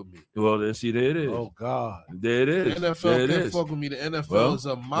fuck with me. Well, then see, there it is. Oh God, there it is. The NFL can't fuck with me. The NFL is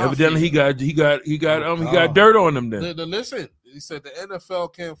a mafia. Evidently, he got dirt on him. Then listen, he said the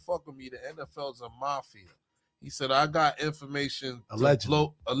NFL can't fuck with me. The NFL is a mafia. He said I got information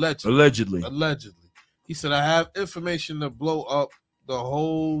allegedly. He said I have information to blow up the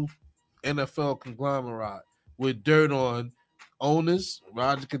whole NFL conglomerate with dirt on owners,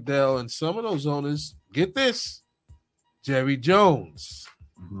 Roger Goodell, and some of those owners. Get this. Jerry Jones.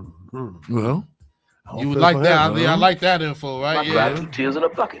 Well, you would like that. I like that info, right? Yeah. 2 tears in a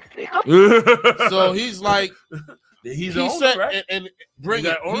bucket. So he's like, he said, right? and bring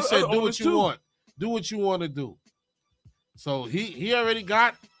it. He said, do what you want. Do what you want to do. So he already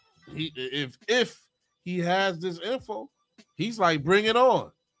got. If he has this info, he's like, bring it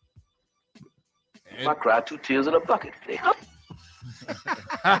on. And I cried 2 tears in a bucket.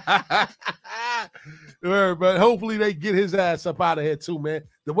 But hopefully they get his ass up out of here too, man.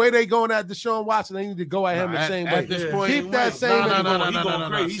 The way they going at Deshaun Watson, they need to go at him the same way. At this point, keep that same.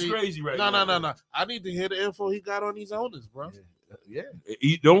 No. He's crazy right now. No. I need to hear the info he got on these owners, bro. Yeah.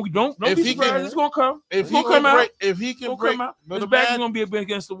 Don't be surprised. It's gonna come. If he can break, if he can break, come out. His back is gonna be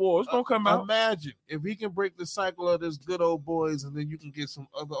against the wall. It's gonna come out. Imagine if he can break the cycle of this good old boys, and then you can get some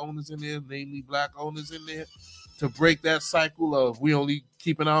other owners in there, namely black owners in there, to break that cycle of we only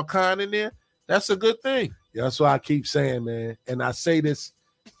keeping our kind in there. That's a good thing. Yeah, that's what I keep saying, man. And I say this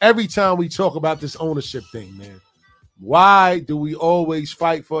every time we talk about this ownership thing, man. Why do we always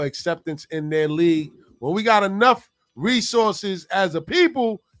fight for acceptance in their league when we got enough resources as a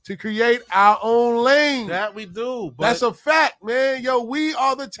people to create our own lane? That we do. But that's a fact, man. Yo, we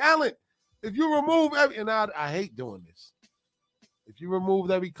are the talent. If you remove I hate doing this. If you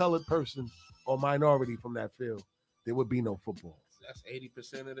removed every colored person or minority from that field, there would be no football. That's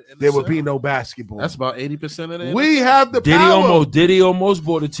 80% of the. there would be no basketball. That's about 80% of the. We have the Diddy almost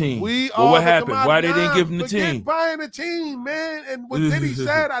bought a team. We but what happened? Why they didn't give him the Forget team? buying a team, man. And what Diddy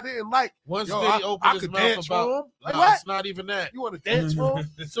said, I didn't like. Once Yo, Diddy opened his could mouth dance about, for him. Like no, what? it's not even that. You want to dance for him?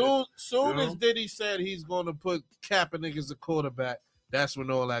 Soon as Diddy said he's going to put Kaepernick as a quarterback, that's when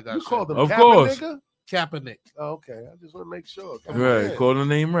all that got. You called him Of course. Kaepernick. Oh, okay, I just want to make sure. Right, call the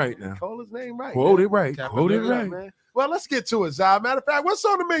name right now. Call his name right. Quote man. it right. Quote it right. Man. Well, let's get to it, Zai. Matter of fact, what's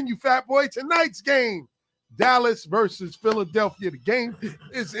on the menu, Fat Boy? Tonight's game, Dallas versus Philadelphia. The game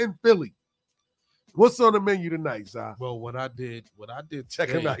is in Philly. What's on the menu tonight, Zai? Well, what I did Check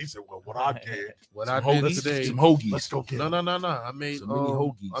him today- out. He said, "Well, what I did, What Some I did hoagies. today. Some hoagies. Let's go get No. it. I made Some mini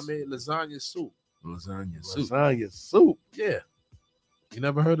hoagies. I made lasagna soup. Lasagna soup. Lasagna soup. Yeah. You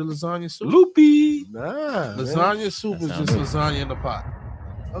never heard of lasagna soup? Loopy. Nah, Lasagna soup is That just sounds lasagna in a pot.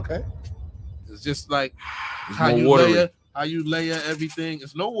 Okay. It's just like It's how more you watery. layer everything.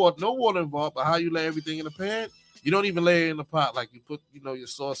 It's no water involved, but how you lay everything in the pan. You don't even lay it in the pot. Like you put, your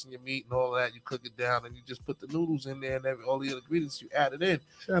sauce and your meat and all that. You cook it down and you just put the noodles in there and all the other ingredients. You add it in,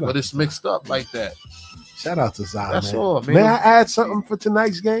 but it's mixed up like that. Shout out to Zai. That's man. all, man. May I add something for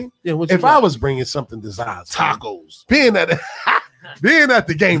tonight's game? Yeah. What If I was bringing something to Zai's tacos, being that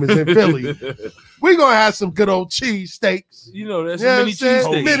the game is in Philly, we're gonna have some good old cheese steaks. You know, that's You know what mini I'm saying?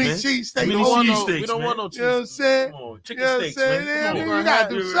 cheesesteaks, Mini man. cheesesteaks. Mini We don't want no- cheesesteaks, we don't want no You know what I'm saying? Come on, chicken You know what I'm steaks, saying? man. Yeah, Come I on. mean, you gotta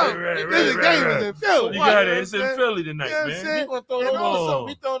do something. This game is in Philly. You got it. know It's what in I'm Philly tonight, You know what I'm man. saying? we gonna throw And those also- on.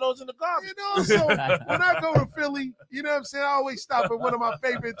 We throw those in the garbage. And also, when I go to Philly, you know what I'm saying? I always stop at one of my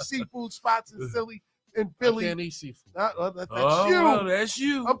favorite seafood spots in Philly. I can't eat seafood. That's Oh, you. well, that's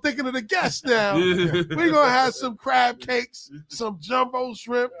you. I'm thinking of the guests now. We're gonna have some crab cakes, some jumbo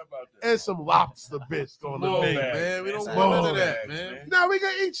shrimp, and some lobster bisque on the No, menu. man, we don't Whoa. want none of that, man. Now we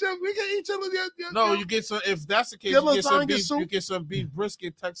can eat some. We can eat some of your No, you get some. If that's the case, Your you get some lasagna beef. soup? You get some beef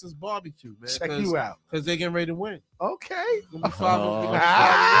brisket, Texas barbecue, man. Check you out. because they getting ready to win. Okay. We'll be five- we'll be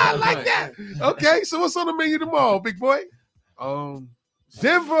I 5-1 like that. Okay, so what's on the menu tomorrow, big boy?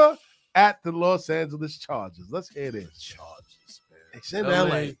 Denver at the Los Angeles Chargers. Let's hear this. Chargers, man. It's in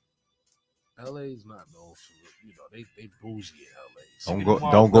LA. LA is not known for they bougie in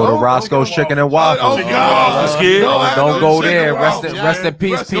Don't go to Roscoe's Chicken and Waffles. Oh, God. Don't go there. Chicken Rest and rest in waffles.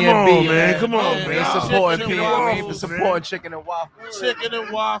 peace, Come PNB, on, man. Come on, We man. ain't supporting Chicken and PNB. We ain't waffles, supporting Chicken and Waffles. Chicken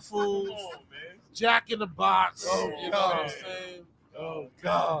and waffles, Jack in the Box. Oh, You know what I'm saying? Oh,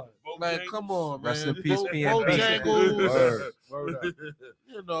 God. Like, come on, man. Rest in peace, PNB. Bojangles. Word up.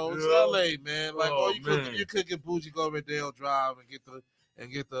 You know, it's Yeah. LA, man. Like, Oh, you could get bougie, go over Dale Drive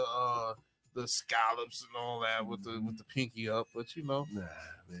and get the scallops and all that with the pinky up. But you know, Nah,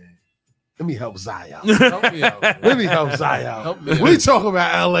 man. Let me help Zai out. help me out. Let me help Zai out. Help me We out. talking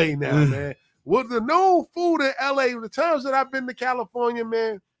about LA now, man. Well, the known food in LA, the times that I've been to California,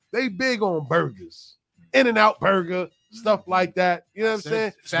 man, they big on burgers. In-N-Out burger, stuff like that. You know what I'm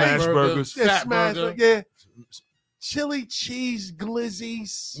saying? Smash burgers. Yeah, Fat smash burger. yeah. Chili cheese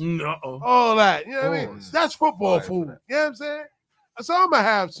glizzies. No. All that. You know what I mean? Pause. That's football Pause for food. that. You know what I'm saying? So I'm gonna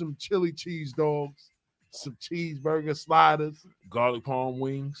have some chili cheese dogs, some cheeseburger sliders, Garlic palm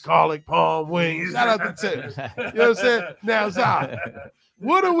wings. garlic palm wings. Shout out to Tips. You know what I'm saying? Now, Zai,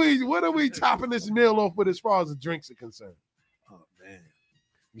 what are we topping this meal off with as far as the drinks are concerned? Oh man.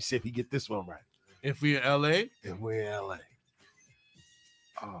 Let me see if he get this one right. If we in LA, If we're in LA.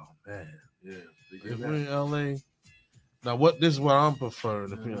 Oh man. Yeah. if we're in LA. Now, this is what I'm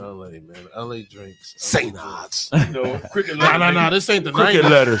preferring if we're in LA, man. LA drinks. St. Odds. Cricket No, letters. this ain't the Cricket 90s.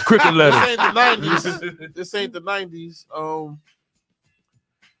 letters. Cricket This letters. ain't the 90s. This ain't the 90s.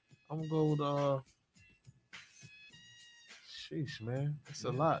 I'm gonna go with sheesh, man. That's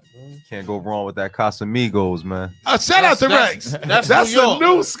a lot, man. Can't go wrong with that Casamigos, man. Shout out to That's- Rex. that's That's New a York.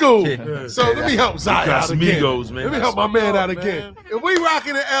 new school. Yeah. So let me help Zai out again. Casamigos, man. Let me help my New man York, out again. man. If we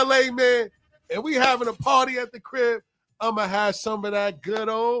rocking in LA, man, and we having a party at the crib, I'm gonna have some of that good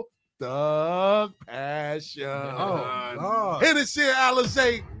old Thug Passion. Oh, God. Hennessy and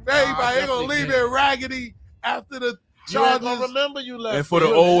Alizé. Everybody ain't gonna leave it raggedy after the You ain't gonna Chargers. remember you left. And for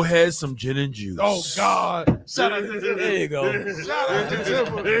the old heads, some gin and juice. Oh God! Shout out to There you go. Shout out to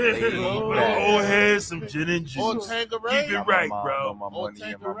Timber. For the old heads, some gin and Or juice. Tanqueray. Keep it right, On bro. my Or money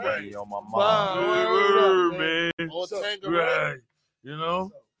and my Tanqueray. money on my Wow. mind. Word, man. Or So- Tanqueray. Right. You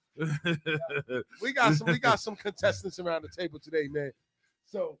know? We got some contestants around the table today, man.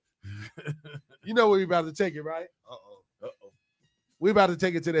 So you know where we about to take it, right? We about to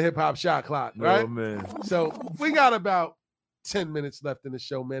take it to the hip hop shot clock, right? Oh, man. So we got about 10 minutes left in the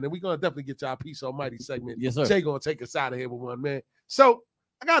show, man, and we're gonna definitely get to our Peace Almighty segment. Yes, sir. Jay gonna take us out of here with one, man. So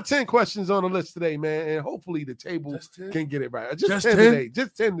I got 10 questions on the list today, man, and hopefully the table can get it right. Just 10 10? today.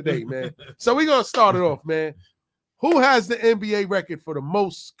 Just 10 today, man. So we're going to start it off, man. Who has the NBA record for the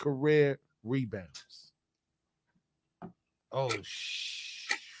most career rebounds? Oh,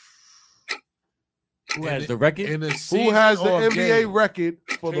 Who has the record? In the season Who has the or NBA game? record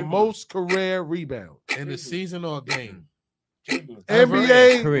for the most career rebounds? In the season or game?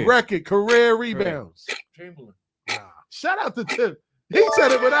 NBA Career. record, career rebounds. Chamberlain. Shout out to Tim. He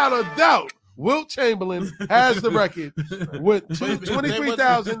said it without a doubt. Wilt Chamberlain has the record with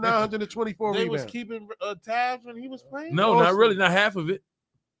 23,924 They rebounds. was keeping tabs when he was playing? No, not really. Not half of it.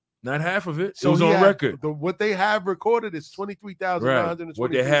 Not half of it. So it was he on had- record. what they have recorded is 23,924. Right. What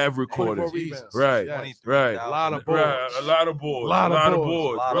they have recorded. rebounds. Right. Yes. Right. A lot of boards. Right. A lot of boards. A lot of boards.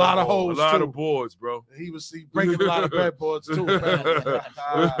 boards. A bro. lot of holes, A lot too. of boards, bro. He was breaking a lot of breadboards too.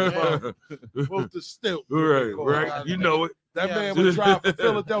 Both the stilt. Right. Right. You know it. That man would drive from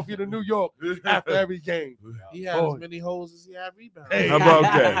Philadelphia to New York after every game. He had Boy. as many holes as he had rebounds. Hey. How about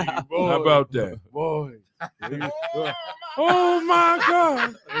that? Boy. How about that? Boy. Oh my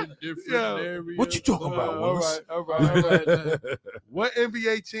God. Yeah. What you talking about, All Willis? right, all right. What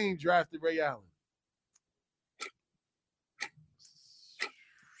NBA team drafted Ray Allen?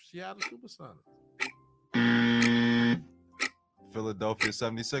 Seattle Supersonics. Philadelphia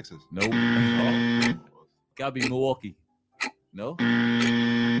 76ers. Nope. Gotta be Milwaukee. No.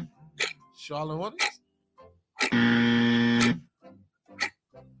 Charlotte Hornets.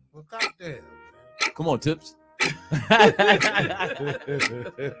 Well, goddamn. Come on, Tips.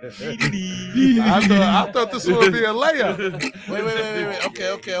 I thought this would be a layup. Wait.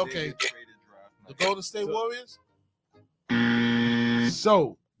 Okay. The Golden State Warriors.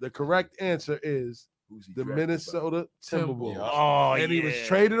 So the correct answer is the Minnesota Timberwolves. Oh, and he was yeah.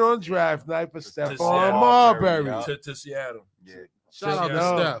 traded on draft night for Stephon Seattle. Marbury. To Seattle. Yeah. Shout out to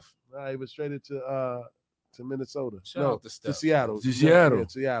No. Steph. Nah, he was traded to Minnesota. Shout no, out to Steph. Seattle. To Seattle. Yeah,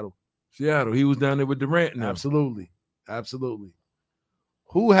 Seattle. Seattle. He was down there with Durant now. Absolutely.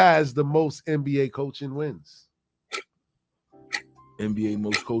 Who has the most NBA coaching wins? NBA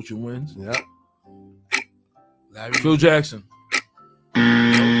most coaching wins. Yeah. Phil Jackson.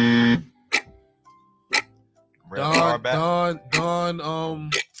 Don.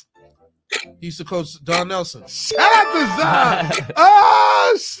 He used to coach Don Nelson. Shout out to Zah.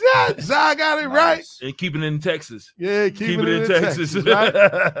 Oh shit, Zah got it right. And keeping it in Texas. Yeah, keep it in Texas, right?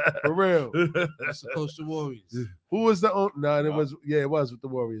 For real. Used to coach the Warriors. Who was the only? No, it was. Yeah, it was with the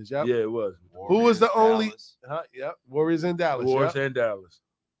Warriors. Yep. Yeah, it was. Who was the only? Dallas. Yep. Warriors in Dallas. Warriors Yep. and Dallas.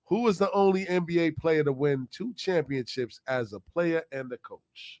 Who was the only NBA player to win 2 championships as a player and a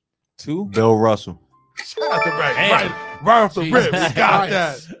coach? 2? Bill Russell. Shout out to right Damn. off the Jesus rip. We got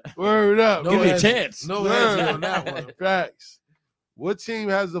Christ. that. Word up. Give me a answer. chance. No Word. answer on that one. Facts. What team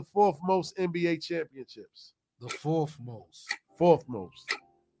has the 4th most NBA championships? The 4th most. 4th most.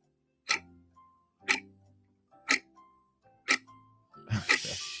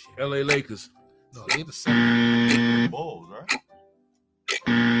 LA Lakers. No, they the 2nd. Bulls, right?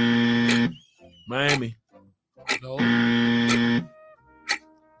 Miami. No. The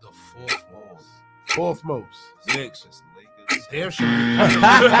 4th most. 4th most. Knicks. Damn sure.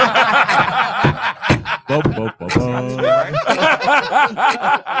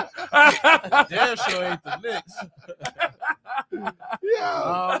 Damn sure ain't the Knicks.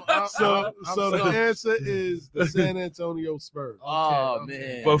 Yeah. I'm So the stumped. answer is the San Antonio Spurs. Oh, Okay.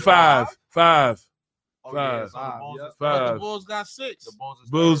 man. For five. Oh, yeah, so the Five, Bulls yeah. is But the Five. Bulls got 6. The Bulls is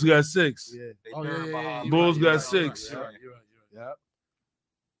Bulls third. got 6. Yeah. They Oh, third yeah, behind. you're Bulls right, got you're right, 6. You're right. Yep.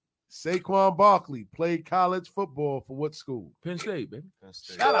 Saquon Barkley played college football for what school? Penn State, baby. Penn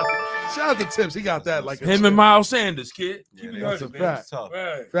State. Shout out to Tips. He got that like a Him and Miles Sanders, kid. Yeah, Keep it that's a hunting, fact. Tough.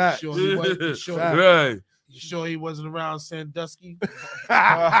 man. Fact. Sure he wasn't, you sure, Fact. Right. you sure he wasn't around Sandusky?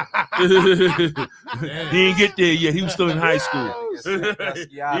 He didn't get there yet. He was still in high school. Oh, He didn't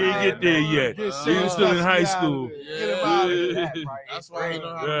get there yet. Get He was still in high Sandusky out of school. there. Get him out of there. That's why he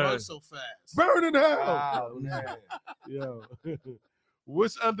know how to Right. run so fast. Burn in hell. Wow, man. Yo.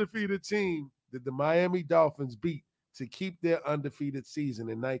 Which undefeated team did the Miami Dolphins beat to keep their undefeated season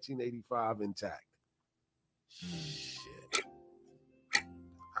in 1985 intact? Shit. I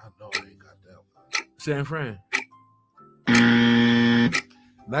know I ain't got that one. San Fran.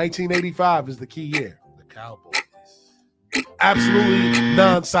 1985 is the key year. The Cowboys. Absolutely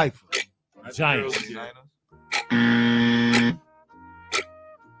non-cipher. Giants.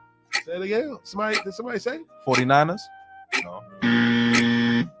 Say it again. Did somebody say? 49ers? No.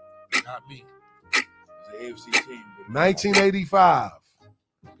 Got me. It's an AFC team. 1985.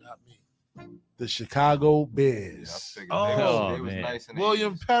 Got me. The Chicago Bears. Oh, they was man. nice and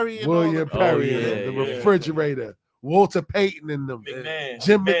William Perry. And William all Perry, yeah, the yeah. refrigerator. Walter Payton and them. McMahon.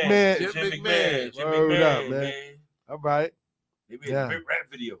 Jim McMahon. Jim McMahon. Word up, man. All right. They made Yeah. a great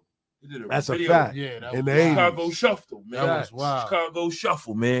rap video. They did That's a video. fact. Yeah, that In was the 80s. Chicago Shuffle, man. That was wild. Chicago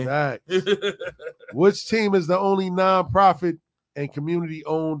Shuffle, man. Fact. Which team is the only non-profit and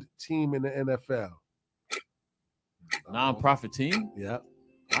community-owned team in the NFL? Non-profit team. Yeah.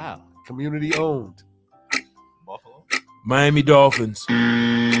 Wow. Community-owned. Buffalo. Miami Dolphins.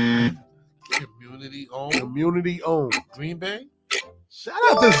 Community owned. Community-owned. Green Bay. Shout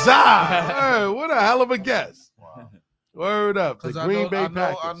out to Zai. What a hell of a guess. Wow. Word up. The Because Green Bay I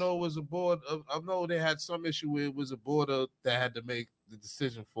Packers. know it was a board. I know they had some issue with it was a board that had to make the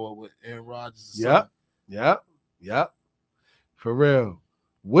decision for it with Aaron Rodgers. Yep. For real.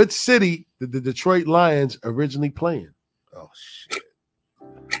 Which city did the Detroit Lions originally play in? Oh shit.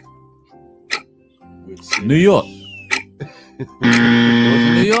 New York. Was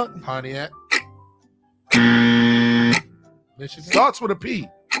it New York? Pontiac. Michigan. Starts with a P.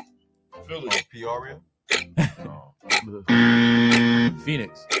 Philly. Oh, Peoria. No.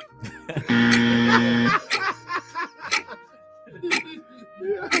 Phoenix.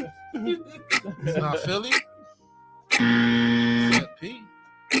 It's not Philly. It's P.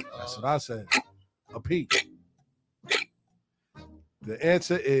 That's what I said. A P. The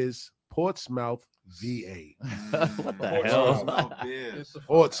answer is Portsmouth, VA. What the hell?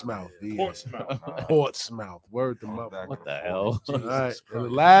 Portsmouth, VA. Portsmouth. Portsmouth. Word to mother. What the hell? All right. And the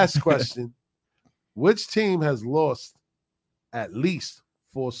last question. Which team has lost at least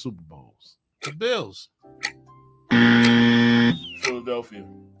 4 Super Bowls? The Bills. Philadelphia.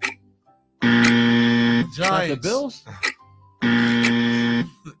 Not Giants. the Bills?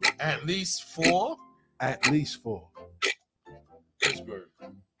 At least 4. At least 4. Pittsburgh.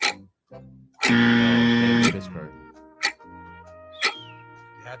 No, Pittsburgh.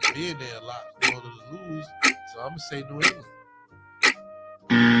 You had to be in there a lot in order to lose. So I'm gonna say New England.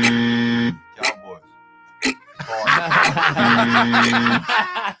 Cowboys.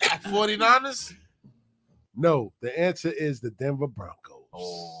 49ers. No, the answer is the Denver Broncos.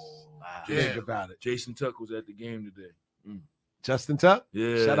 Oh, Think about it. Jason Tuck was at the game today. Justin Tuck?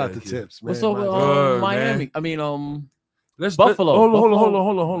 Yeah. Shout out to kid. Tips, man. What's over Word, Miami? man. I mean, Let's Buffalo. Hold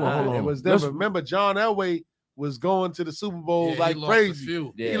Buffalo. on. It was Let's- Denver. Remember, John Elway was going to the Super Bowl Yeah, he like lost a crazy.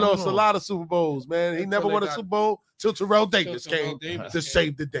 few. He Yeah. lost a lot of Super Bowls, man. He Until never they won a got- Super Bowl till Terrell Davis Terrell came Davis to came.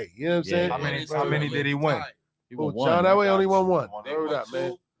 save the day. You know what I'm saying? Yeah. How many did he win? he Oh, won one. John Elway only won one. They Word won up, man.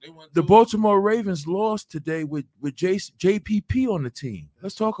 two. They won The two. Baltimore Ravens lost today with JPP on the team.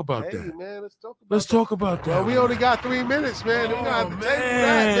 Let's talk about Hey, that. man, let's talk about Let's talk about that. Well, we only got 3 minutes, man. We're gonna have to Oh, take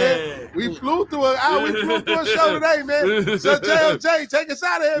that, man. man. We flew through an hour. We flew through a show today, man. So JLJ, take us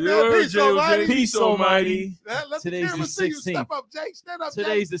out of here, You man. heard Peace, almighty. Peace, almighty. Let the Today's camera the see you. 16th. Step up, Jay. Stand up, Jay.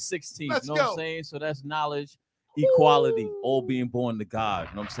 Today's the 16th. Let's You know what go. I'm saying? So that's knowledge, equality, all being born to God.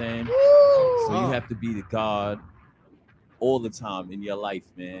 You know what I'm saying? Woo! So you have to be the God all the time in your life,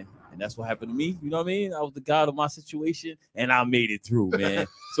 man. And that's what happened to me. You know what I mean? I was the God of my situation, and I made it through, man.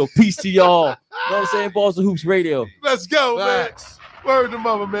 So peace to y'all. You know what I'm saying? Balls and Hoops Radio. Let's go, Facts. man. Word to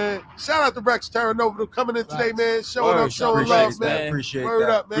mother, man. Shout out to Rex Terranova coming in today, man. Showing Word, up, showing appreciate love, it, man. Appreciate Word that.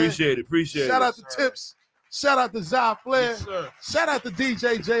 up, man. Appreciate it. Shout out to Tips. Shout out to Zai Flair. Yes, sir. Shout out to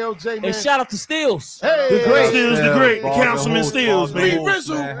DJ JOJ, man. And shout out to Steels. Hey, The great. Steals the great. The Councilman Steals, Lee man.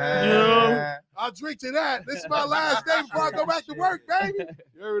 Rizzle. Yeah. I'll drink to that. This is my last day before I go back to work, baby.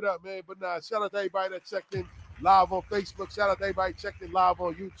 You heard up, man. But nah, shout out to everybody that checked in live on Facebook. Shout out to everybody checked in live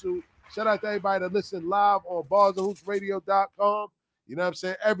on YouTube. Shout out to everybody that listen live on barsandhoopsradio.com. You know what I'm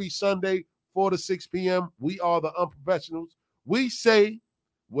saying? Every Sunday, 4 to 6 p.m., we are the unprofessionals. We say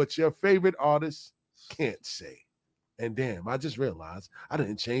what your favorite artists can't say. And damn, I just realized I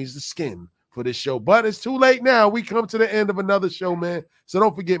didn't change the skin for this show. But it's too late now. We come to the end of another show, man. So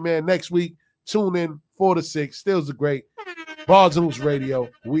don't forget, man, next week, tune in 4 to 6. Stills the great. Bars and Hoops Radio.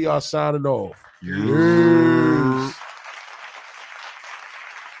 We are signing off. Yeah.